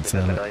top Kent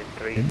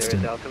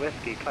instant. Delta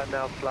Whiskey, climb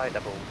now flight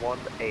level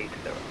 180.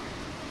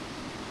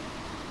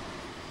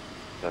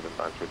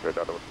 7930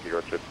 Delta Whiskey,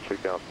 Roger,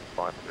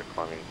 2500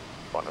 climbing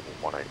flight level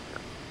 180.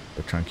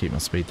 I'll try and keep my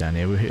speed down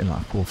here. We're hitting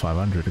like 400 or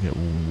 500 and get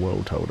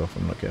well told off.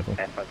 I'm not careful.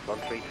 France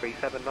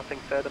 1337, nothing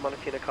further,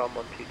 monitor Unicom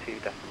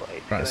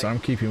 122.8. Right, so I'm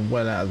keeping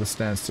well out of the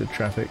standstill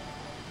traffic.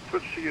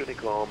 Switch to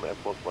Unicom, Air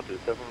Force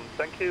 127,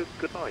 thank you,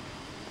 good night.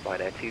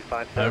 Ryanair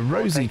 250.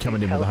 Rosie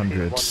coming in with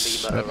 100.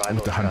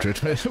 With the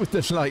 100. With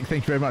the like,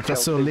 thank you very much. I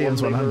saw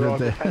Liam's 100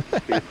 there.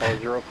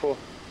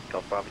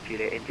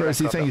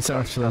 Rosie, thank you so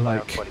much for the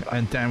like.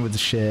 And Dan with the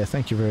share,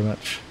 thank you very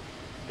much.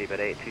 Leave at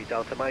 82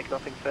 Delta Mike,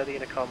 nothing further,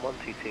 Unicom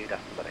 122.8.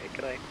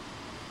 Good night.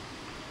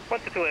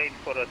 128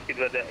 for speed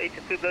at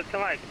 82 Delta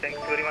Mike. Thanks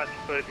very much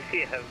for the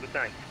see. Have a good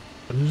night.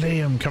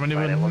 Liam coming in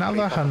with another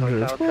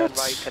 100. Turn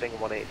right, heading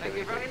 180. Thank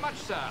you very much,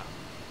 sir.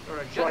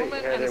 You're a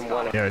gentleman and a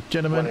scholar. You're a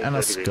gentleman and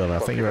a scholar.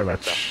 Thank you very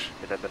much.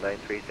 November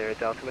 930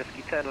 Delta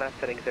Whiskey, turn left,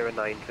 heading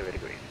 090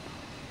 degrees.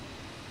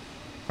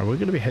 Are we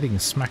going to be heading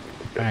smack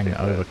bang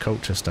over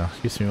Colchester?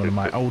 Used to be one of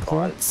my old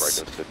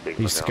haunts.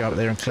 Used to go up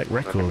there and collect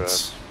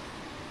records.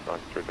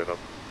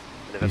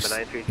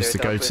 Used to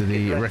go to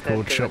the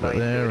record shop up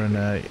there and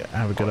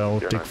have a good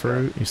old dig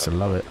through. Used to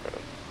love it.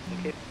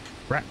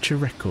 Rapture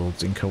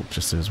Records in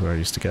Colchester is where I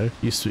used to go.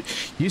 Used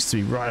to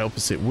be right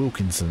opposite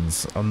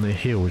Wilkinson's on the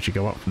hill as you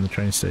go up from the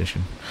train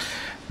station.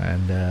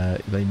 And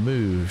they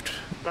moved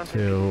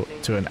to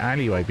an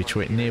alleyway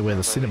between near where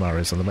the cinema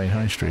is on the main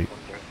high street.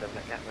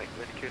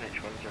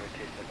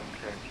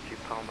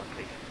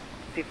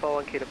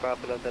 C41 Kilo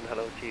Bravo London,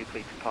 hello to you,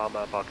 please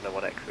Palmer, Wagner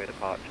 1 X-ray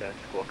departure,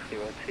 squawk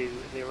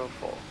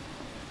 0204.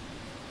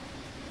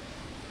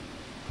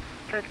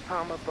 Fred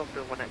Palmer,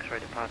 Wagner 1 X-ray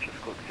departure,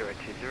 squawk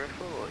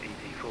 0204, or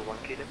EZ41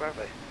 Kilo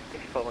Bravo.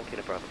 EZ41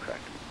 Kilo Bravo,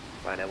 correct.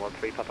 Ryanair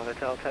 13 Papa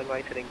Hotel, turn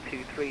right heading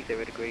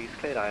 230 degrees,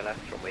 cleared ILS,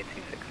 runway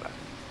 26 left.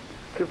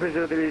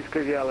 230 degrees,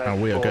 cleared ILS. Oh,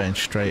 we are going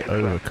straight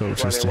over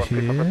Colchester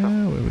here. Where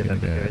are we going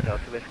to go?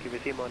 Delta Whiskey,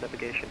 resume our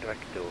navigation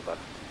direct over.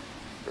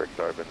 Direct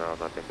over now,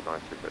 nothing but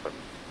nice to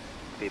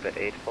Bebet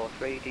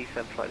 843,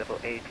 descent flight level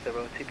 80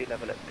 to be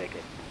level at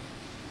Biggin.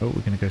 Oh,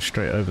 we're going to go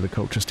straight over the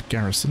Colchester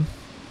Garrison.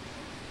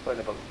 Flight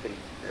level 30.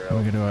 And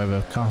we're going to go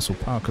over Castle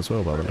Park as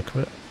well by the look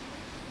of it.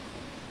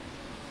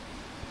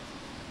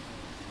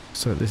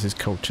 So this is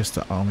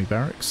Colchester Army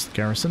Barracks, the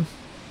garrison.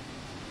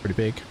 Pretty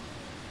big.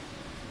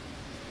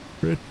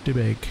 Pretty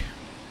big.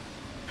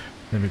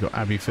 Then we've got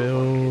Abbey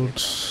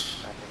Field.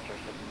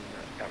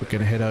 We're going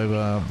to head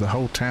over the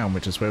whole town,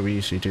 which is where we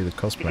usually do the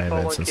cosplay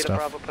events and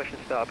stuff.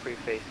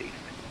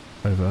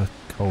 Over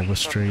Culver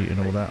Street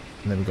and all that.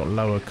 And then we've got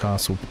Lower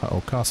Castle Park,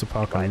 or Castle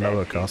Park and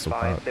Lower Castle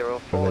Park,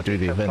 where they do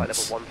the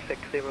events.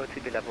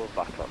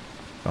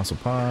 Castle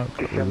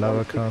Park,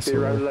 Lower Castle.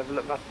 Level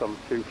at Vassam,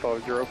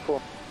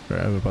 2504.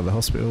 Right over by the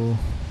hospital.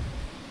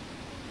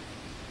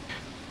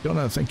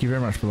 Donna, thank you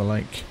very much for the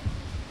like.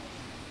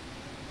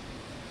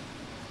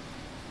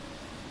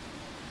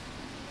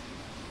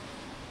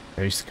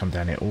 I used to come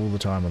down here all the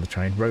time on the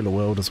train. Roller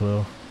World as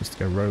well. Used to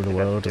go Roller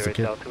World as a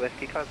kid. Delta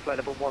Whiskey, climb flight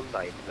level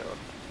 190.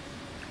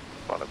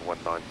 Flight level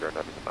 190,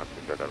 nothing but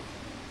nice to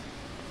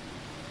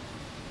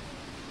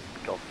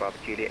Golf Bravo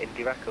Juliet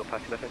Indy Echo,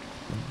 passing method.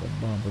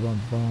 I'm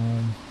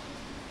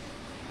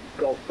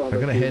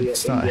going to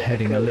start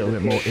heading a little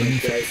bit more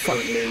into...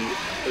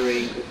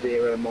 currently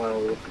 30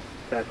 miles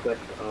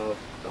southwest of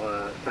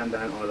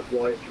Sandown, Isle of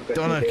Wight.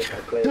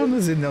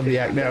 Donna's in on the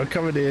act now,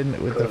 coming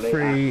in with the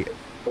free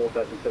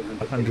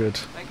 4,700.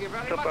 Thank you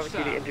very Top much, Bravo sir.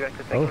 Union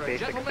Director, Oh.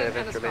 thank you for your basic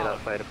service. Remain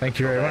outside of Thank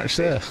you very much,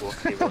 sir.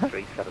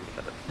 0377.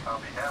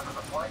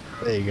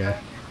 There you go.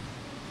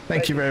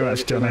 Thank you very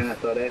much, Donna.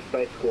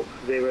 Airspace Squawk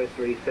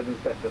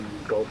 0377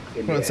 Golf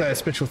India. I want to say a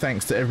special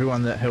thanks to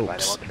everyone that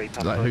helped,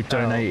 like who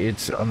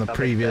donated on the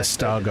previous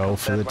Star Goal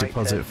for the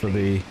deposit for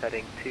the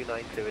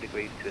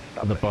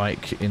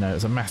bike. You know, it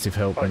was a massive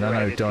help, and I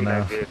know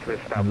Donna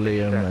and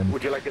Liam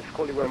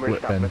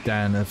and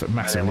Dan have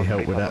massively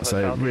helped with that,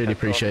 so really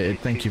appreciate it.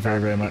 Thank you very,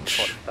 very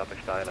much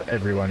to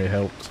everyone who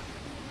helped.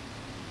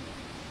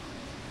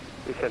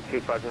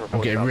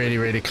 I'm getting really,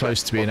 really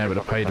close to being able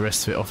to pay the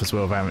rest of it off as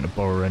well, without having to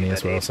borrow any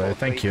as well. So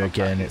thank you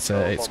again. It's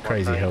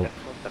crazy help.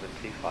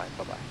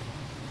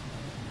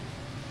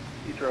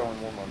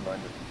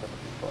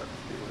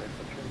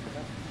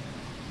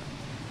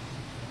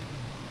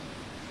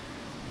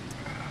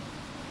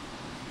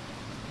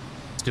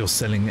 Still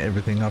selling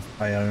everything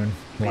I own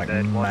like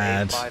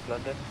mad.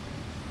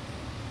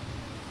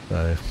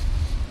 So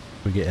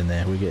we're getting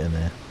there. We're getting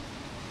there.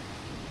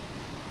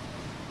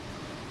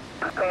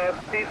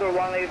 Diesel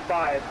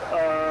 185,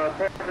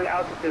 present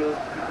altitude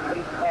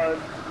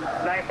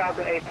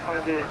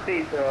 9,800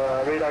 feet,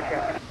 radar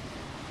check.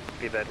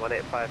 Speedbird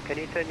 185, can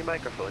you turn your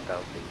microphone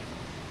down, please?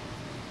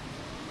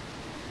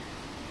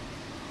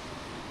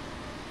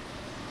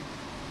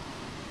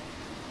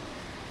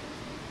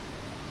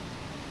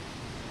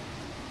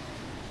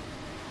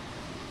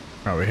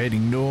 Right, we're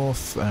heading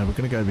north. We're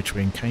going to go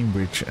between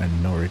Cambridge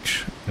and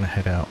Norwich. Going to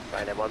head out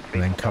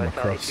and then come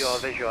across. If you are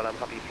visual, I'm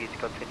happy for you to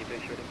continue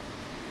visually.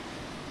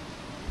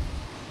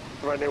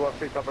 Runway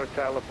 13 Papa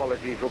Hotel,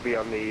 apologies, we'll be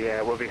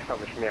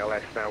establishing the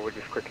LS now, we're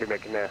just quickly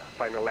making the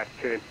final left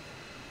turn.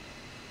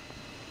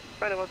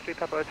 Runway 13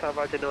 Papa Hotel,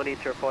 Roger, no need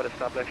to report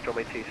established,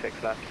 runway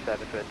 26 left,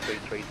 service wind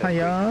 33.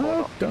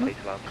 Hiya, Donna.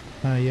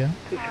 Hiya.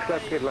 26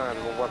 left, good land,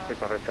 13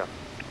 Papa Hotel.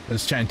 I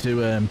was chatting to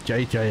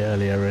JJ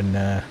earlier,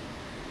 and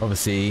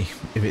obviously,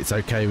 if it's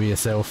okay with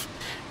yourself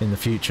in the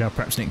future,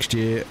 perhaps next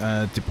year,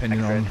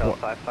 depending on what...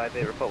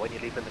 558, report when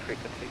you're leaving the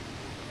frequency.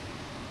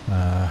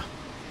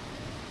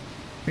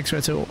 X-Ray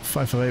Hotel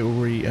 558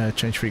 will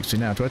change frequency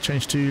now. Do I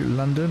change to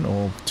London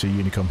or to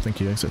Unicom? Thank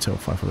you, X-Ray Hotel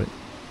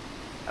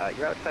 558.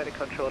 You're outside of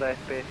controlled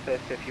airspace, so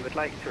if you would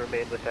like to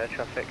remain with air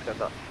traffic, then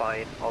that's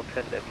fine.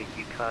 Alternatively,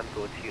 you can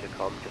go to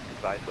Unicom, just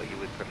advise what you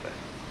would prefer.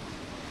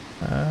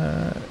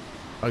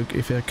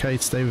 If you're okay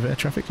to stay with air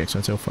traffic,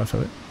 X-Ray Hotel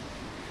 558.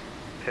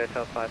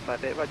 Hotel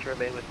 558, Roger,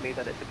 remain with me,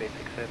 then it's a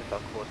basic service.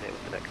 I'll coordinate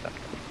with the next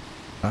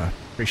sector.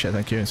 Appreciate it,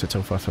 thank you, X-Ray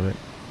Hotel 558.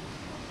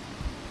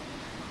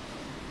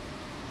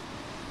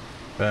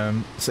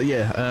 So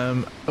yeah,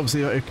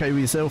 obviously okay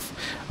with yourself.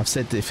 I've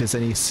said that if there's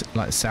any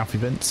like south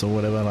events or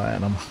whatever like that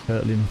and I'm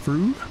hurtling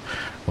through,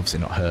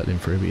 obviously not hurtling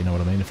through, but you know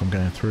what I mean, if I'm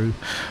going through,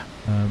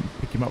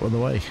 pick him up on the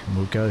way and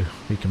we'll go.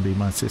 He can be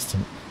my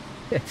assistant.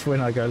 If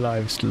when I go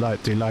live,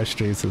 do live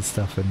streams and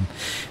stuff, and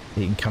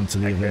he can come to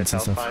the events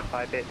and stuff.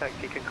 558,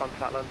 thanks. You can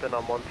contact London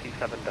on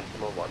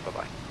 127.1,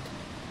 bye-bye.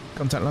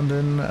 Contact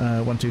London,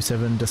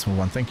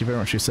 127.1. Thank you very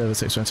much for your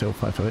service, X-Ray Hotel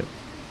 558.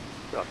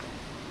 Welcome.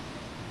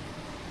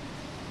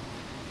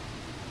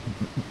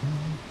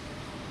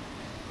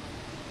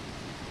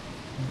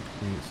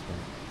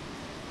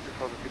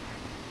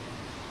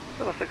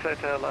 Silver 6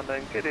 Hotel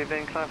London, good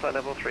evening, climb flight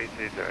level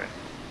 320.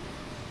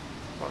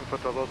 1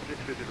 foot level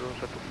 330,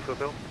 set to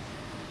Hotel.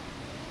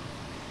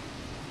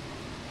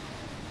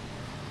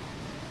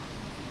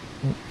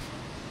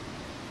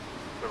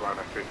 So around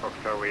F3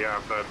 Foxtel, we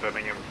have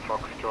Birmingham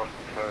Foxtrot,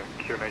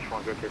 QNH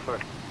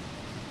 1025.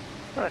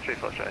 3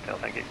 Foxtrot Hotel,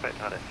 thank you, expect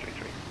to have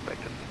S33,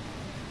 vectors.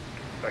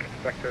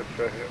 Vectors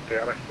for the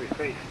LS33,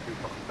 3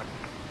 Foxtel.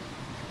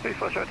 3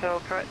 Foxtrot Hotel,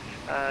 correct.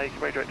 You can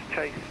radio direct to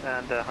chase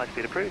and high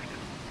speed approved.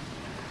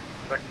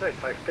 Vector,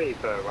 high speed,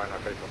 Rhino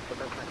 3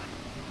 Foxtel,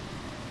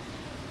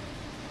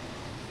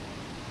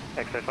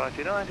 thanks. XO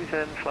 529,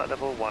 descend flight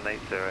level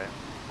 180.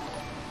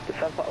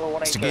 Descend flight level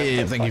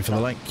 180. Thank you for the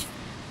like.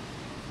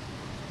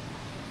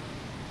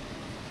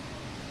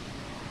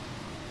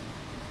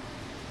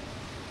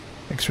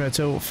 X-Ray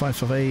Hotel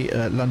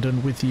 558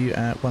 London with you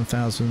at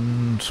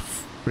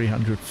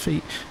 1,300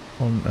 feet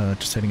on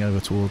just heading over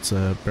towards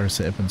Bury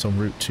St Edmunds en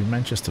route to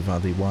Manchester via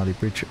the Wiley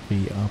Bridge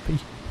VRP.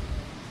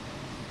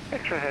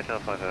 X-Ray Hotel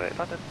 508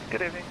 London,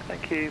 good evening,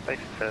 thank you,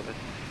 basic service.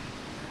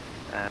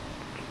 And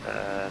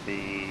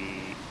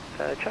the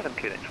Chatham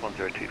QNH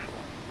 1024.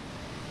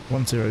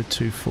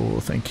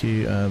 1024, thank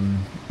you.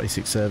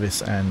 Basic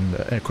service and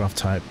aircraft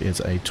type is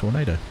a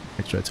Tornado.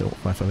 X-Ray Hotel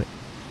 558.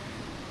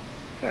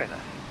 Very nice.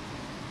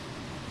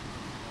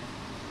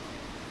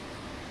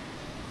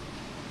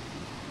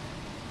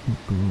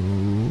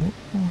 Ooh.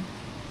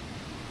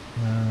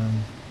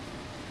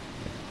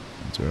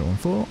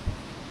 014.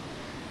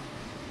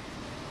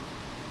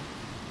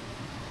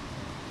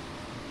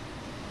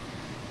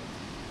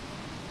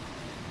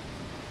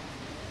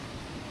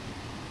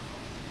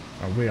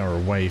 We are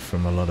away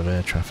from a lot of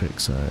air traffic,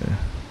 so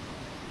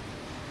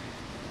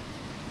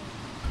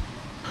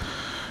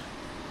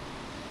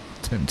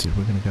tempted.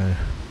 We're going to go.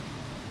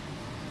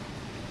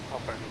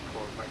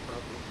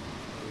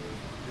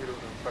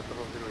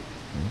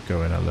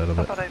 Go in a little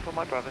bit. For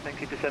my brother,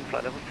 thank you. Descend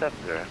flight level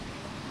 70.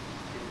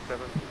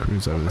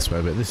 Cruise over this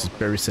way a bit. This is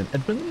Bury St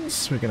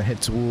Edmunds. We're going to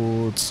head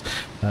towards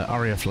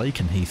RAF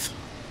Lakenheath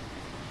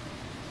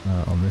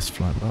on this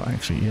flight. Well,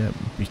 actually, yeah,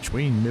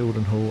 between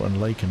Mildenhall and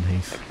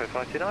Lakenheath. Expo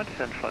 529,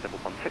 descend flight level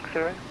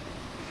 160.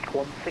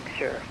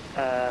 160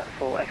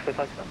 for Expo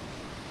 529.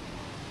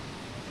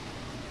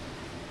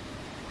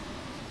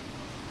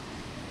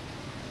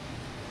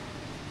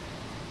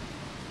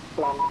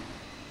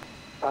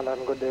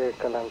 Alan, good day,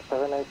 KLM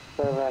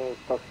 787,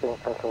 passing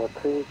flight level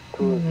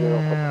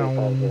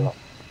 320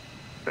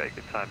 Very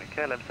good timing.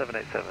 KLM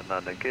 787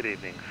 London, good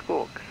evening.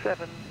 Squawk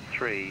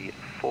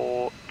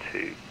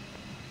 7342.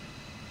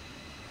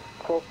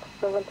 Squawk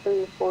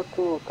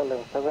 7342,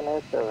 KLM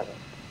 787.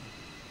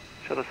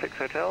 Shuttle 6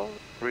 Hotel,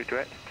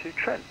 redirect to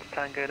Trent,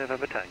 Tango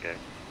November Tango.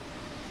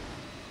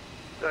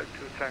 Back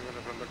to Tango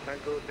November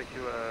Tango, thank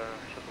you,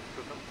 Shuttle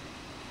 2.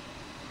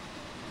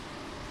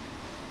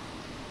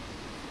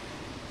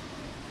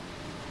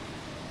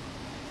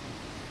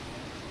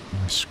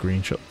 Nice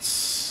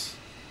screenshots.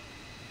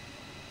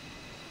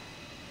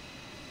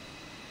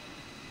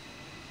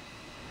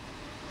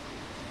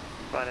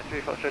 Ryanair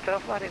 3 Fox Hotel,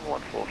 flighting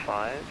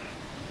 145.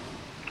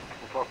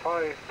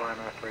 145,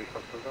 Ryanair 3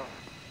 Fox Hotel.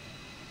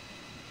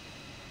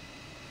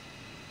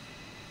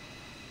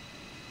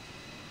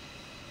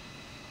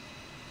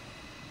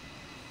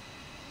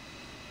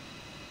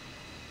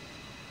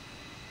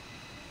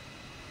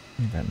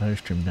 Need that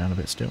nose trimmed down a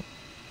bit still.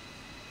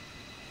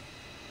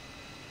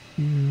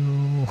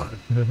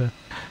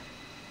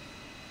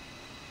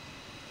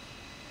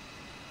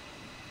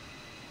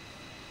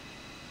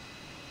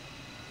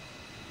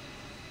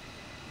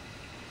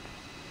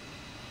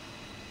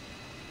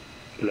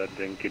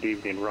 London, good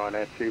evening,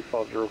 Ryanair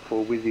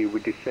 2504 with you. We're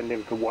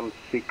descending for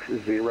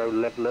 160,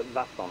 level at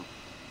Vasson.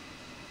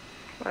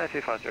 Ryanair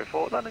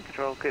 2504, London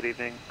Control, good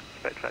evening.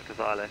 Expect factors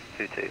ILS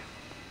 22.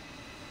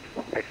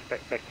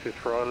 Expect vectors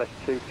for ILS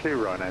 22,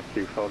 Ryanair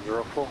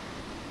 2504.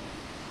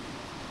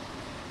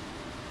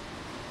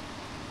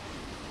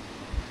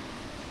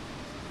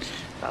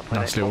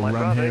 Nice little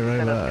run here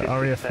over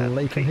RAF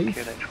Lakenheath.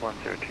 QNH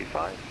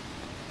 1025.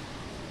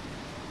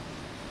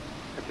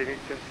 Continue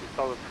to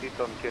install the fleet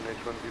on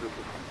QNH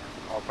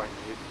 1025. Alpine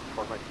 8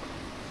 for my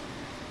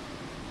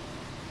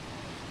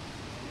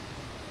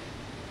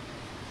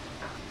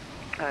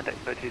And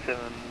Expo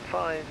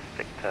 275,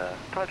 Victor.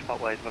 Time to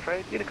part ways, I'm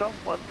afraid. Unicom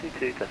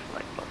 122, decimal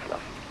 8, lots of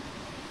love.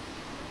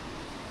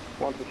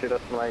 122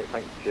 decimal 8,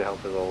 thanks for your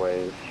help as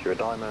always. You're a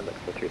diamond,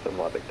 Expo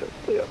 275 Victor.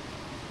 See ya.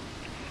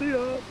 See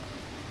ya.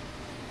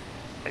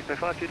 Expo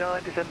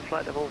 529, descend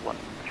flight level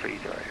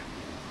 130.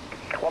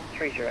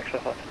 130, Expo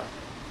 529.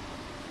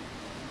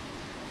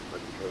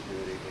 Good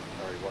evening,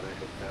 sorry, 18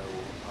 Hotel,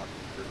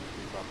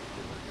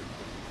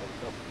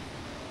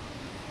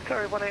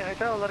 Sorry, 18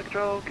 Hotel, London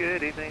Control,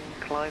 good evening.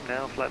 Climb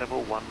now, flight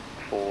level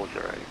 140.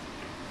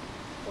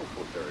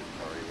 140, sorry,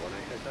 18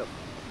 Hotel.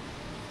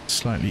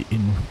 Slightly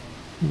in.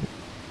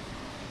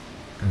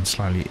 And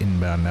slightly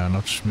inbound now, and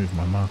I'll just move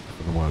my marker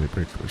for the Wiley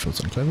Bridge, which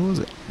wasn't clever, was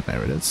it?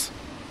 There it is.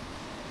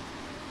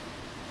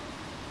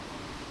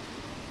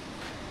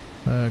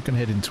 Gonna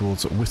head in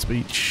towards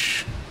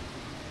Wisbeach.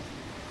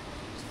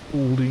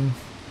 Balding.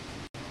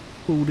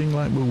 Balding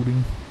like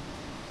balding.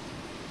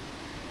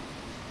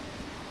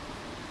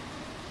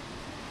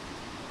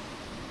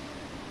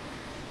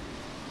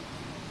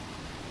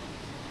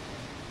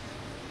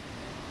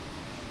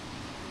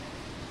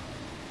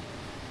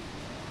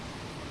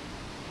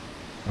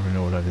 Coming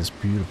all over this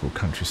beautiful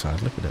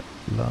countryside. Look at it.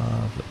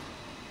 Lovely.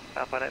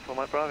 Alpine 8 for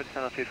my Bravo,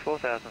 descend altitude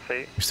 4,000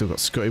 feet. We've still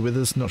got Scotty with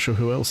us. Not sure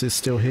who else is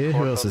still here.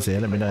 Who else is here?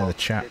 Let me know in the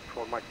chat.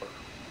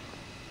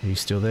 Are you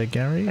still there,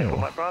 Gary? For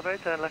my Bravo,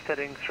 turn left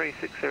heading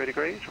 360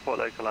 degrees. Report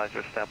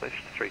localizer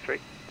established 33.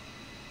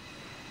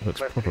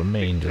 Looks proper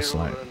mean, just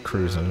like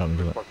cruising along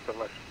with it.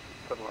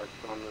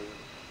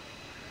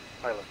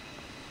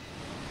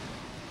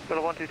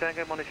 Shuttle 12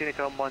 Tango, monitor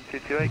Unicom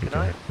 1228, good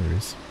night. There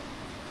is.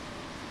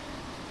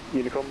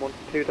 Unicom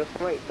 122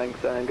 decimal 8,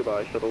 thanks and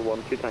goodbye, Shuttle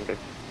 12 Tango.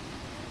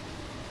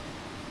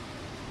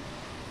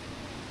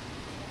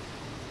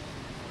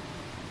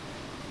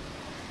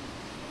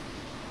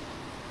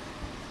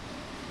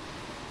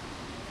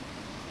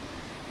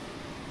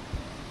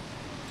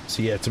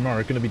 So yeah,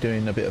 tomorrow going to be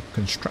doing a bit of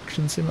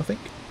construction sim, I think.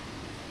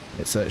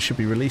 It should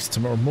be released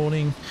tomorrow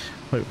morning,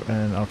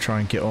 and I'll try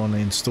and get on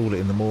and install it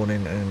in the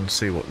morning and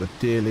see what the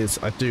deal is.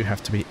 I do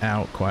have to be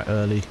out quite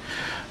early.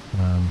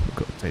 I've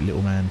got to take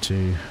little man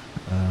to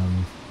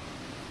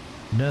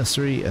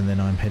nursery, and then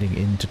I'm heading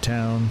into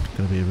town.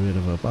 Going to be a bit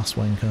of a bus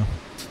wanker.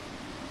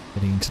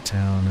 Heading into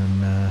town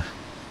and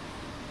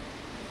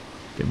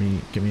get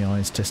me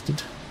eyes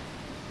tested.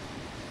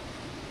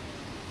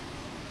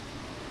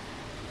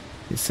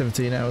 It's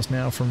 17 hours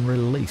now from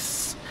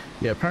release.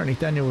 Yeah, apparently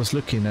Daniel was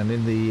looking, and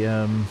in the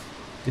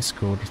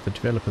Discord, the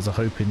developers are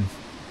hoping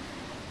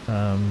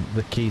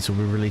the keys will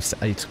be released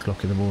at 8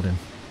 o'clock in the morning.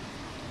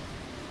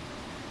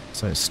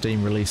 So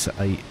steam release at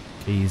 8,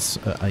 keys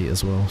at 8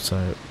 as well,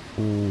 so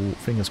all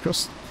fingers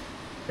crossed.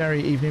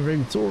 Gary, evening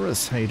room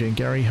Taurus. How you doing,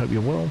 Gary? Hope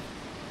you're well.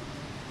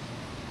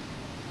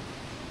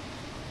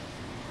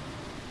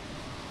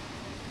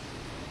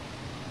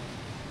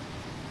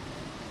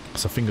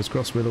 So fingers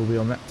crossed we'll all be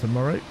on that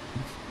tomorrow.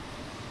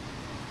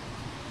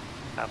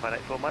 Alpine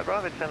 84 Mike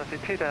Bravo, descend to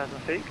 2,000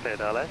 feet, cleared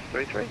RLS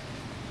 33.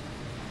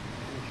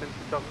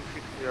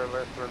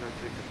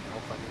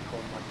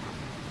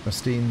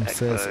 Christine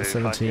says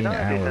 17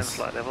 hours.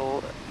 Flight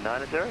level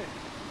 90.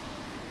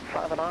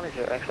 Flight level 90,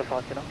 extra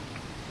flight, you know.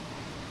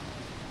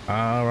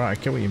 Ah, right, I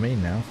get what you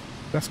mean now.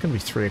 That's going to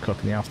be 3 o'clock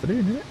in the afternoon,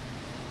 isn't it?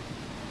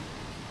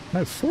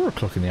 No, 4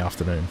 o'clock in the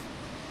afternoon.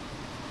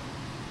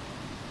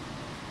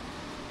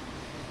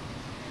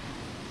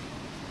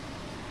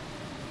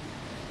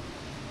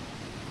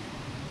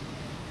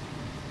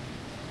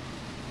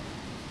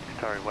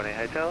 Sorry, 1A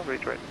Hotel,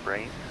 redirect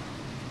Brain.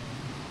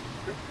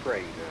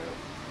 Brain,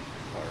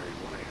 sorry,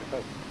 1A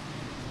Hotel.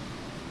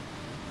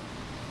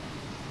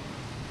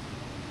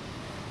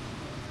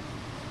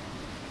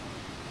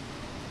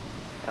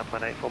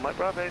 Alpine 84 Mike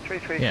Bravo,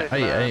 33. Yeah,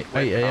 8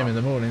 a.m. in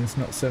the morning, it's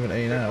not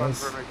 17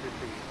 hours. Oh,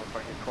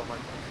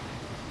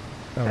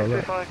 well,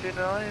 look.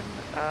 2529,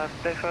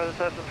 stay further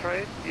surface and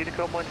parade,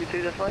 Unicorn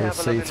 122 this way. We'll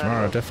see you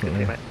tomorrow,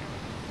 definitely.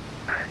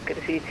 Good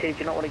to see you too. Do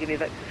you not want to give me a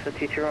vector for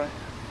TTRI?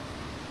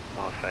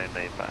 My phone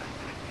made back.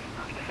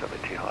 It's just a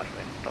bit too hard for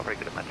me. Not very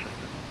good at Manchester.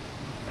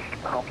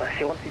 Oh, bless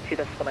you. 122,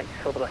 that's the mate.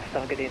 All the best.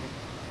 Have a good evening.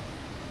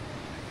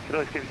 You can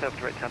always give yourself a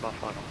direct time off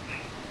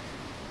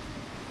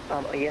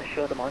final. Yeah,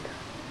 sure, don't mind.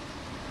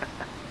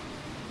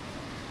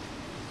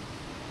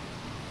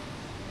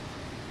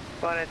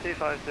 Final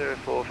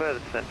 2504, further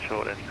descent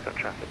shortland, it's got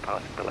traffic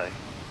passing below.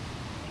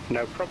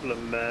 No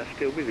problem,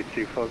 still with you,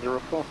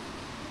 2404.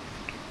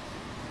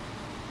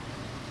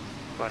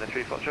 Final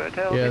 3 Foxtrot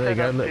Hotel, yeah, there you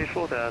go, look.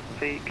 4,000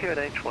 feet,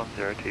 QNH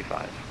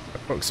 1025.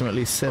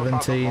 Approximately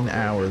 17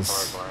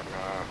 hours.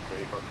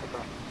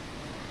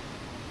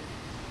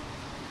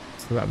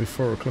 So that'll be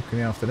 4 o'clock in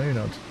the afternoon,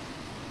 odd.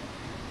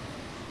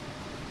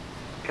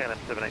 KLM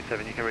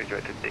 787, you can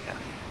redirect to DCAS.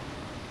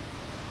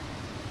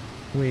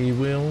 We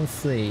will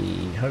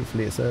see.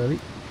 Hopefully it's early.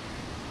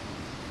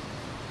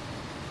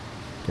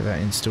 Get that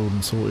installed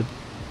and sorted.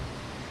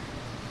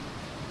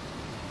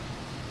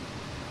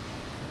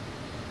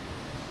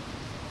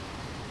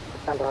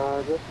 And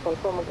just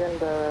confirm again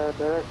the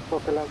direct for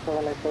KLM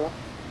 787.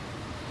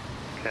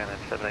 KLM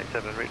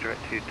 787,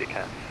 redirect to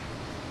DCAS.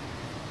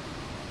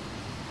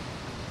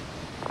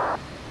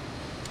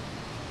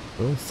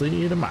 We'll see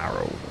you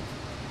tomorrow.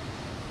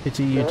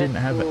 Pity you didn't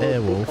have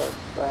Airwolf.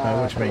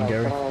 What do you mean,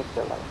 Gary?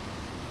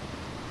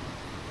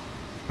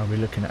 I'll be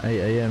looking at 8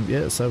 a.m.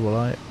 Yeah, so will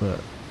I, but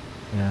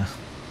yeah.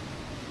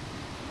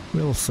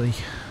 We'll see.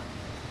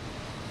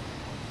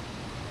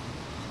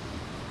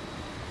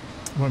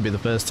 Won't be the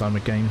first time a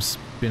game's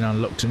been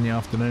unlocked in the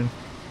afternoon.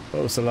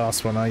 What was the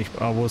last one I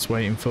was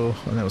waiting for?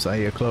 And that was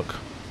 8 o'clock.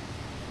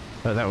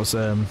 But that was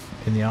in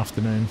the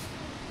afternoon.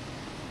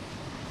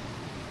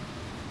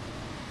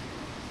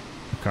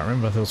 I can't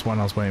remember, there was one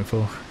I was waiting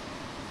for.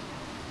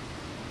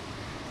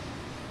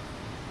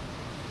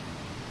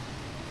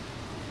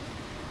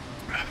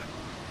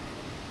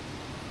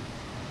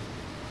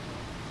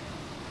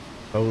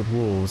 Cold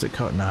War, was it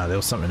Cold? No, there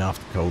was something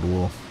after Cold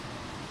War.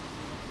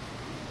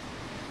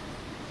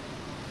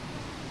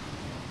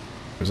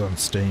 It was on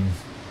Steam.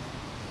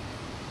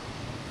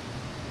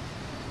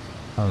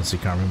 I honestly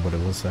can't remember what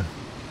it was though.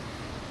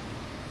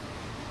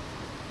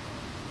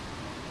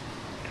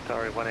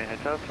 Sorry, 1A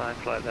Hotel, time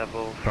flight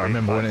level. I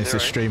remember when it used to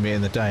stream it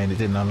in the day and it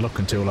didn't unlock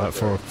until like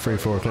 4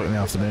 o'clock in the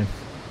afternoon.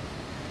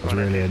 It was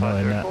really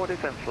annoying that.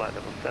 Descend flight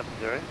level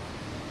 70.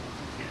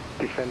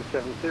 Descend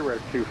 70,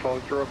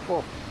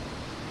 2404.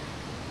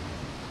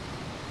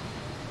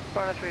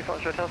 Final 3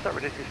 Foxtrot Hotel, start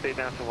reducing speed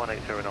down to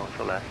 180 knots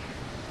or less.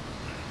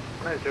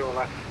 180 or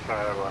less,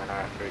 right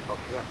now, 3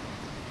 Foxtrot.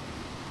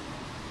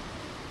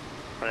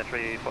 Final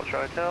 3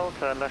 Foxtrot Hotel,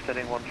 turn left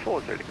heading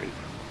 140 degrees.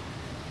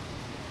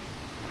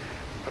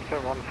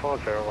 Turn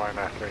 140, right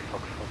now, 3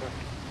 Foxtrot.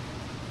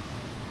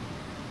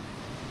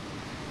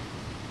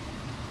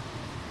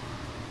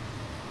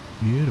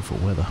 Beautiful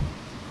weather.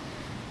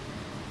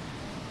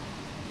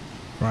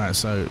 Right,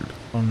 so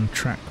on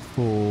track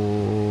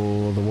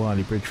for the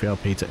Wiley Bridge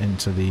VLP to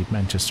enter the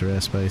Manchester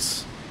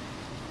airspace.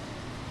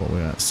 What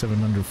we're at,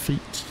 700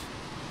 feet.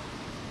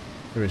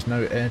 There is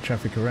no air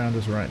traffic around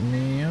us right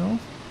now.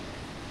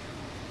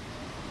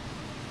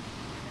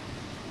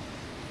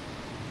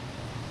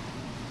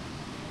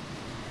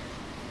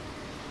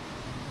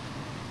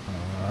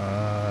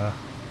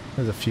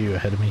 There's a few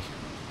ahead of me.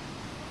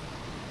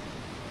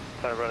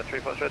 So run a 3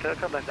 Foxtrot Hotel,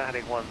 come left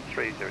heading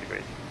 130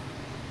 degrees.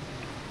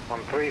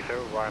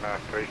 130, right now,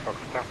 3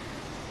 Foxtrot.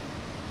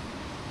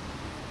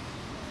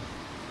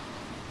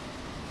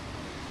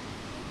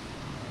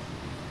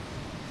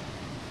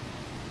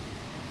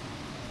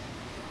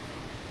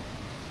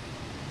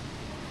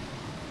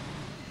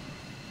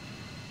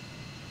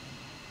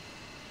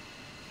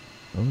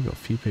 Oh, we've got a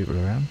few people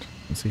around.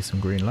 I can see some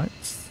green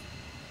lights.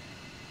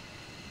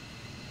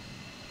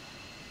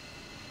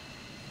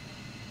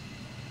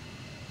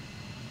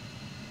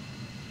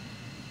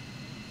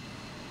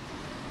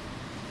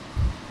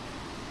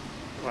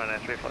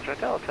 3 Fox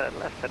Hotel, turn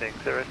left heading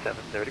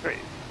 070 degrees.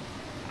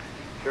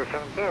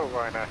 070,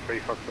 Ryanair 3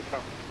 Fox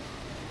Hotel.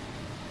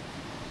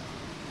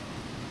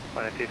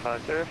 Ryanair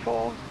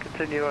 2504,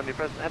 continue on your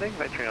present heading,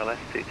 venturing on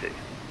ST2.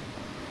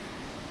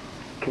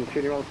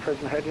 Continue on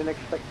present heading,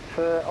 expect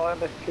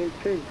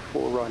ILS-Q2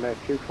 for Ryanair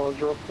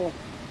 2504.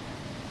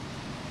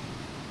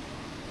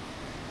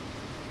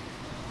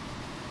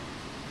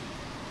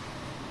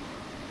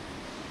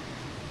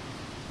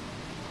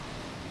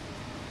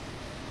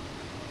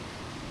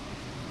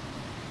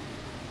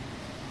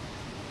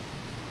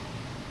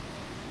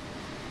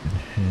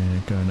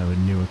 Going over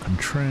Newark on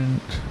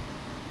Trent.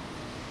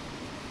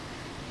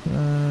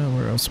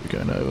 Where else are we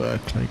going over?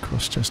 Clay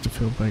Cross,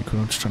 Chesterfield,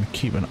 Bakewell. I'm just trying to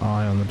keep an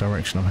eye on the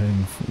direction I'm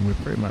heading. We're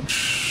pretty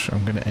much,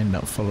 I'm going to end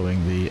up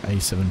following the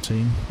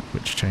A17,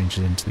 which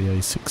changes into the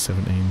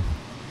A617.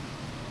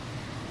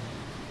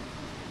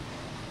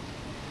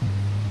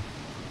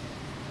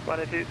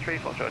 Ryanair 3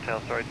 Fox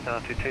Hotel, sorry, to now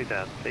 22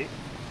 down, please.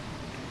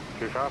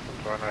 2000,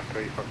 Ryanair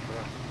 3 Fox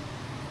Hotel.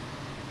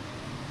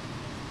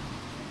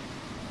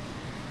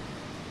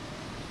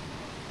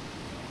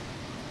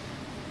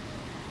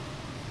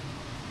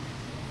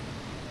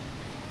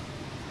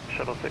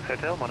 Shuttle 6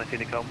 Hotel, Monitor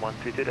Unicom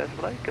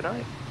 122.8, good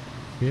night.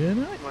 Good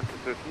night.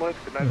 122, good night,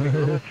 thank you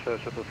very much, Shuttle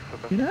 6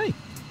 Hotel. Good night.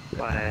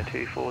 Ryanair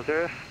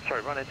 240,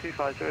 sorry, Ryanair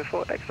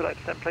 2504, expedite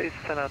descent please,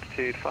 10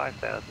 altitude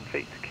 5,000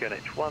 feet,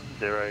 QNH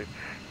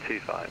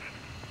 1025.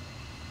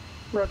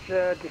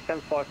 Roger,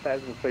 descend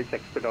 5,000 feet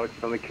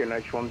expedited on the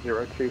QNH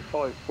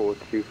 1025 for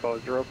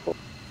 2504.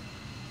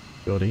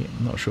 Goody,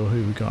 not sure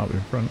who we got up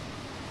in front.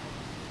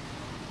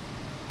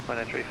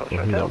 Ryanair 3 Fox Or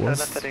who Hotel, that turn was.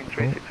 left heading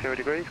 360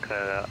 degrees,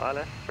 clear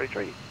ILS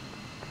 33.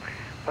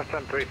 I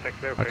can't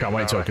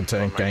wait till I can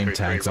turn game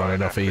tags on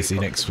and off easy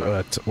next,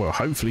 well,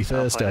 hopefully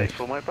Thursday.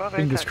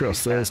 Fingers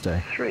crossed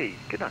Thursday. 3,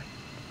 good night.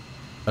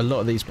 A lot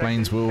of these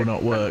planes will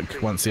not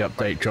work once the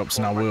update drops,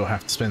 and I will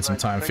have to spend some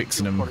time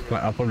fixing them.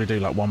 I'll probably do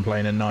like one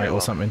plane a night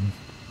or something.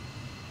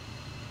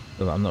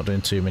 So that I'm not doing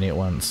too many at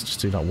once.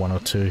 Just do like one or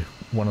two,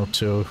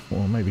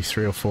 or maybe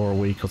 3 or 4 a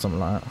week or something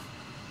like that.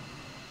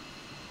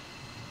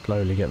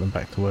 Slowly get them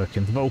back to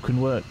working. The Vulcan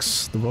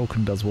works. The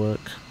Vulcan does work,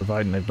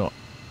 providing they've not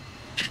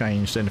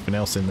changed anything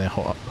else in their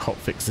hot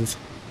fixes.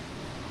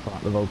 But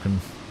the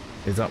Vulcan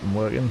is up and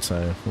working,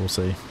 so we'll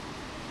see.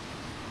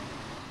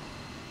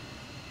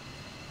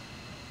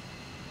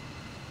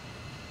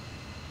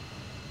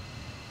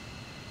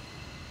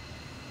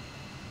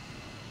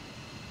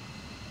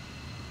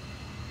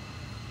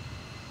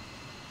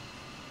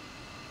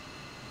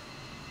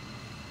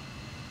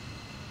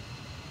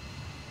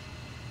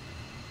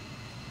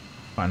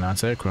 Quite a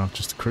nice aircraft,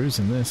 just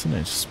cruising this, isn't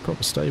it? Just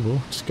proper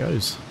stable, just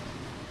goes.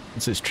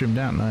 Once it's trimmed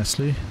out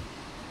nicely,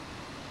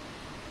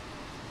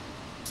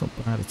 it's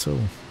not bad at all.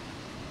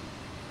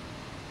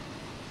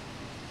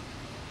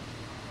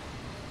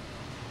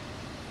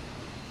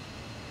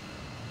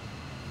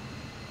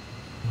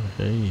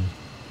 Okay.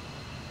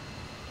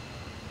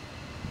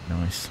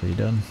 Nicely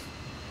done.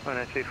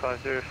 Ryanair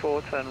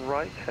 2504, turn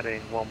right,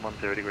 heading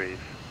 110 degrees.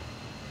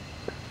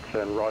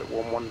 Turn right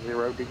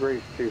 110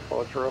 degrees,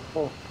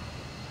 2504.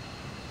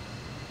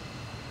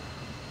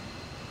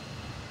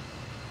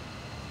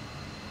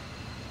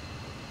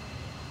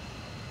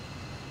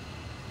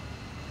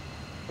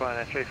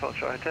 Ryanair 3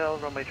 Foxtrot Hotel,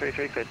 runway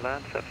 33, clear to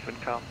land, surface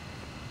wind calm.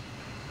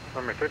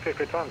 Runway 33,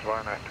 clear to land,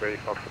 Ryanair 3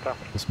 Fox Hotel.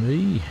 That's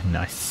me.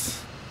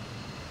 Nice.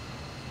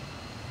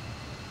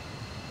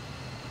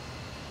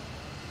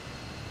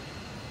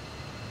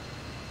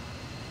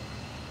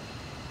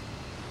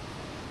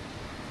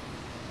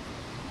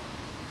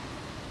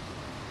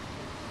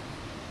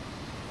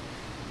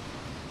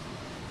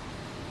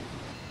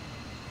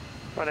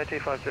 Ryanair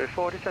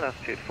 2504, descend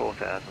altitude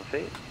 4,000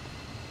 feet.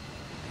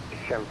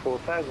 Descend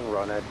 4,000,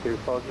 Ryanair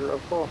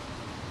 2504.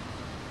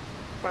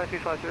 Ryanair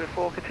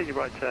 2504, continue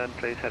right turn,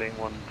 please, heading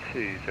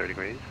 120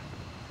 degrees.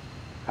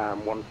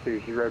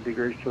 120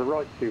 degrees to the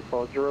right,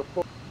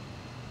 2504.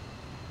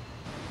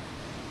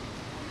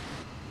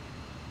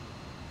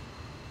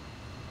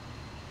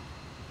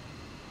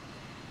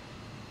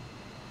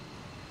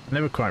 I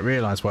never quite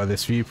realised why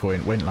this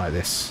viewpoint went like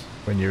this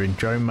when you're in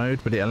drone mode,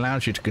 but it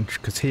allows you to,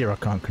 because here I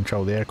can't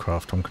control the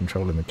aircraft, I'm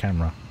controlling the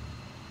camera.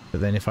 But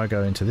then if I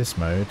go into this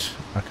mode,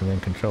 I can then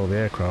control the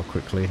aircraft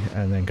quickly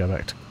and then go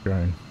back to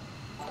drone.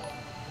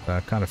 So I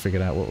kind of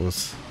figured out what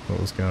was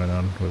going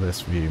on with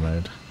this view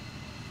mode.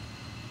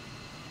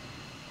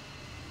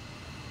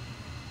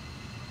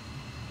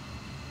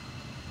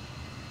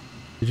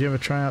 Did you ever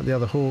try out the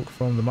other Hawk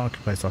from the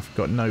marketplace? I've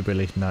got no,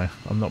 Billy. No,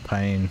 I'm not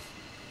paying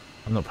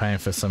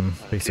for some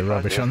piece of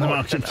rubbish on the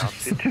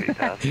marketplace.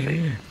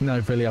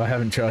 No, Billy, I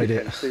haven't tried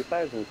it.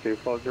 2000,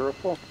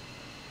 2504.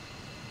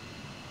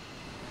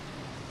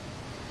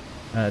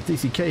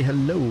 DCK,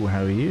 hello,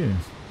 how are you?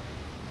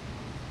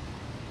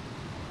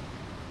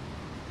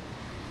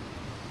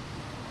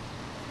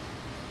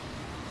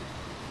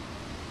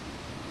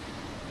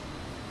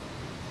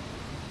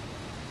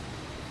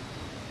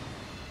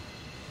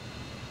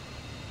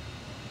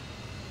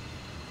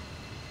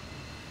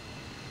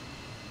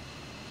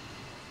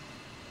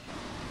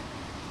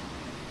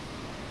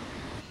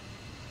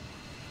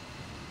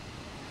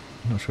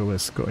 Not sure where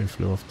Scotty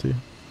flew off to.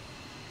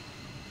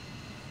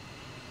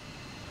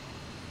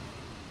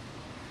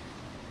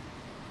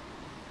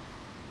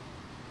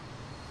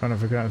 Trying to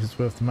figure out if it's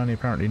worth the money.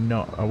 Apparently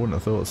not. I wouldn't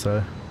have thought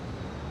so.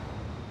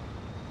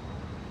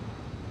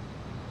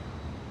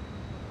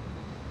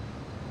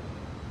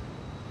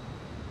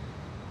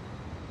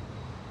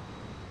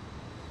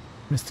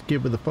 Mr.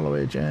 Gibb with the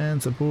followage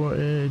and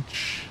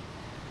supportage.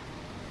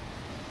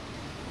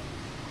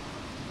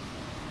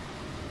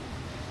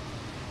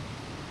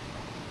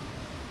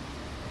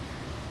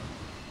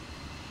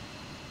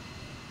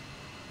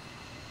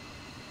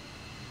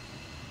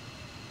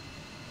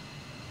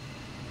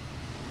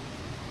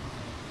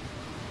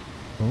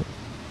 Oh.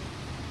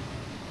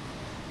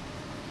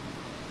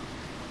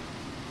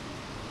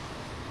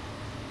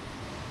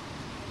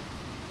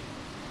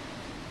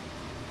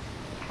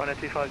 Runway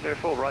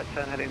 2504, right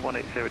turn heading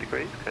 180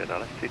 degrees, cleared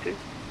LS22.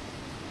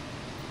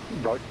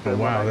 Right, Oh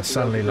wow, there's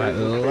suddenly like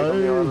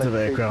loads of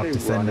aircraft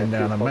descending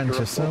down on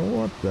Manchester.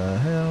 What the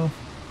hell?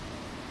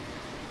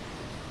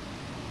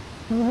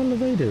 What the hell are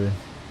they doing?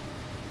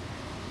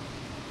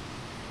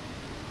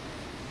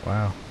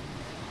 Wow.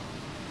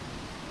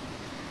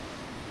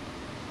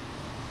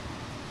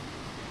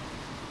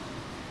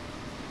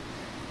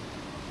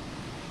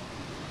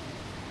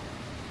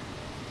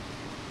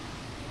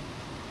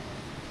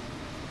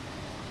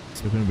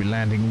 So we're going to be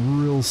landing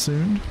real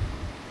soon.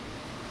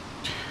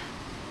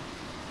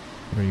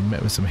 We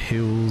met with some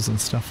hills and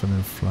stuff and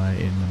then fly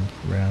in and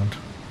around.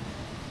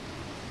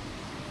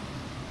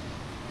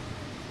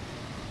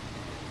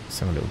 Let's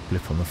have a little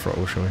blip on the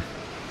throttle, shall we?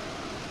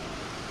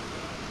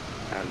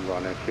 And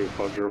runway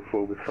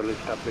 2504 with full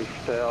established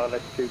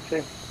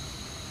LS22.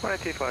 Runway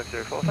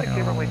 2504, thank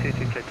you, runway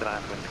 22 clear to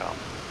land, wind calm.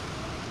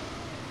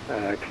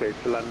 Clear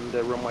to land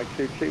runway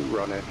 22,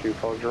 runway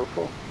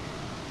 2504.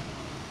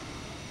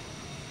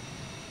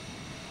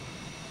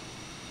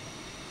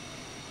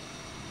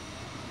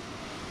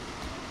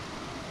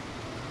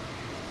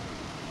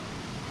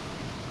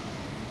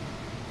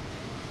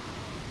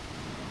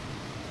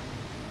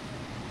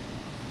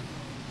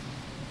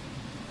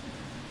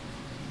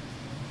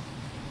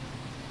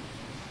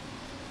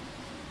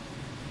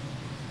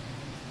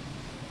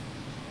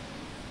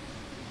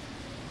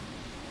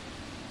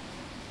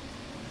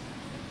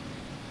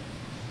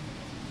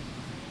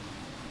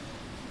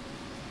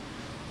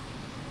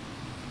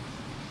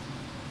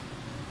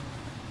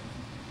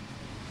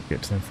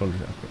 Get to them fully.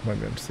 I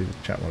won't be able to see the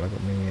chat while I've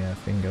got my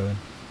thing going.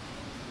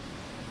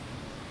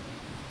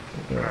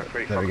 There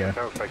we go.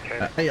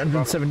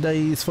 807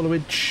 days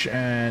followage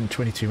and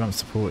 22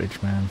 months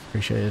supportage, man.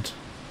 Appreciated.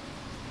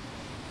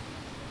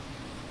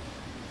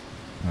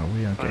 Oh,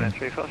 we are getting,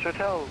 3 Fox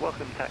Hotel,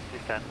 welcome to taxi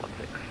stand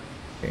 16.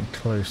 getting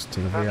close to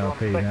the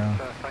VRP now.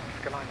 Thanks,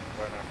 good night.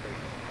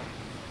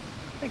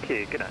 Thank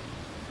you, good night.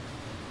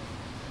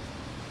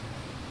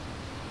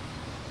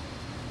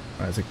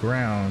 Right, there's a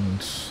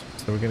ground, so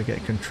we're going to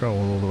get control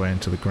all the way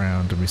into the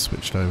ground and we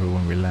switched over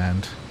when we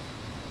land.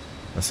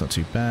 That's not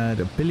too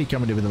bad. Billy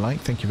coming in with a like,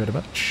 thank you very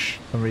much.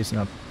 For some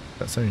reason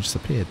that's only just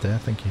appeared there,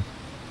 thank you.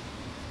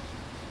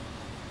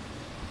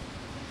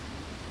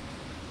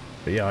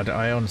 But yeah,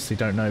 I honestly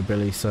don't know,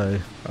 Billy, so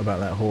about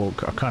that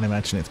Hawk. I can't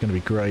imagine it's going to be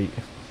great.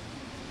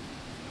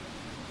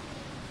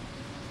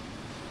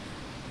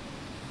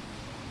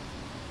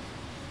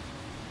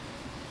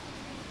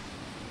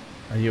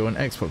 Are you on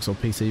Xbox or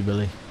PC,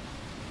 Billy?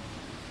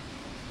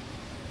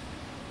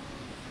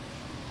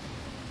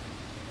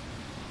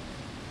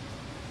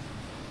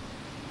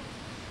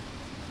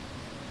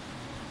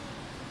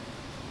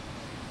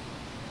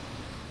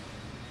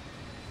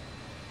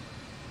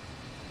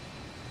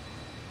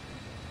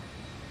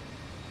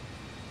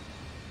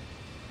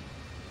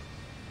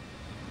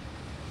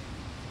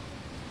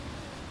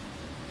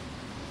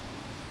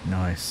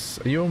 Nice.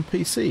 Are you on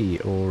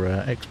PC or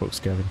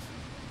Xbox, Gavin?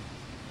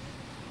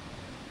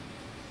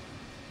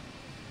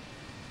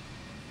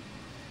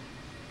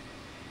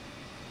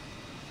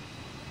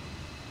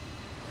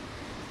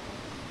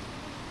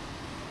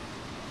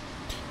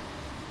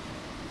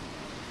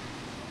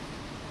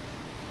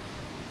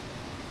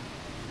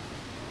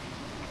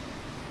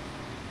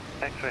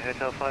 X-ray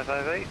Hotel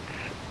 558,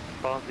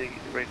 Barnsley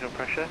regional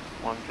pressure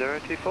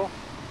 1024.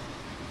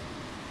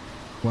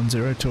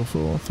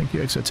 1024, thank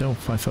you, X-Hotel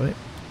 558.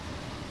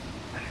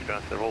 To be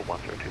honest, they're all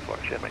 1024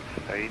 actually, it makes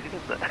it very easy,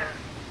 doesn't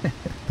it?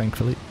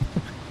 Thankfully.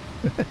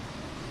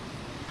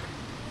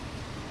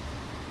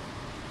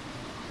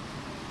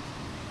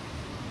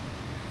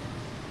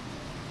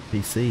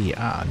 PC,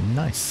 ah,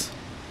 nice.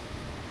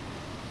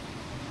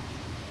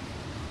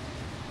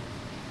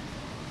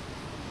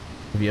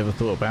 Have you ever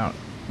thought about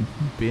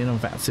being on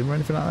VATSIM or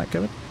anything like that,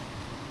 Kevin?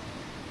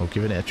 Or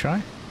giving it a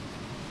try?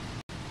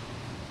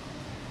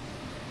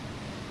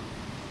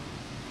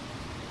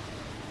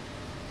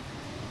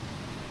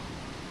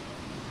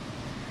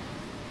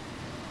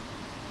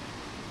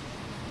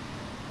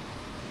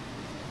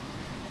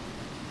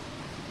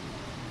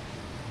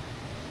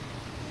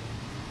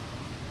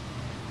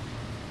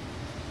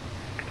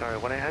 Sorry,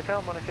 18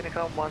 Hotel, Monaco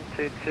Unicorn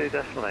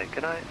 122.8,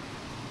 good night.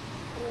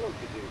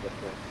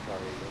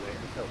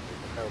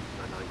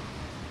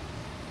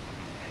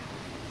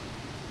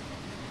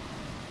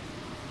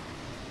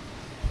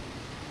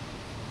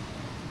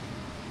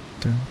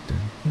 Dun, dun,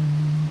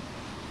 dun.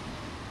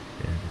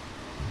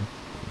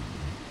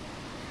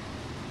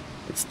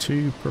 It's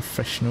too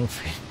professional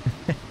for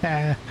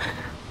you.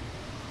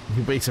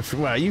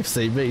 Well, you've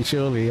seen me,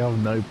 surely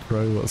I'm no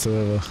pro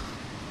whatsoever.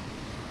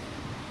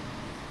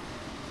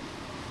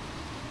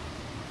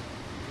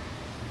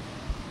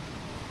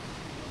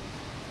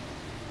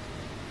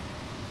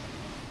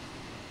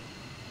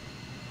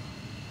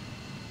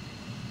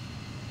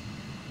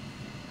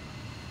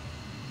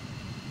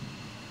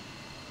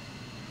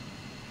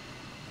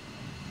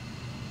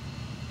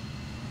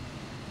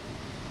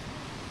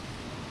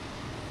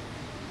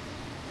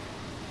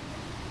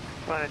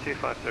 Ryanair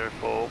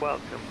 2504,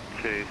 welcome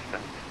to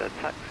Stansted.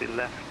 Taxi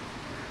left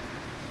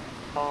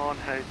on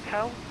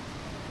Hotel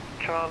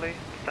Charlie,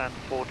 stand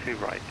 42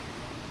 right.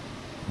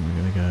 We're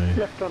gonna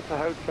go Left onto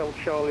Hotel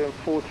Charlie and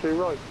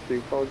 42 right,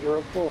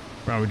 2504.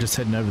 right, we're just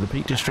heading over the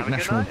Peak District Have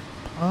a good National night.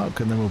 Park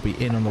and then we'll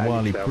be in on the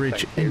Wiley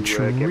Bridge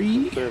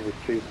entry. Service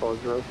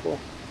 2504.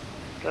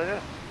 So yeah,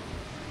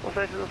 all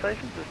stations and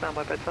stations, it's now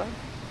my bedtime.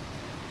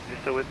 If you're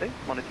still with me,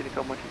 monitor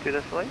Unicom 122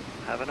 Desolate.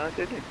 Have a nice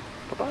evening.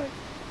 Bye-bye.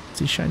 Is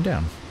he shutting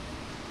down?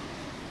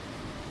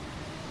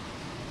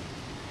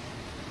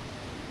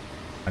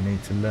 I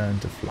need to learn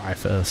to fly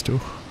first, too.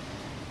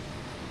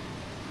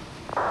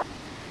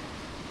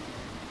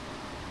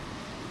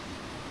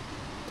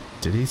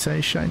 Did he say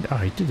he's shutting down?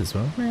 Oh, he did as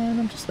well. Man,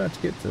 I'm just about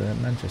to get to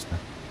Manchester.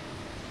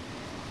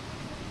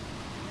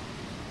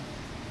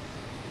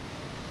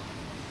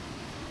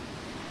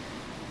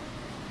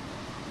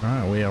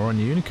 Right, we are on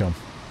Unicom.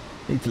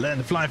 Need to learn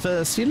to fly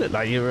first. You look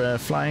like you're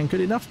flying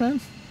good enough, man.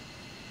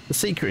 The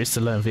secret is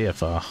to learn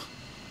VFR.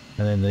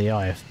 And then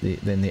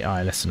the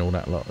ILS and all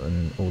that lot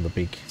and all the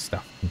big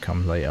stuff can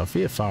come later.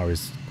 VFR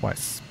is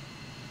quite,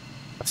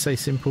 I say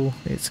simple,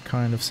 it's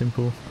kind of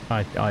simple.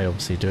 I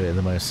obviously do it in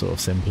the most sort of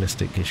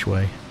simplistic-ish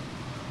way.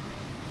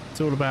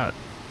 It's all about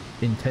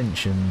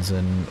intentions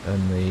and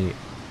the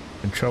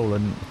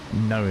controller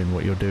knowing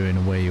what you're doing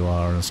and where you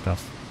are and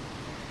stuff.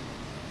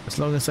 As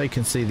long as they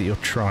can see that you're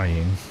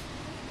trying,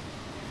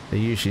 they're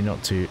usually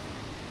not too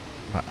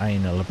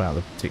anal about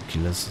the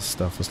particulars and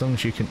stuff. As long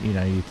as you can,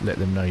 you let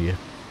them know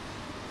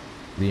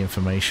the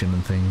information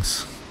and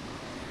things.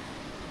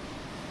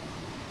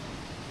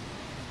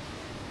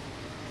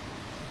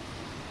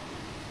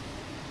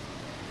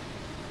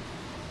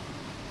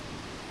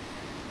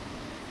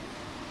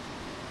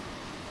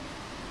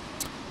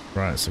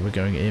 Right, so we're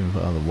going in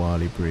via the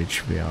Wiley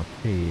Bridge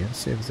VRP. Let's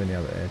see if there's any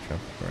other air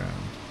traffic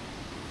around.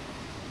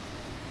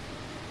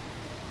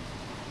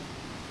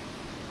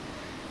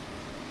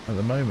 At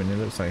the moment it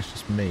looks like it's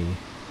just me.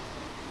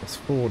 It's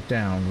 4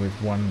 down with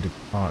 1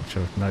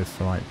 departure with no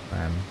flight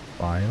plan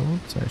filed,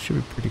 so it should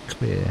be pretty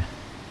clear.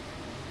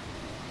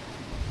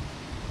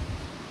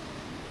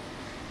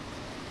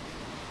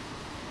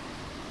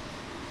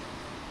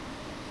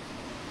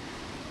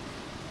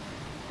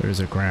 There is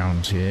a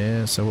ground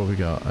here, so what we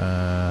got?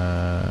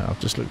 I've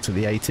just looked at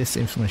the ATIS,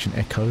 information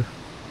echo.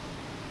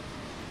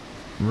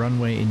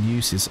 Runway in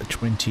use is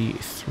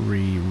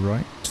 23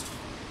 right.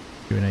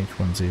 QNH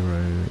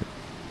 1025.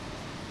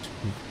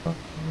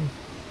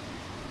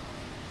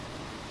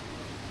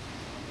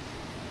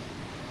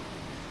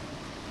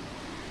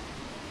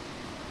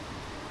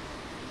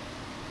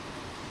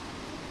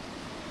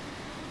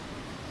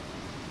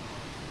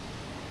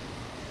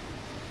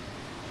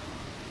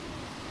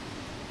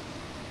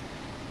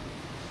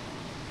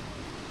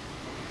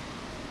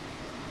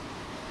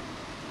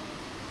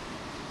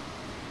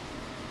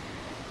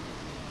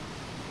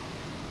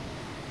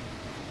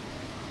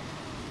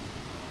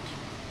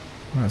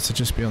 Right, so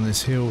just beyond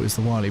this hill is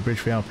the Wiley Bridge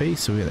VRP,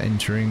 so we're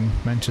entering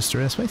Manchester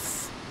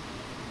airspace.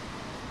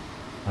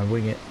 I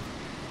wing it.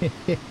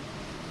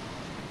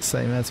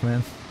 Same as,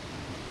 man.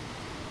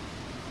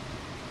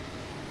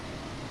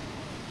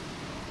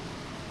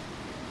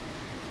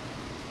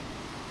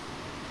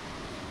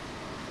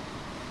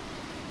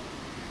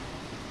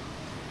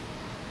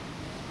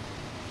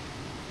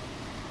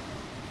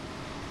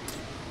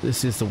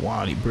 This is the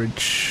Wiley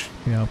Bridge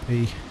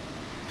VRP.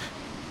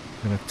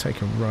 I'm going to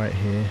take a right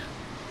here.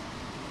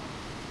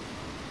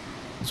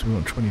 So we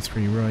want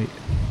 23 right.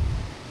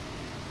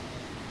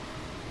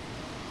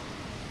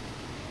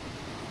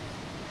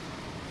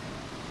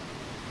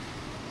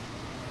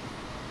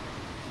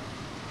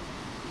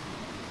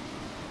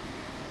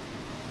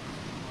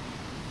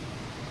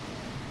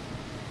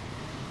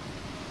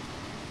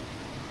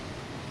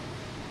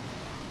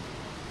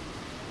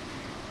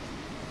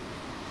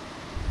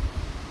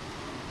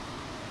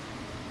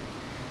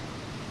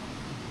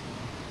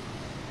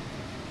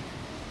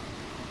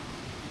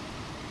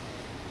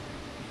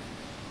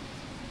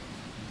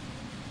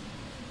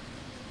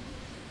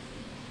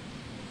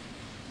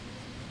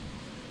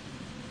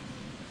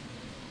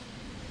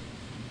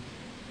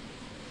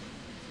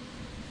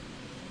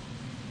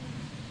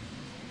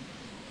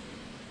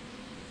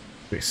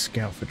 Quick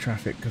scout for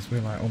traffic because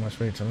we're like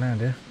almost ready to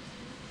land here.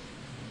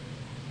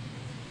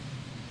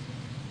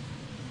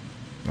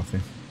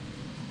 nothing.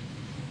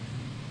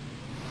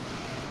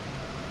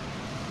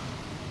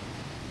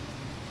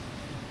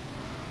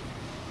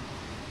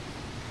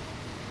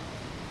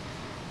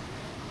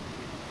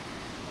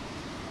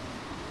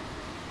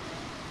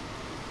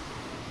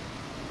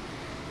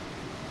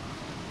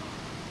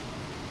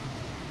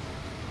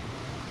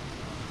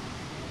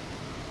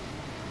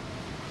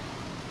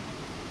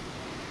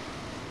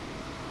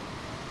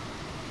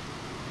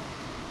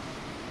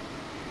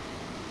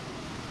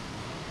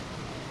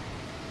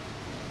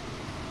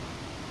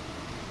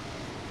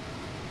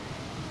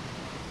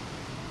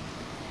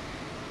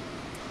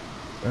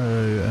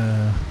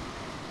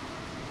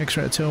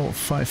 X-ray Hotel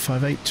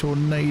 558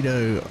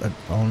 Tornado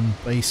on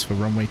base for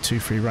runway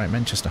 23 right,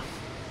 Manchester.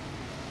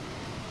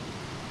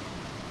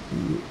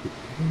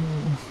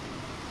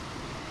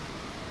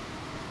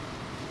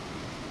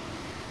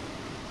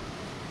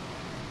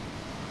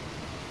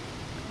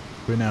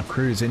 We're now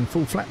cruising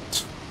full flat.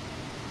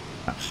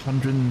 At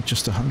 100,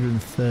 just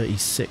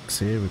 136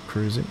 here we're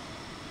cruising.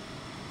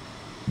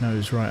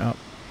 Nose right up.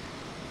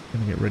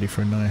 Gonna get ready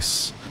for a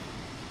nice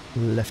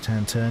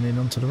left-hand turn in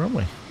onto the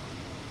runway.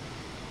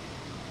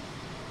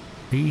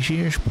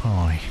 Easy as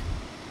pie.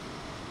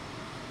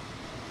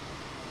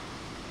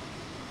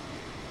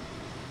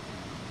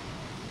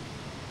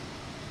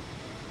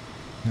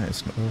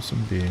 That's an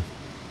awesome view.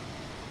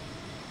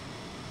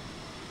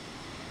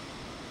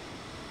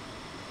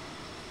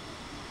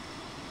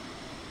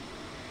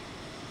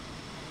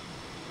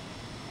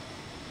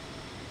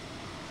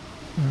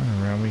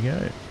 And around we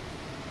go.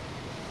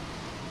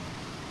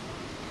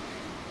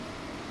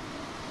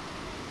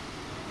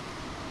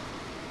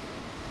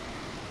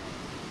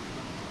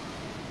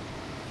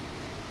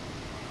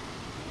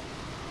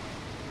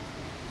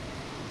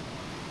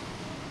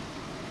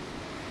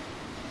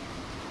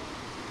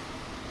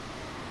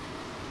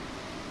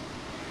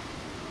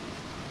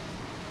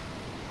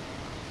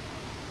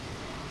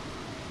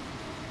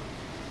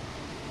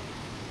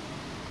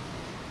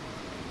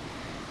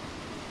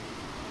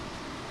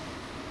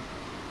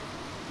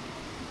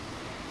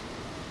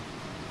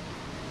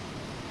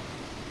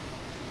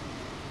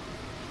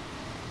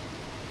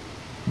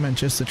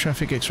 Manchester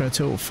traffic X-ray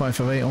Hotel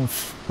 558 on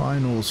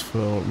finals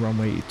for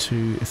runway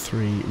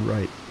 23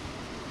 right.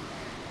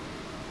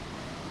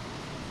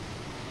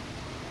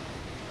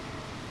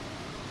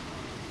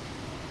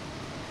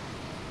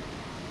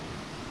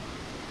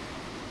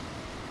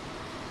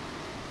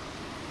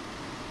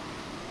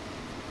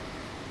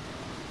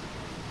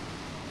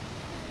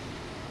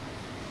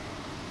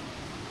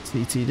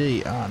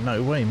 CTD, ah,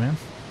 no way, man.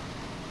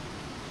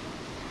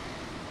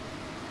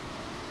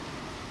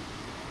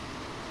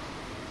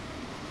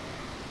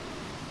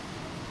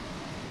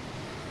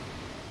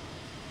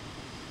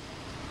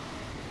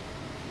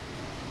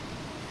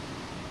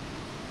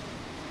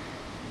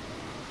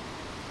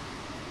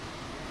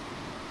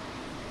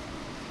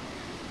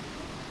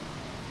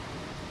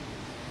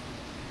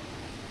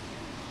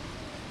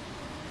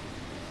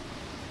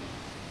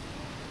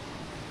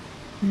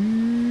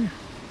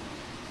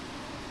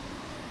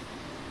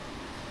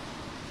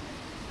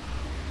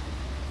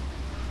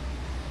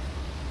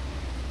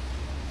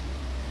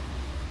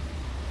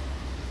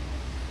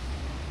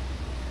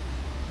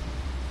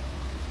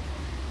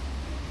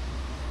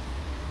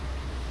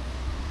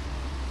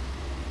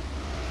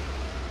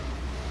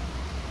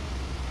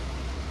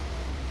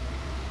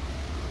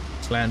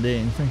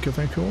 Landing, thank you,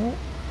 thank you.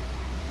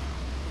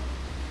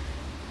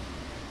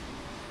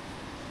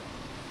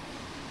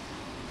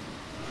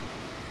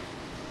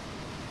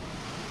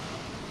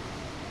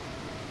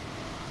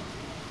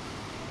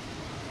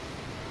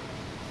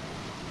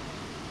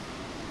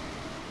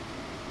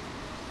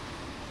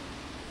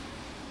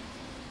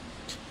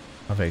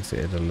 I've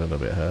exited a little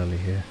bit early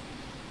here.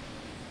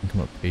 I think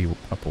I'm at P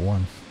upper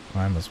one.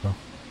 I am as well.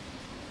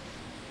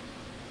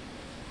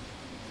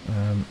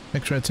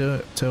 X-ray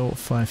till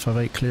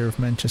 558 clear of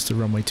Manchester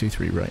runway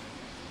 23 right.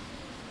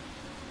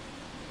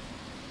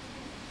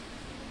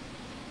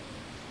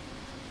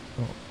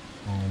 Oh,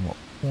 on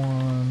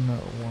 121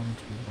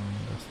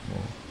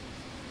 decimal.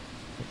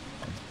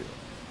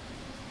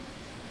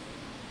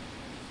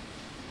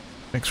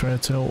 X-ray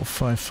till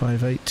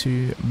 558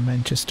 to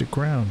Manchester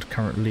ground.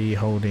 Currently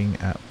holding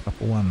at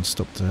upper one.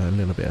 Stopped a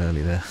little bit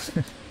early there.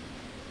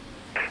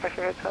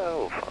 X-ray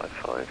till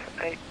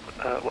 558.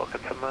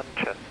 Welcome to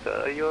Manchester.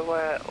 Are you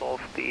aware of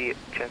the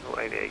general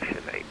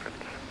aviation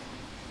aprons?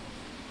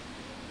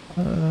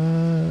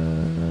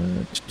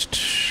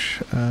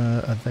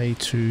 Are they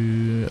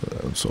to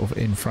sort of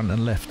in front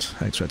and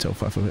left? X-ray till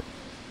 558.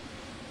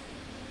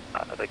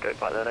 They go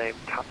by the name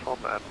Tatom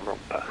and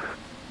Romper.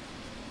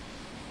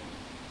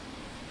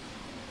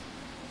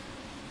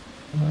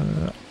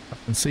 I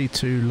can see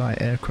two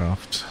light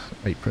aircraft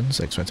aprons.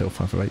 X-ray till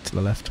 558 to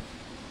the left.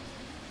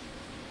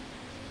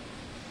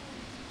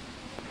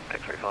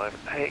 X-ray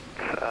 58,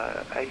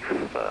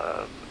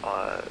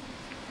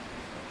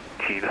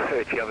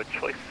 do you have a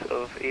choice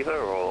of either,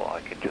 or I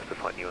can just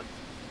assign you one?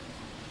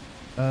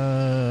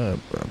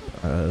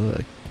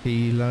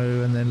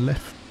 Kilo and then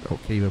left. or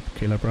Kilo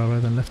Bravo,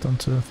 then left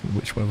onto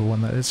whichever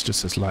one that is.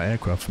 Just as light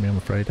aircraft for me, I'm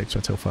afraid.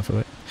 X-Hotel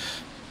 508.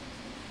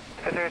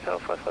 Hotel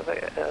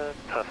 558,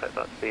 perfect,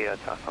 that's the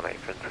Tasman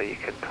apron, so you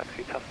can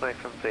taxi Tasman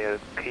apron via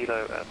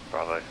Kilo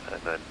Bravo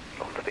and then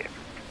onto the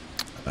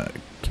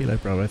apron. Kilo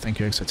Bravo, thank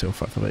you, X-Hotel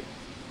 558.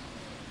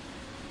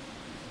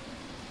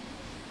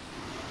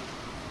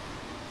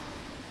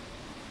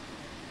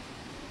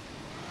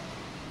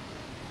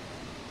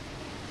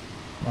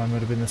 Mine would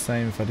have been the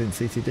same if I didn't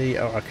CTD.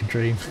 Oh, I can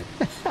dream.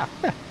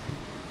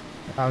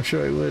 I'm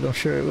sure it would, I'm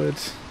sure it would.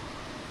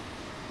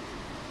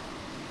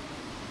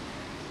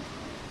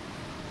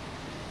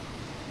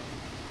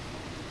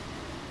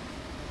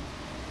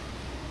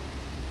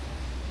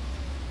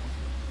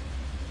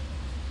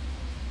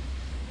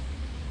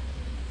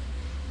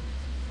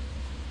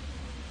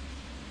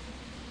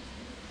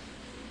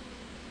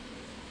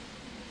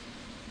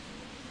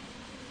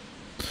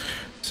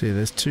 See,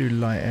 there's two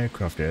light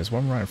aircraft here. There's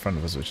one right in front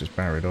of us which is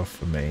barried off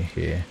for me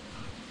here.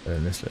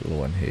 And this little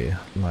one here,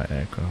 light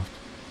aircraft.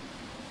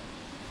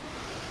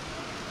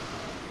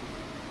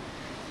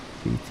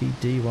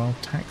 CTD while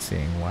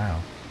taxiing,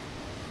 wow.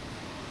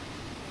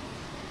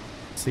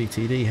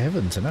 CTD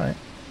heaven tonight.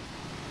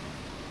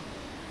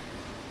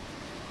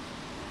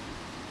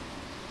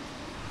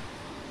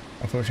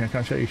 Unfortunately I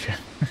can't show you.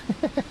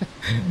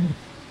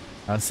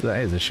 That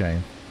is a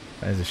shame.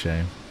 That is a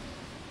shame.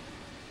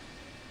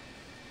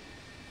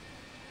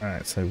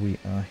 Alright, so we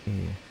are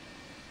here.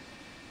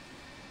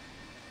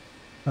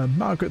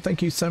 Margaret,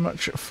 thank you so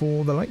much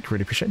for the like,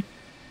 really appreciate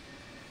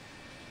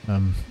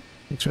it.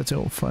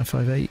 X-Hotel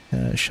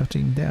 558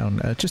 shutting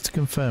down. Just to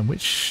confirm,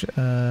 which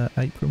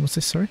apron was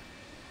this, sorry?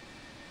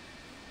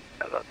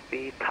 That's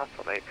the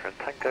Tasman apron,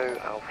 Tango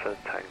Alpha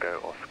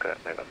Tango Oscar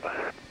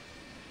November.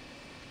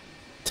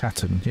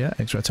 Tatton, yeah,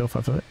 X-Hotel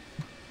 558.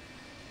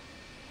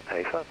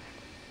 Hey, fun.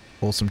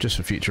 Awesome, just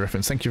for future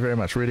reference. Thank you very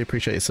much, really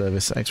appreciate your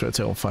service.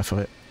 X-Hotel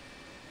 558.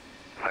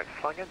 Thanks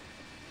for flying in.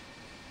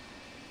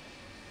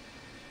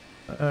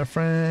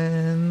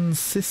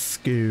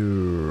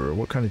 Francisco,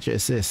 what kind of jet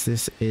is this?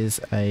 This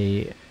is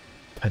a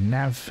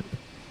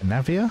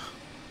Panavia?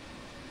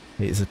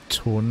 It's a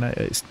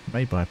Tornado, it's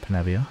made by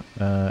Panavia.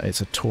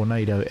 It's a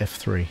Tornado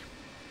F3.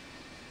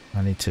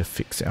 I need to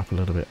fix it up a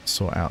little bit,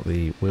 sort out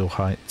the wheel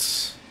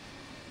heights,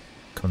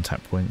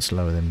 contact points,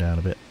 lower them down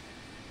a bit.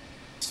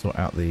 Sort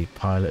out the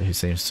pilot who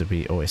seems to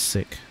be always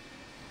sick.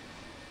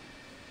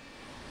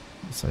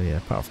 So yeah,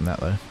 apart from that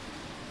though.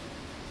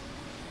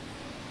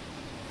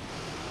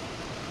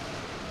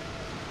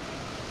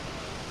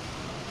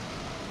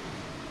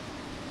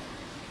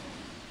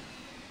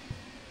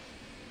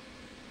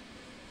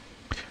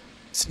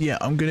 So yeah,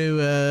 I'm going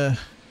to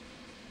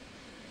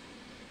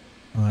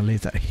I'll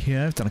leave that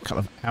here. I've done a couple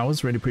of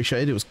hours, really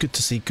appreciate it. It was good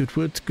to see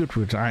Goodwood.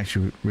 Goodwood, I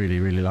actually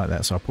really like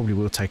that, so I probably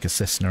will take a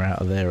Cessna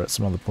out of there at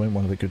some other point,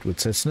 one of the Goodwood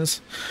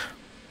Cessnas.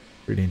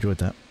 Really enjoyed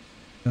that.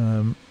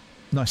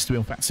 Nice to be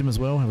on Fatsim as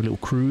well, have a little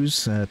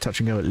cruise, touch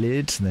and go at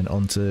Leeds, and then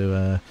on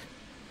to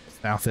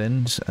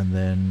Southend, and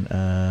then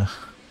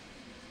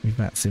we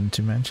Fatsim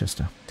to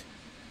Manchester.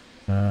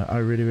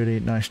 A really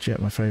nice jet.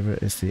 My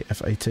favourite is the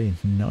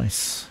F-18.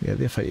 Nice. Yeah,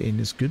 the F-18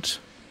 is good.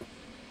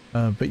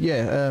 But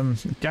yeah,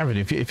 Gavin,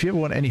 if you ever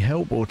want any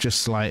help or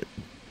just like,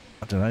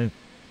 I don't know,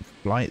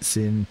 flights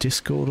in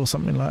Discord or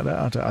something like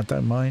that, I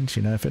don't mind,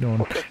 you know, if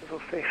anyone... All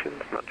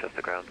stations, not just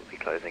the ground, will be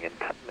closing in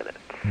 10 minutes.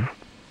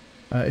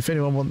 If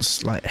anyone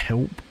wants like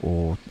help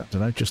or, I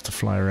don't know, just to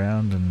fly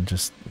around and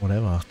just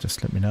whatever,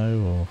 just let me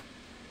know. Or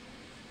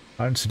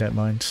I honestly don't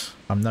mind.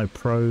 I'm no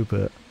pro,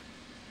 but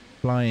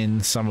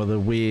flying some of the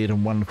weird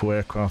and wonderful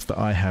aircraft that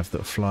I have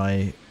that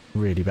fly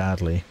really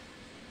badly,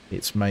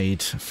 it's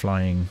made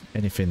flying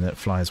anything that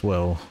flies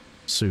well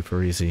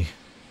super easy.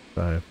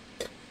 So,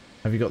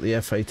 have you got the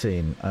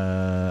F-18?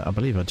 I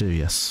believe I do,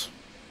 yes.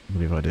 I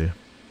believe I do.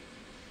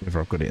 Whether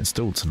I've got it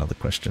installed is another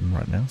question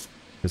right now,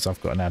 because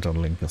I've got an add-on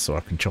linker so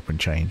I can chop and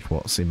change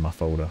what's in my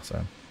folder.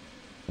 So,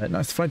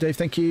 nice to fly, Dave.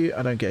 Thank you.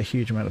 I don't get a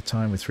huge amount of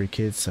time with 3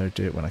 kids, so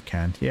do it when I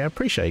can. Yeah, I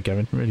appreciate it,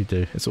 Gavin. Really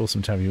do. It's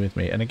awesome to have you with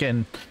me. And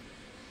again,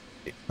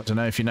 I don't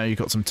know if you know you've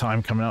got some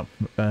time coming up.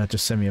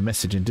 Just send me a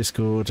message in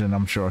Discord, and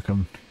I'm sure I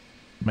can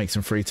make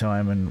some free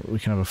time and we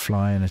can have a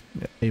fly, and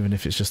even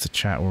if it's just a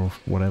chat or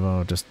whatever,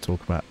 or just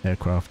talk about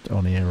aircraft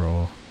on air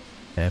or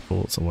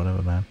airports or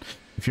whatever, man.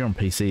 If you're on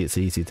PC, it's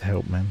easy to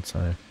help, man.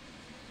 So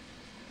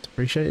it's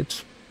appreciated.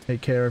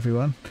 Take care,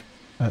 everyone.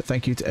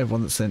 Thank you to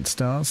everyone that sent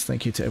stars.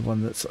 Thank you to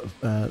everyone that's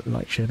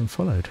liked, shared and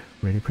followed.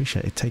 Really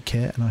appreciate it. Take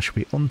care, and I shall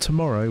be on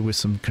tomorrow with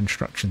some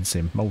construction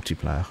sim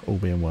multiplayer, all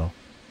being well.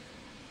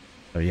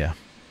 So yeah,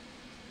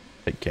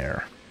 take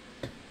care.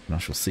 And I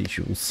shall see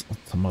you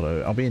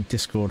tomorrow. I'll be in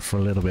Discord for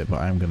a little bit,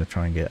 but I am going to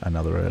try and get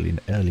another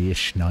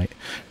early-ish night.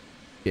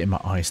 Getting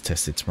my eyes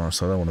tested tomorrow,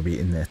 so I don't want to be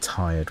in there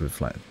tired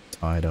with like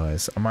tired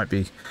eyes. I might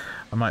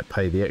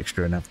pay the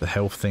extra and have the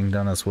health thing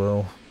done as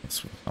well.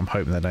 I'm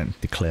hoping they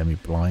don't declare me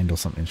blind or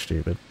something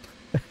stupid.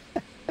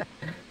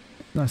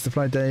 Nice to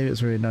fly, Dave. It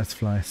was really nice to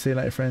fly. See you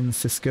later, friends.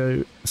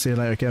 Cisco. See you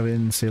later,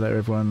 Gavin. See you later,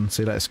 everyone.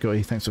 See you later,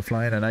 Scotty. Thanks for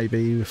flying. And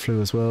AB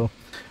flew as well.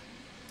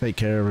 Take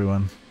care,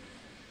 everyone.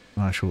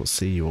 I shall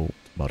see you all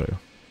tomorrow.